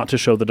decides not to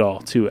show the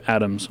doll to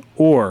Adams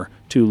or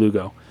to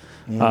Lugo.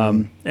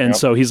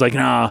 So he's like,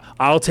 nah,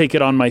 I'll take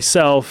it on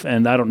myself,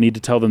 and I don't need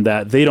to tell them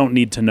that. They don't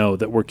need to know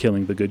that we're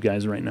killing the good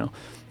guys right now.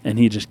 And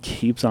he just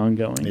keeps on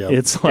going. Yep.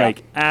 It's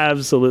like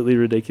absolutely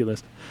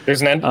ridiculous.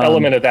 There's an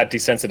element of that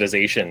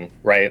desensitization,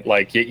 right?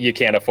 Like you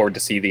can't afford to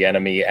see the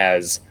enemy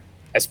as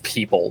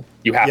people.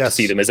 You have to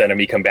see them as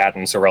enemy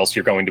combatants, or else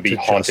you're going to be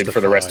haunted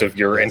for the rest of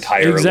your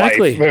entire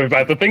life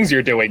about the things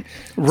you're doing.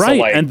 Right,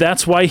 so, like, and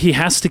that's why he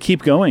has to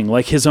keep going.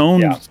 Like his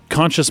own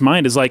conscious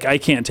mind is like, I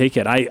can't take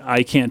it.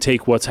 I can't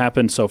take what's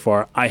happened so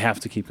far. I have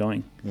to keep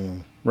going.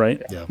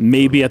 Right? Yeah.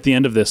 Maybe at the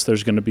end of this,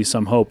 there's going to be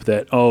some hope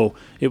that,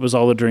 it was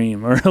all a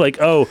dream, or like,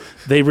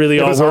 they really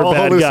all were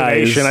bad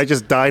guys. I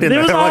just died in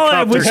the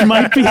helicopter. Which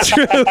might be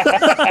true.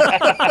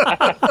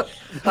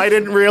 I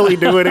didn't really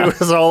do it. It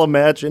was all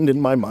imagined in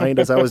my mind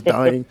as I was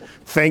dying.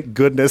 Thank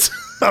goodness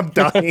I'm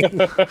dying.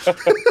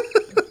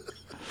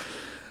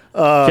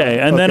 Okay,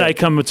 and then I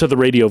come to the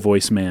radio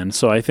voice man,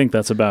 so I think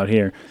that's about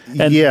here.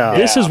 And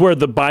this is where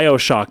the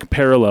BioShock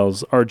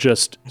parallels are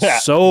just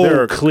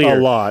so clear.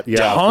 A lot,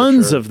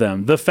 Tons of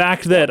them. The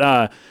fact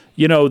that,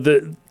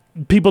 the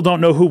people don't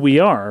know who we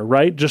are,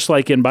 right? Just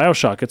like in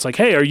BioShock, it's like,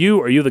 hey, are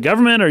you the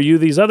government? Are you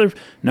these other?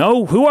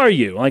 No, who are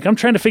you? Like, I'm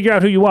trying to figure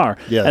out who you are.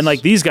 Yes. And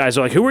like these guys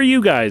are like, who are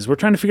you guys? We're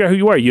trying to figure out who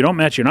you are. You don't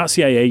match. You're not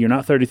CIA. You're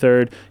not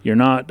 33rd. You're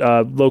not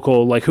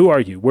local. Like, who are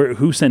you?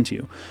 Who sent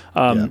you?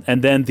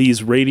 And then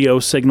these radio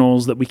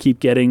signals that we keep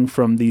getting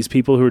from these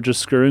people who are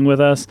just screwing with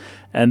us.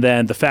 And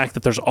then the fact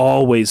that there's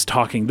always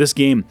talking. This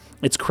game,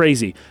 it's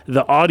crazy.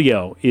 The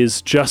audio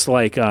is just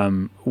like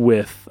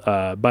with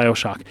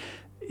BioShock.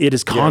 It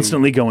is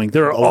constantly going.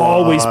 There are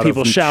always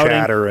people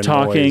shouting,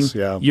 talking.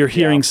 You're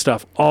hearing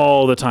stuff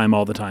all the time.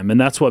 And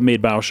that's what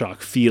made BioShock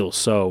feel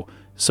so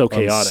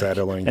chaotic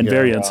unsettling, and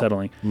very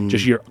unsettling.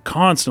 Just you're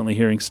constantly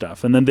hearing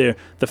stuff. And then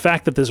the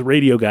fact that this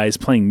radio guy is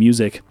playing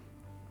music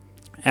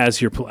as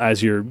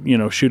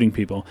you're shooting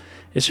people,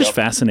 it's just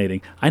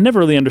fascinating. I never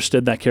really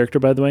understood that character,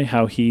 by the way,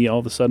 how he all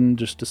of a sudden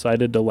just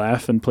decided to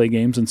laugh and play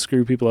games and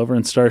screw people over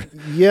and start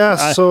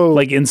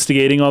like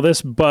instigating all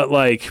this. But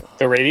like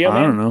the radio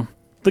man? I don't know.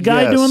 The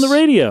guy doing the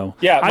radio.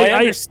 Yeah, my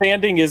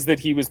understanding is that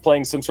he was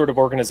playing some sort of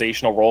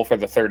organizational role for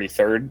the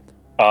 33rd,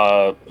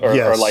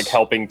 or like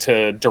helping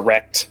to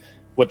direct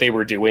what they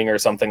were doing or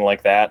something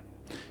like that.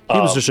 He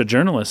was just a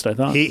journalist, I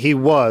thought. He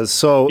was.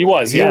 So he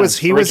was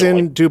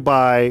in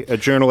Dubai, a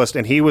journalist,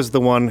 and he was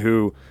the one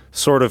who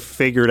sort of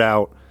figured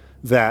out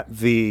that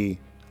the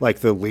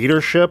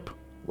leadership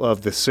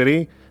of the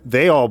city,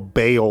 they all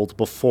bailed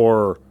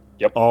before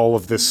all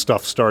of this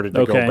stuff started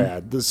to go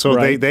bad. So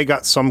they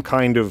got some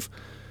kind of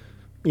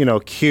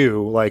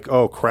cue, like,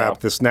 oh crap,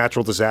 this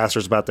natural disaster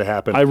is about to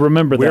happen. I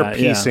remember we're that.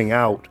 We're piecing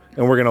out,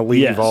 and we're going to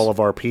leave all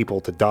of our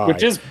people to die.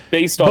 Which is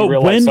based on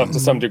real life stuff to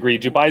some degree.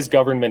 Dubai's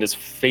government is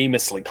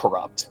famously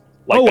corrupt.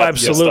 Like,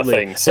 that's absolutely. Just a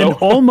thing. So, and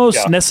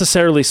almost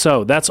necessarily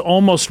so. That's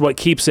almost what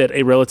keeps it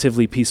a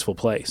relatively peaceful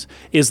place,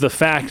 is the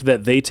fact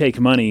that they take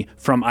money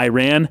from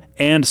Iran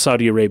and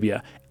Saudi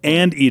Arabia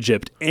and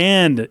Egypt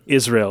and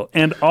Israel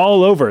and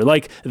all over.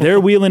 Like, they're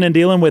wheeling and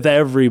dealing with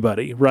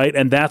everybody, right?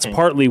 And that's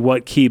partly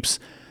what keeps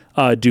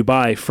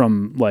Dubai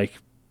from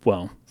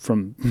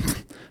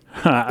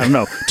I don't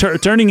know,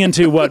 turning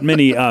into what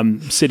many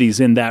cities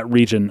in that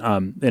region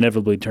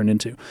inevitably turn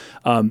into.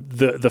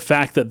 The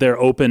fact that they're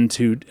open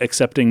to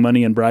accepting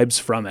money and bribes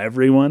from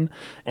everyone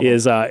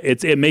is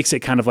it makes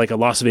it kind of like a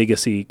Las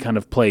Vegas-y kind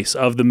of place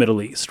of the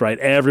Middle East, right?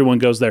 Everyone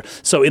goes there.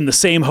 So in the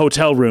same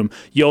hotel room,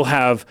 you'll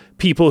have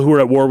people who are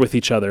at war with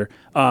each other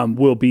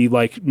will be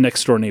like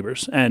next door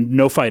neighbors, and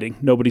no fighting.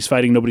 Nobody's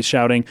fighting. Nobody's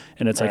shouting.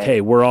 And it's like,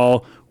 hey, we're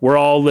all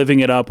living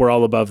it up. We're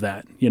all above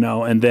that,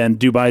 and then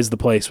Dubai's the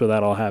place where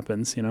that all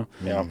happens,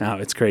 Now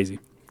it's crazy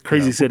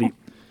city.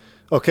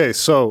 Okay.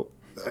 So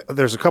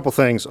there's a couple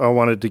things I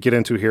wanted to get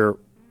into here,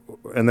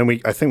 and then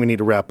I think we need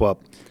to wrap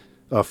up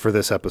for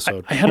this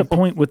episode. I had a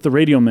point with the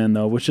radio man,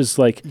 though, which is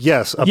like...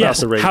 About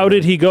the radio how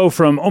did he go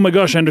from, oh my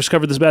gosh, I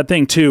discovered this bad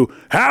thing, to,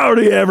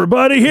 howdy,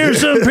 everybody,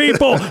 here's some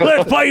people,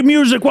 let's play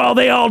music while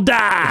they all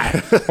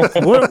die.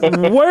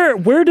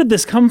 Where did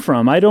this come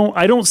from? I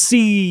don't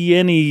see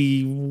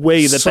any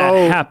way that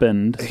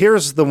happened.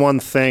 Here's the one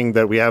thing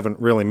that we haven't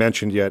really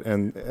mentioned yet,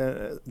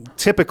 and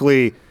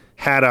typically...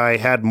 Had I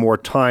had more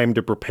time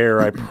to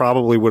prepare, I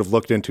probably would have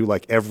looked into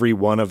like every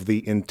one of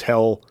the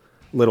Intel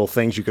little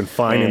things you can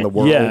find in the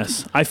world.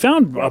 Yes, I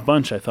found a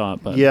bunch, I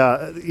thought. But.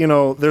 Yeah,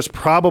 there's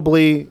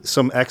probably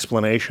some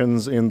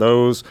explanations in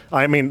those.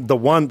 I mean, the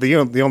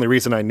only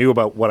reason I knew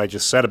about what I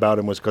just said about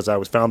him was because I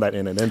found that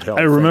in an Intel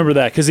I remember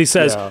that, because he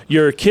says,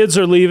 your kids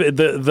are leaving,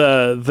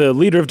 the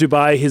leader of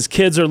Dubai, his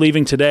kids are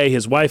leaving today,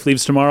 his wife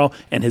leaves tomorrow,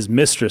 and his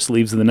mistress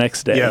leaves the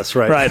next day. Yes,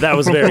 right. Right, that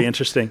was very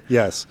interesting.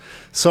 Yes.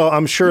 So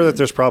I'm sure that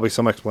there's probably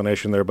some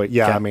explanation there, but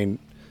I mean,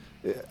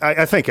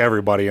 I think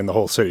everybody in the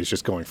whole city is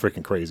just going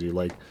freaking crazy.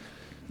 Like,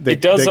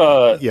 it does.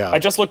 Yeah. I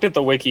just looked at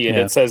the wiki, and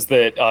it says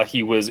that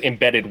he was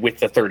embedded with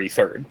the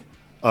 33rd.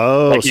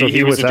 Oh, like so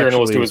he was a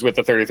journalist who was with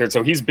the 33rd,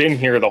 so he's been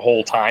here the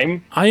whole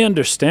time. I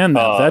understand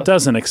that. That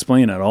doesn't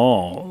explain at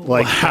all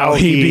like how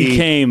he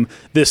became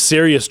this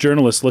serious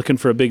journalist looking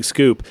for a big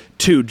scoop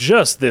to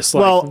just this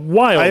wild.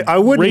 I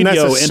wouldn't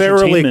radio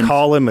necessarily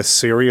call him a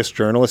serious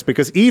journalist,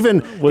 because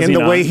even in the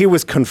way he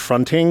was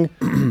confronting,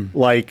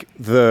 like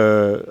I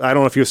don't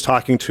know if he was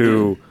talking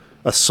to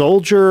a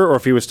soldier or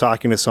if he was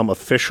talking to some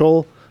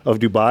official of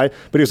Dubai,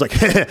 but he was like,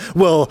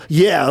 well,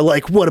 yeah,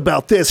 like, what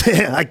about this?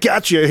 I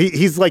got you.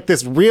 He's like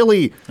this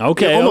really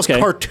almost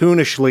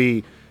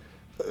cartoonishly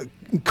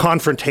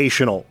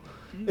confrontational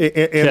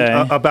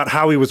about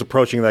how he was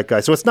approaching that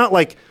guy. So it's not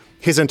like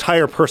his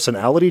entire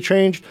personality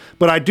changed,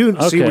 but I do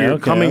see where you're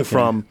coming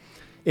from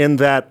in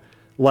that,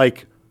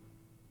 like,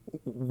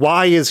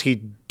 why is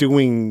he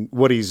doing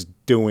what he's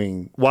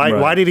doing?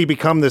 Why did he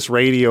become this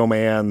radio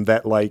man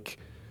that, like,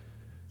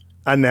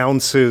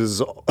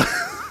 announces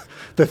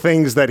the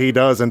things that he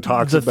does and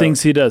talks about? The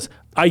things he does.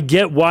 I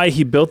get why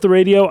he built the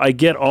radio. I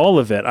get all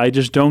of it. I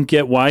just don't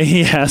get why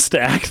he has to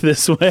act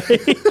this way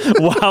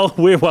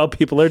while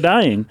people are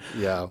dying.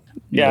 Yeah.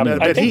 Yeah,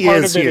 but I think he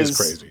part is of it is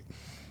crazy.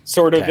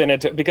 Sort of in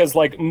it, because,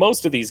 like,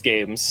 most of these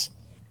games,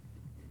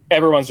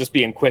 everyone's just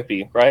being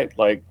quippy, right?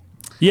 Like,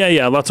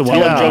 lots of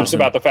telling jokes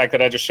about the fact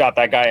that I just shot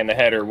that guy in the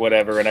head or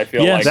whatever, and I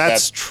feel like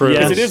that's true.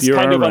 Because it is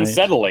kind of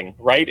unsettling,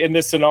 right? In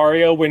this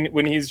scenario,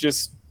 when he's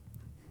just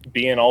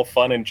being all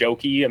fun and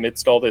jokey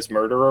amidst all this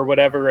murder or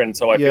whatever, and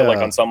so I feel like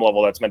on some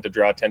level that's meant to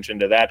draw attention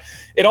to that.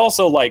 It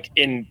also, like,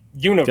 in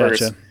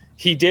universe,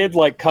 he did,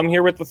 like, come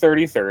here with the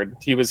 33rd.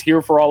 He was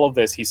here for all of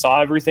this. He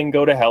saw everything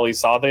go to hell. He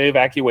saw the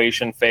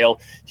evacuation fail.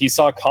 He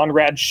saw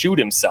Conrad shoot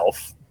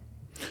himself.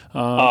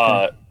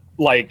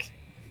 Like,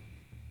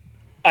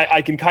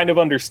 I can kind of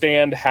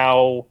understand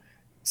how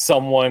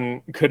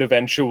someone could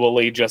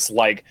eventually just,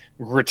 like,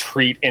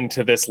 retreat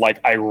into this,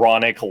 like,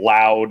 ironic,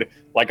 loud,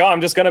 like, oh,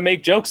 I'm just going to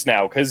make jokes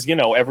now because, you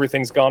know,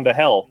 everything's gone to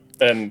hell.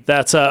 And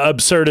that's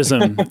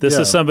absurdism. This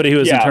is somebody who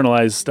has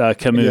internalized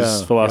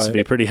Camus'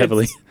 philosophy pretty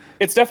heavily.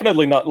 It's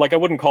definitely not, like, I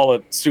wouldn't call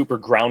it super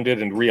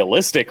grounded and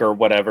realistic or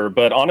whatever,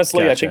 but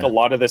honestly, I think a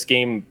lot of this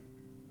game,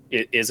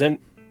 it isn't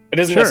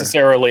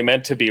necessarily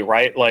meant to be,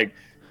 right? Like,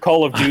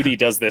 Call of Duty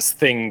does this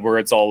thing where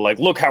it's all like,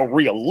 look how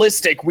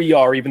realistic we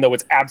are, even though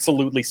it's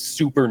absolutely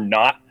super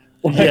not.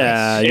 Like,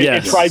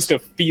 it tries to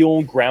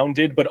feel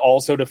grounded, but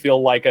also to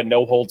feel like a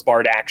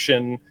no-holds-barred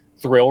action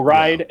thrill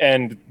ride.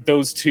 And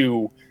those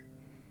two,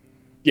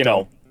 you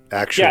know,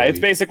 it's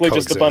basically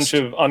just a bunch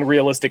of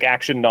unrealistic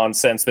action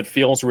nonsense that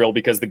feels real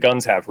because the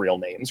guns have real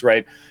names,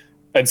 right?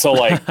 And so,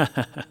 like,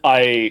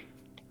 I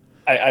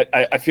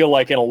feel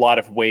like in a lot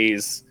of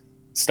ways,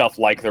 stuff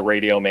like the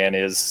Radio Man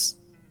is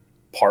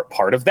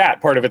part of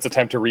that. Part of its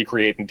attempt to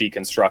recreate and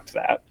deconstruct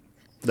that.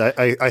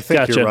 I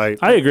think you're right.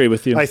 I agree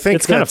with you. I think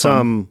it's kind of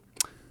fun.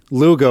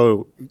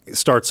 Lugo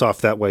starts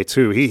off that way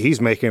too. He's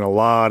making a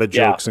lot of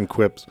jokes and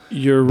quips.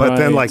 But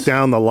then, like,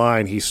 down the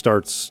line, he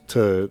starts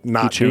to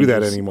not do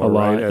that anymore.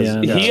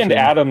 Right? He and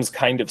Adams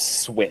kind of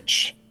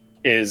switch.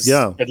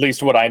 At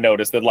least what I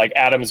noticed, that, like,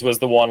 Adams was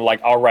the one, like,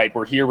 all right,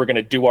 we're here, we're going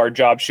to do our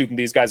job, shooting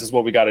these guys is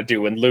what we got to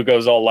do. And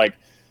Lugo's all, like,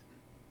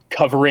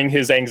 covering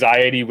his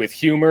anxiety with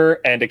humor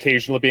and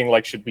occasionally being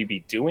like, should we be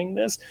doing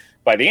this?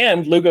 By the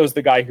end, Lugo's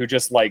the guy who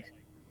just, like,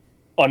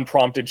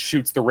 unprompted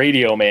shoots the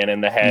Radio Man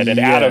in the head, and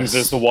Adams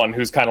is the one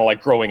who's kind of,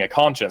 like, growing a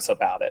conscience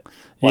about it.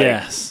 Like,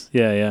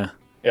 yeah.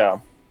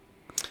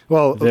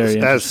 Well,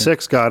 as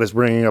Six God is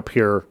bringing up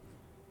here,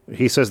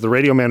 he says the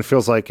Radio Man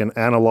feels like an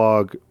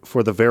analog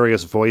for the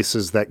various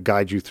voices that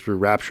guide you through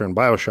Rapture and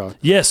BioShock.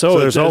 Yes, so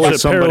there's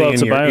always somebody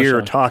in your BioShock.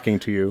 ear talking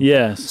to you.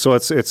 Yes. So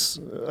it's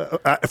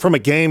from a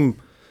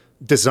game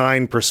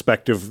design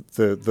perspective,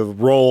 the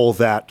role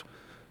that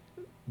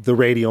the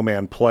Radio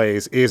Man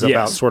plays is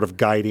about sort of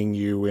guiding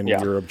you in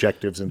your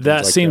objectives and things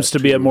that like seems that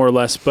to be it more or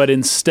less. But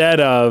instead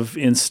of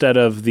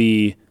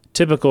the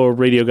typical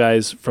radio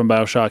guys from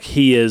BioShock,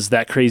 he is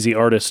that crazy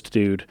artist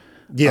dude.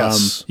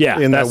 Yes.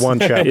 In that one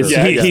chapter.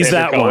 He's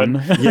that Cohen.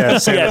 one.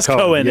 Yes,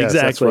 Cohen, yes,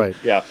 exactly. That's right.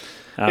 Yeah.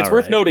 It's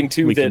worth noting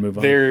too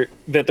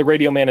that the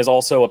Radio Man is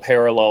also a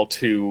parallel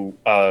to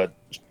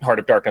Heart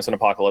of Darkness and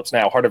Apocalypse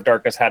Now. Heart of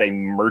Darkness had a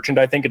merchant,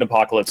 I think, and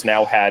Apocalypse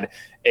Now had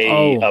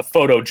a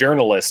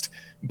photojournalist,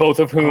 both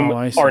of whom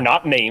are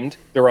not named.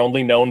 They're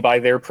only known by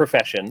their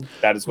profession.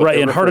 That is what right.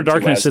 In Heart of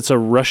Darkness, it's a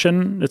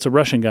Russian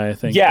guy, I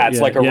think. Yeah, it's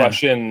like a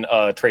Russian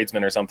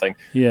tradesman or something.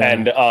 Yeah,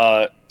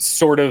 and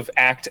sort of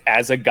act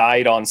as a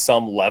guide on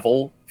some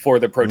level for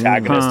the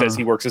protagonist as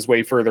he works his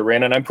way further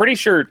in. And I'm pretty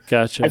sure.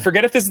 Gotcha. I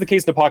forget if this is the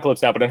case in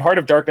Apocalypse Now, but in Heart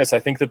of Darkness, I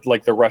think that,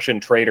 like, the Russian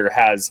trader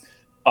has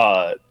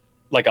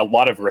like a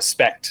lot of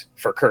respect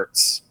for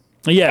Kurtz.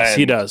 Yes,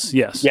 he does.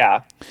 Yes.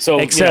 Yeah. So,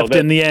 except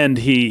in the end,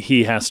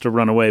 he has to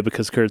run away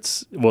because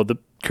Kurtz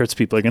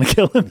people are going to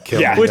kill him.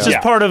 Which is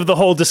part of the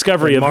whole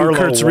discovery of who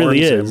Kurtz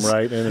really is. Him,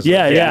 right?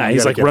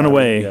 He's like, run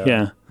away.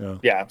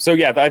 So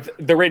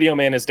the Radio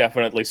Man is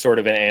definitely sort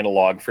of an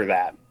analog for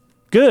that.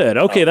 Good.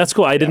 Okay, that's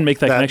cool. I didn't make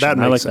that connection. That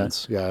makes I like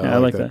sense. that. Yeah, I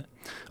like that.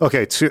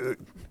 Okay,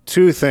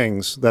 two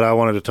things that I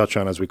wanted to touch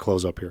on as we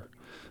close up here.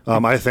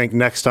 I think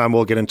next time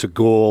we'll get into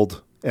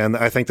Gould, and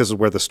I think this is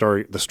where the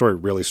story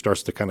really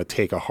starts to kind of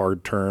take a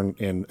hard turn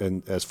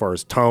in as far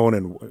as tone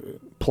and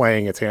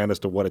playing its hand as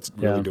to what it's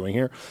really doing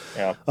here.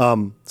 Yeah.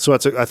 So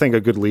that's I think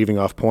a good leaving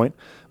off point.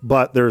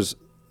 But let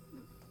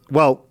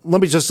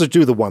me just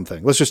do the one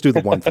thing. Let's just do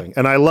the one thing.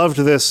 And I loved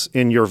this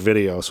in your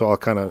video, so I'll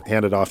kind of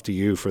hand it off to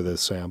you for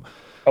this, Sam.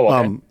 Oh,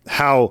 okay.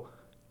 How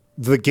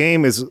the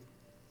game is,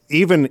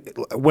 even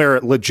where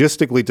it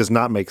logistically does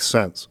not make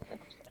sense,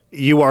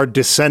 you are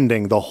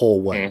descending the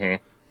whole way.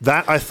 Mm-hmm.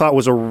 That I thought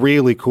was a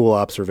really cool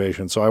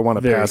observation. So I want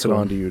to pass it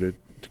on to you to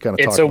kind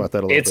of talk about that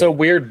a little bit. It's a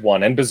weird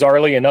one. And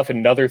bizarrely enough,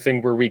 another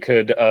thing where we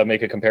could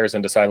make a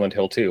comparison to Silent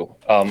Hill 2.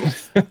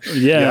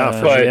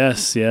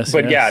 Yes.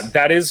 But yeah,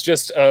 that is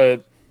just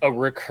a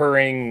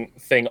recurring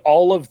thing.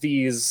 All of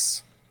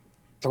these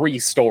 3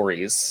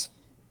 stories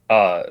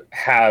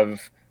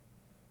have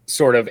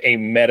sort of a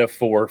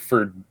metaphor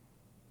for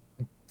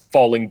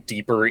falling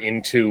deeper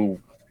into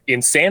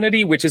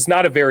insanity, which is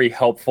not a very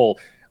helpful.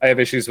 I have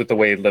issues with the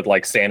way that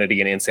like sanity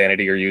and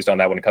insanity are used on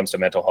that when it comes to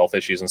mental health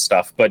issues and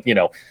stuff. But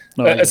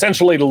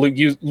essentially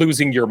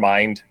losing your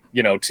mind,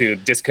 to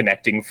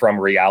disconnecting from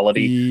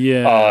reality.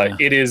 Yeah.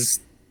 It is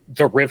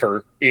the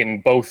river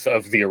in both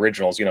of the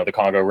originals, the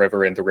Congo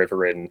River and the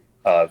river in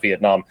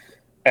Vietnam.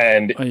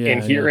 And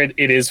here it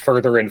is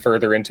further and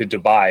further into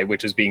Dubai,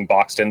 which is being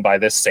boxed in by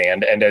this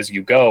sand. And as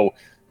you go,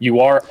 you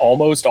are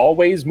almost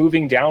always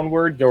moving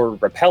downward. You're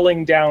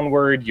rappelling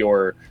downward.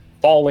 You're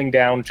falling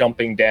down,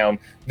 jumping down.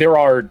 There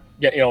are,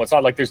 it's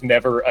not like there's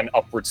never an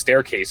upward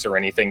staircase or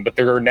anything, but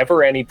there are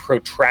never any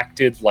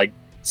protracted like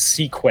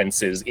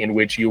sequences in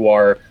which you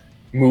are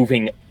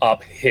moving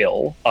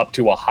uphill up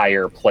to a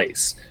higher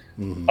place.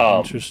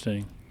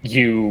 Interesting.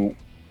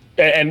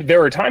 And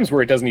there are times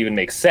where it doesn't even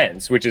make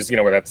sense, which is,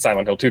 where that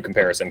Silent Hill 2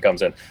 comparison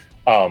comes in.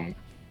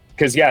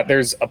 Because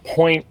there's a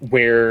point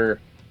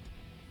where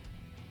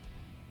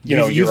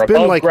you've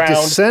been like ground.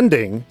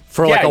 Descending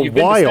for like a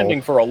while,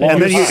 descending for a long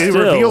and then time. it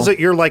reveals that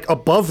you're like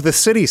above the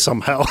city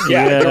somehow.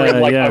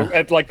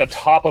 At like the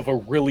top of a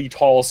really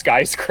tall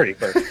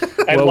skyscraper.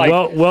 And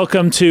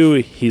welcome to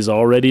He's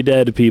Already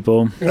Dead,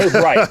 people.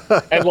 Right,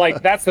 and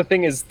like that's the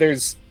thing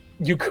is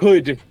you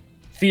could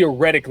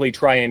theoretically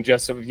try and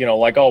just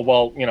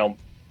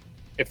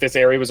if this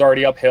area was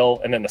already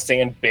uphill and then the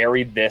sand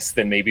buried this,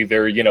 then maybe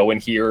they're in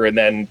here and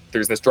then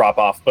there's this drop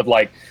off, but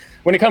like.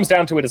 When it comes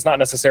down to it, it's not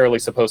necessarily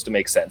supposed to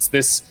make sense.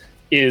 This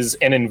is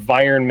an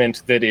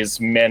environment that is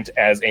meant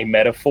as a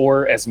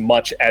metaphor as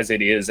much as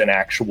it is an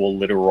actual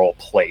literal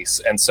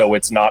place. And so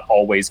it's not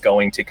always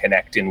going to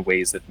connect in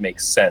ways that make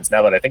sense.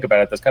 Now that I think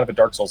about it, that's kind of a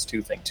Dark Souls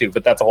 2 thing too,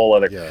 but that's a whole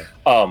other...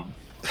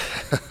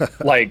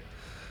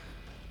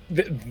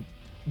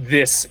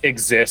 This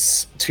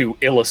exists to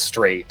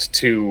illustrate,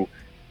 to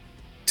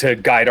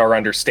guide our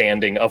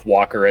understanding of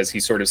Walker as he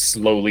sort of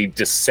slowly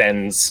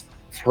descends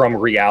from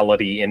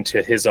reality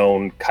into his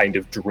own kind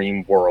of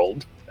dream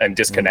world and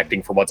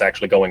disconnecting from what's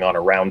actually going on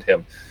around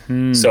him.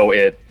 So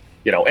it,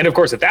 and of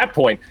course at that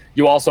point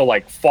you also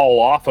like fall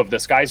off of the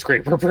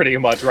skyscraper pretty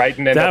much, right?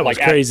 And then that was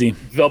like crazy.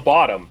 At the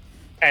bottom.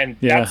 And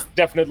that's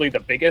definitely the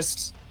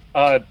biggest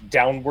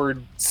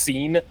downward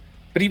scene.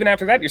 But even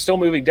after that, you're still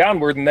moving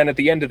downward. And then at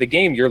the end of the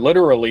game, you're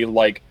literally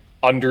like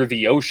under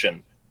the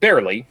ocean.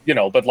 Barely,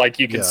 but like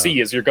you can see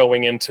as you're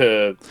going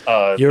into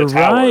you're the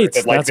tower, right.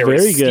 that like That's there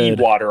is very good.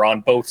 seawater on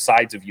both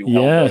sides of you.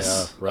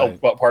 Yes,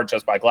 apart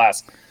just by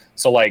glass.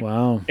 So like,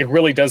 it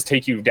really does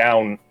take you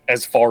down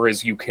as far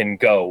as you can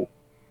go,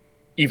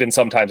 even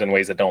sometimes in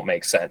ways that don't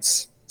make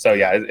sense. So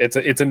yeah, it's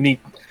a neat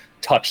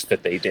touch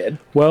that they did.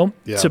 Well,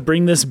 to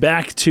bring this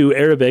back to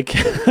Arabic,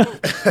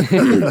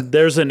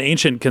 there's an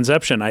ancient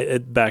conception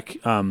back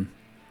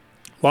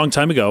long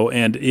time ago,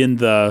 and in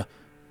the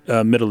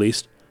Middle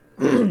East.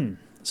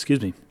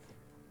 Excuse me,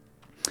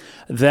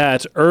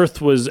 that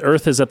Earth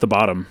is at the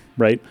bottom,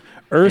 right?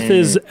 Earth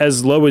is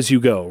as low as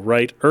you go,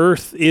 right?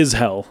 Earth is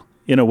hell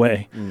in a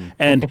way,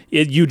 and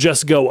you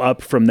just go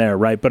up from there,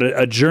 right? But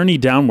a journey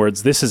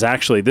downwards, this is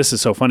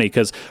so funny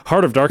because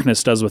Heart of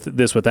Darkness does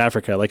this with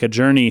Africa, like a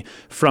journey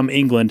from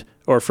England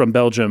or from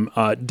Belgium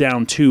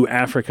down to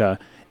Africa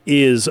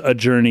is a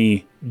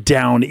journey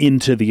down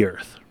into the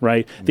earth,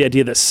 right? The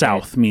idea that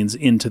south means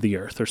into the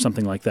earth or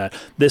something like that.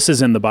 This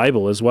is in the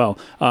Bible as well.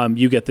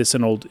 You get this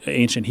in old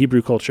ancient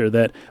Hebrew culture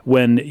that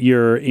when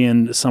you're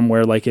in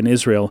somewhere like in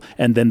Israel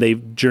and then they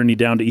journey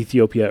down to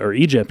Ethiopia or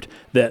Egypt,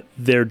 that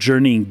they're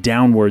journeying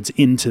downwards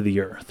into the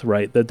earth,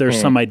 right? That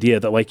there's some idea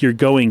that like you're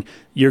going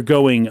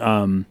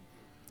to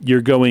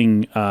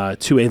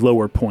a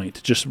lower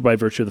point just by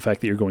virtue of the fact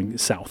that you're going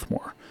south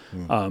more.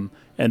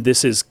 And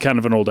this is kind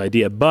of an old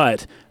idea,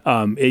 but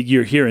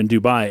you're here in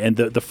Dubai, and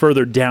the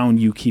further down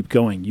you keep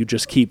going, you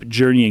just keep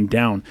journeying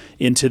down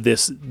into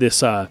this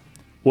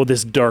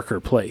darker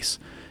place.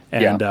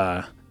 And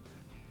I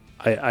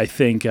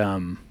think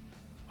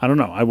I don't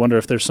know. I wonder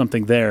if there's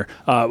something there.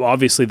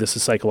 Obviously, this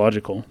is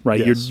psychological,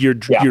 right? Yes.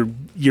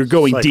 You're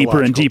going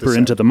deeper and deeper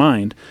into the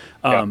mind.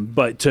 Yeah.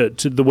 But to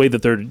the way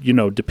that they're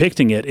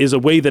depicting it is a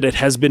way that it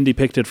has been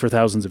depicted for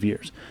thousands of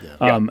years.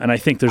 And I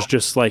think there's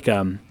just like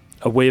a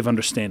way of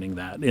understanding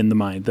that in the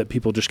mind that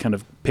people just kind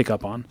of pick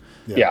up on.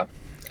 Yeah.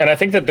 And I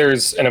think that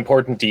there's an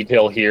important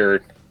detail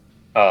here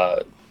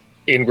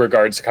in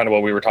regards to kind of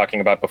what we were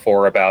talking about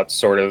before about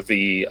sort of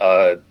the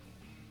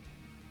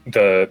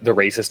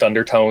racist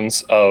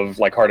undertones of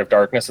like Heart of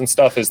Darkness and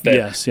stuff is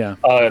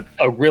that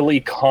a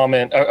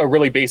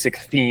really basic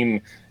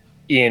theme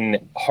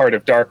in Heart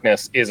of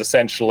Darkness is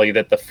essentially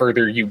that the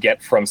further you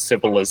get from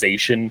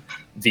civilization,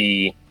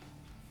 the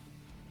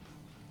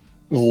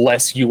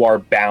less you are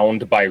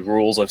bound by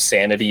rules of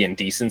sanity and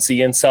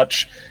decency and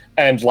such.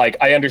 And like,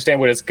 I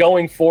understand what it's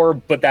going for,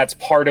 but that's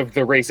part of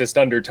the racist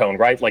undertone,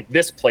 right? Like,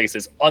 this place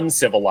is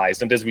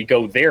uncivilized, and as we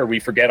go there, we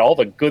forget all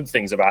the good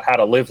things about how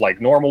to live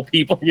like normal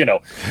people,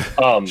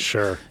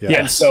 Sure. Yeah.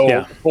 And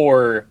so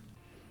for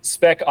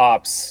Spec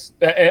Ops,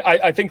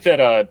 I think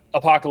that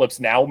Apocalypse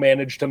Now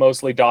managed to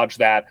mostly dodge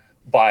that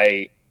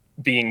by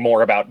being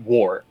more about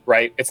war,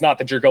 right? It's not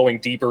that you're going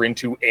deeper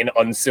into an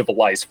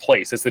uncivilized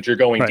place. It's that you're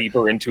going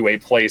deeper into a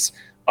place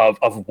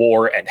of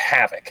war and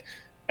havoc.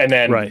 And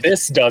then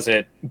this does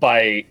it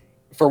by,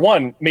 for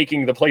one,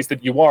 making the place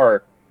that you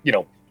are,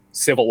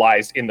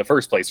 civilized in the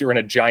first place. You're in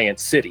a giant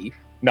city,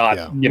 not,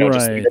 just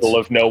in the middle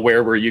of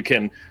nowhere where you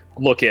can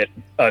look at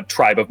a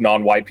tribe of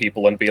non-white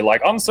people and be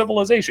like,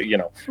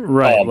 uncivilization,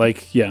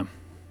 Right.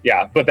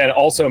 Yeah. But then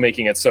also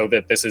making it so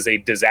that this is a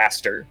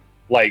disaster.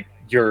 Like,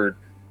 your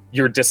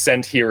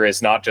descent here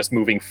is not just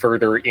moving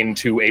further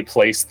into a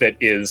place that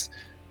is,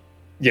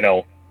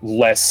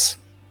 less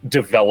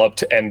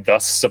developed and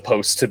thus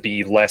supposed to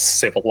be less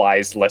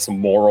civilized, less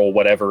moral,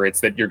 whatever.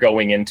 It's that you're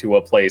going into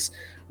a place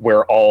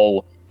where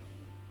all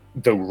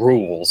the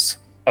rules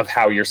of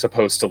how you're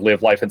supposed to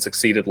live life and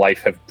succeed at life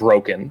have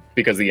broken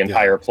because the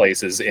entire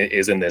place is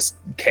in this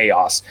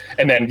chaos.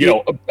 And then,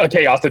 a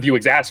chaos that you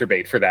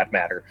exacerbate for that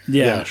matter.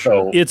 Yeah.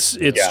 So it's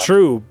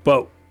true,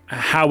 but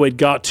how it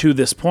got to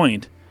this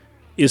point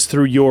is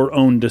through your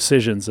own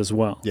decisions as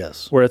well.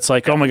 Yes. Where it's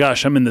like, oh my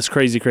gosh, I'm in this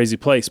crazy, crazy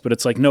place. But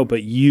it's like, no,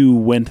 but you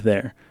went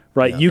there,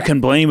 right? You can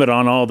blame it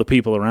on all the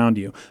people around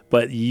you.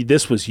 But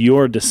this was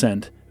your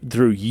descent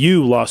through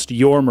you lost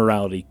your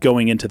morality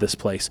going into this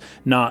place,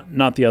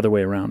 not the other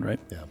way around, right?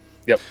 Yeah.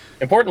 Yep.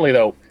 Importantly,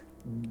 though,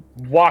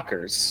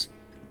 walkers,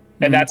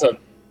 and that's a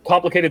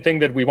complicated thing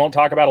that we won't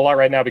talk about a lot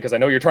right now because I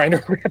know you're trying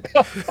to wrap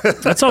up.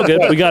 That's all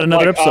good. We got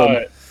another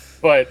episode.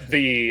 But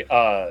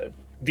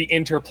the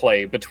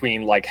interplay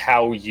between like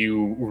how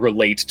you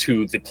relate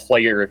to the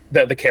player,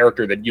 the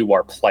character that you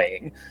are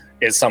playing,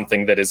 is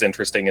something that is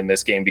interesting in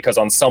this game because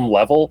on some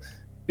level,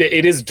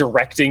 it is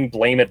directing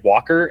blame at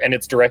Walker and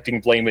it's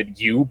directing blame at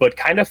you, but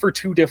kind of for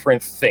two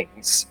different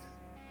things.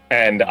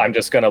 And I'm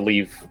just going to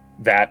leave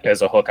that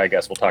as a hook. I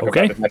guess we'll talk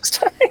about it next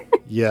time.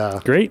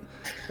 Yeah. Great.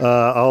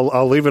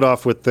 I'll leave it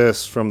off with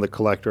this from The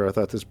Collector. I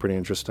thought this was pretty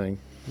interesting.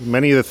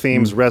 Many of the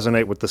themes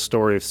resonate with the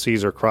story of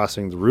Caesar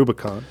crossing the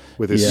Rubicon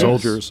with his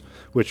soldiers,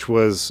 which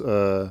was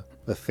a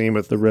theme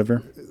of the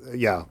river.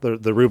 Yeah,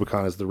 the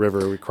Rubicon is the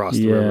river. We crossed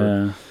the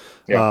river.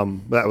 Yeah.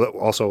 That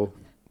also,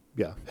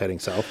 heading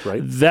south,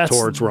 right?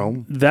 Towards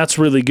Rome. That's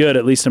really good,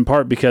 at least in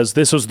part, because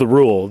this was the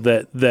rule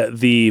that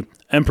the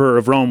Emperor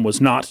of Rome was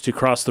not to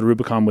cross the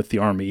Rubicon with the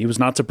army. He was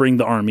not to bring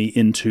the army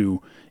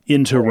into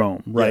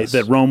Rome, right? Yes.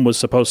 That Rome was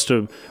supposed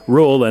to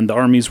rule and the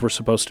armies were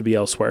supposed to be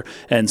elsewhere.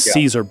 And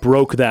Caesar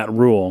broke that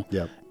rule.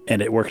 Yep.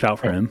 And it worked out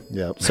for him.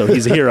 Yep. So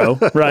he's a hero,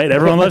 right?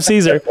 Everyone loves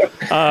Caesar.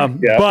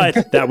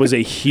 But that was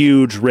a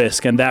huge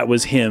risk. And that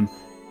was him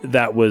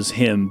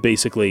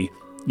basically,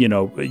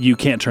 you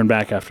can't turn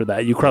back after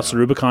that. You cross the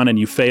Rubicon and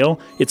you fail,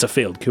 it's a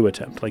failed coup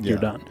attempt. Like, you're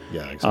done.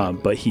 Yeah, exactly.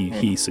 But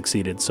he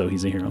succeeded, so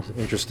he's a hero.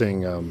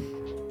 Interesting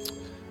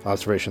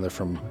observation there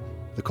from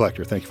The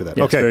Collector. Thank you for that.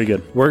 Yes, okay, very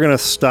good. We're going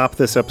to stop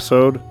this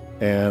episode,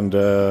 and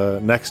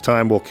next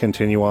time we'll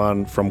continue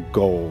on from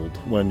Gold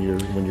when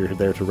you're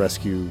there to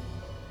rescue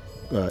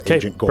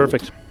Agent Gold.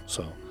 Perfect.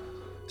 So,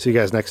 see you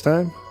guys next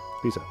time.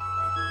 Peace out.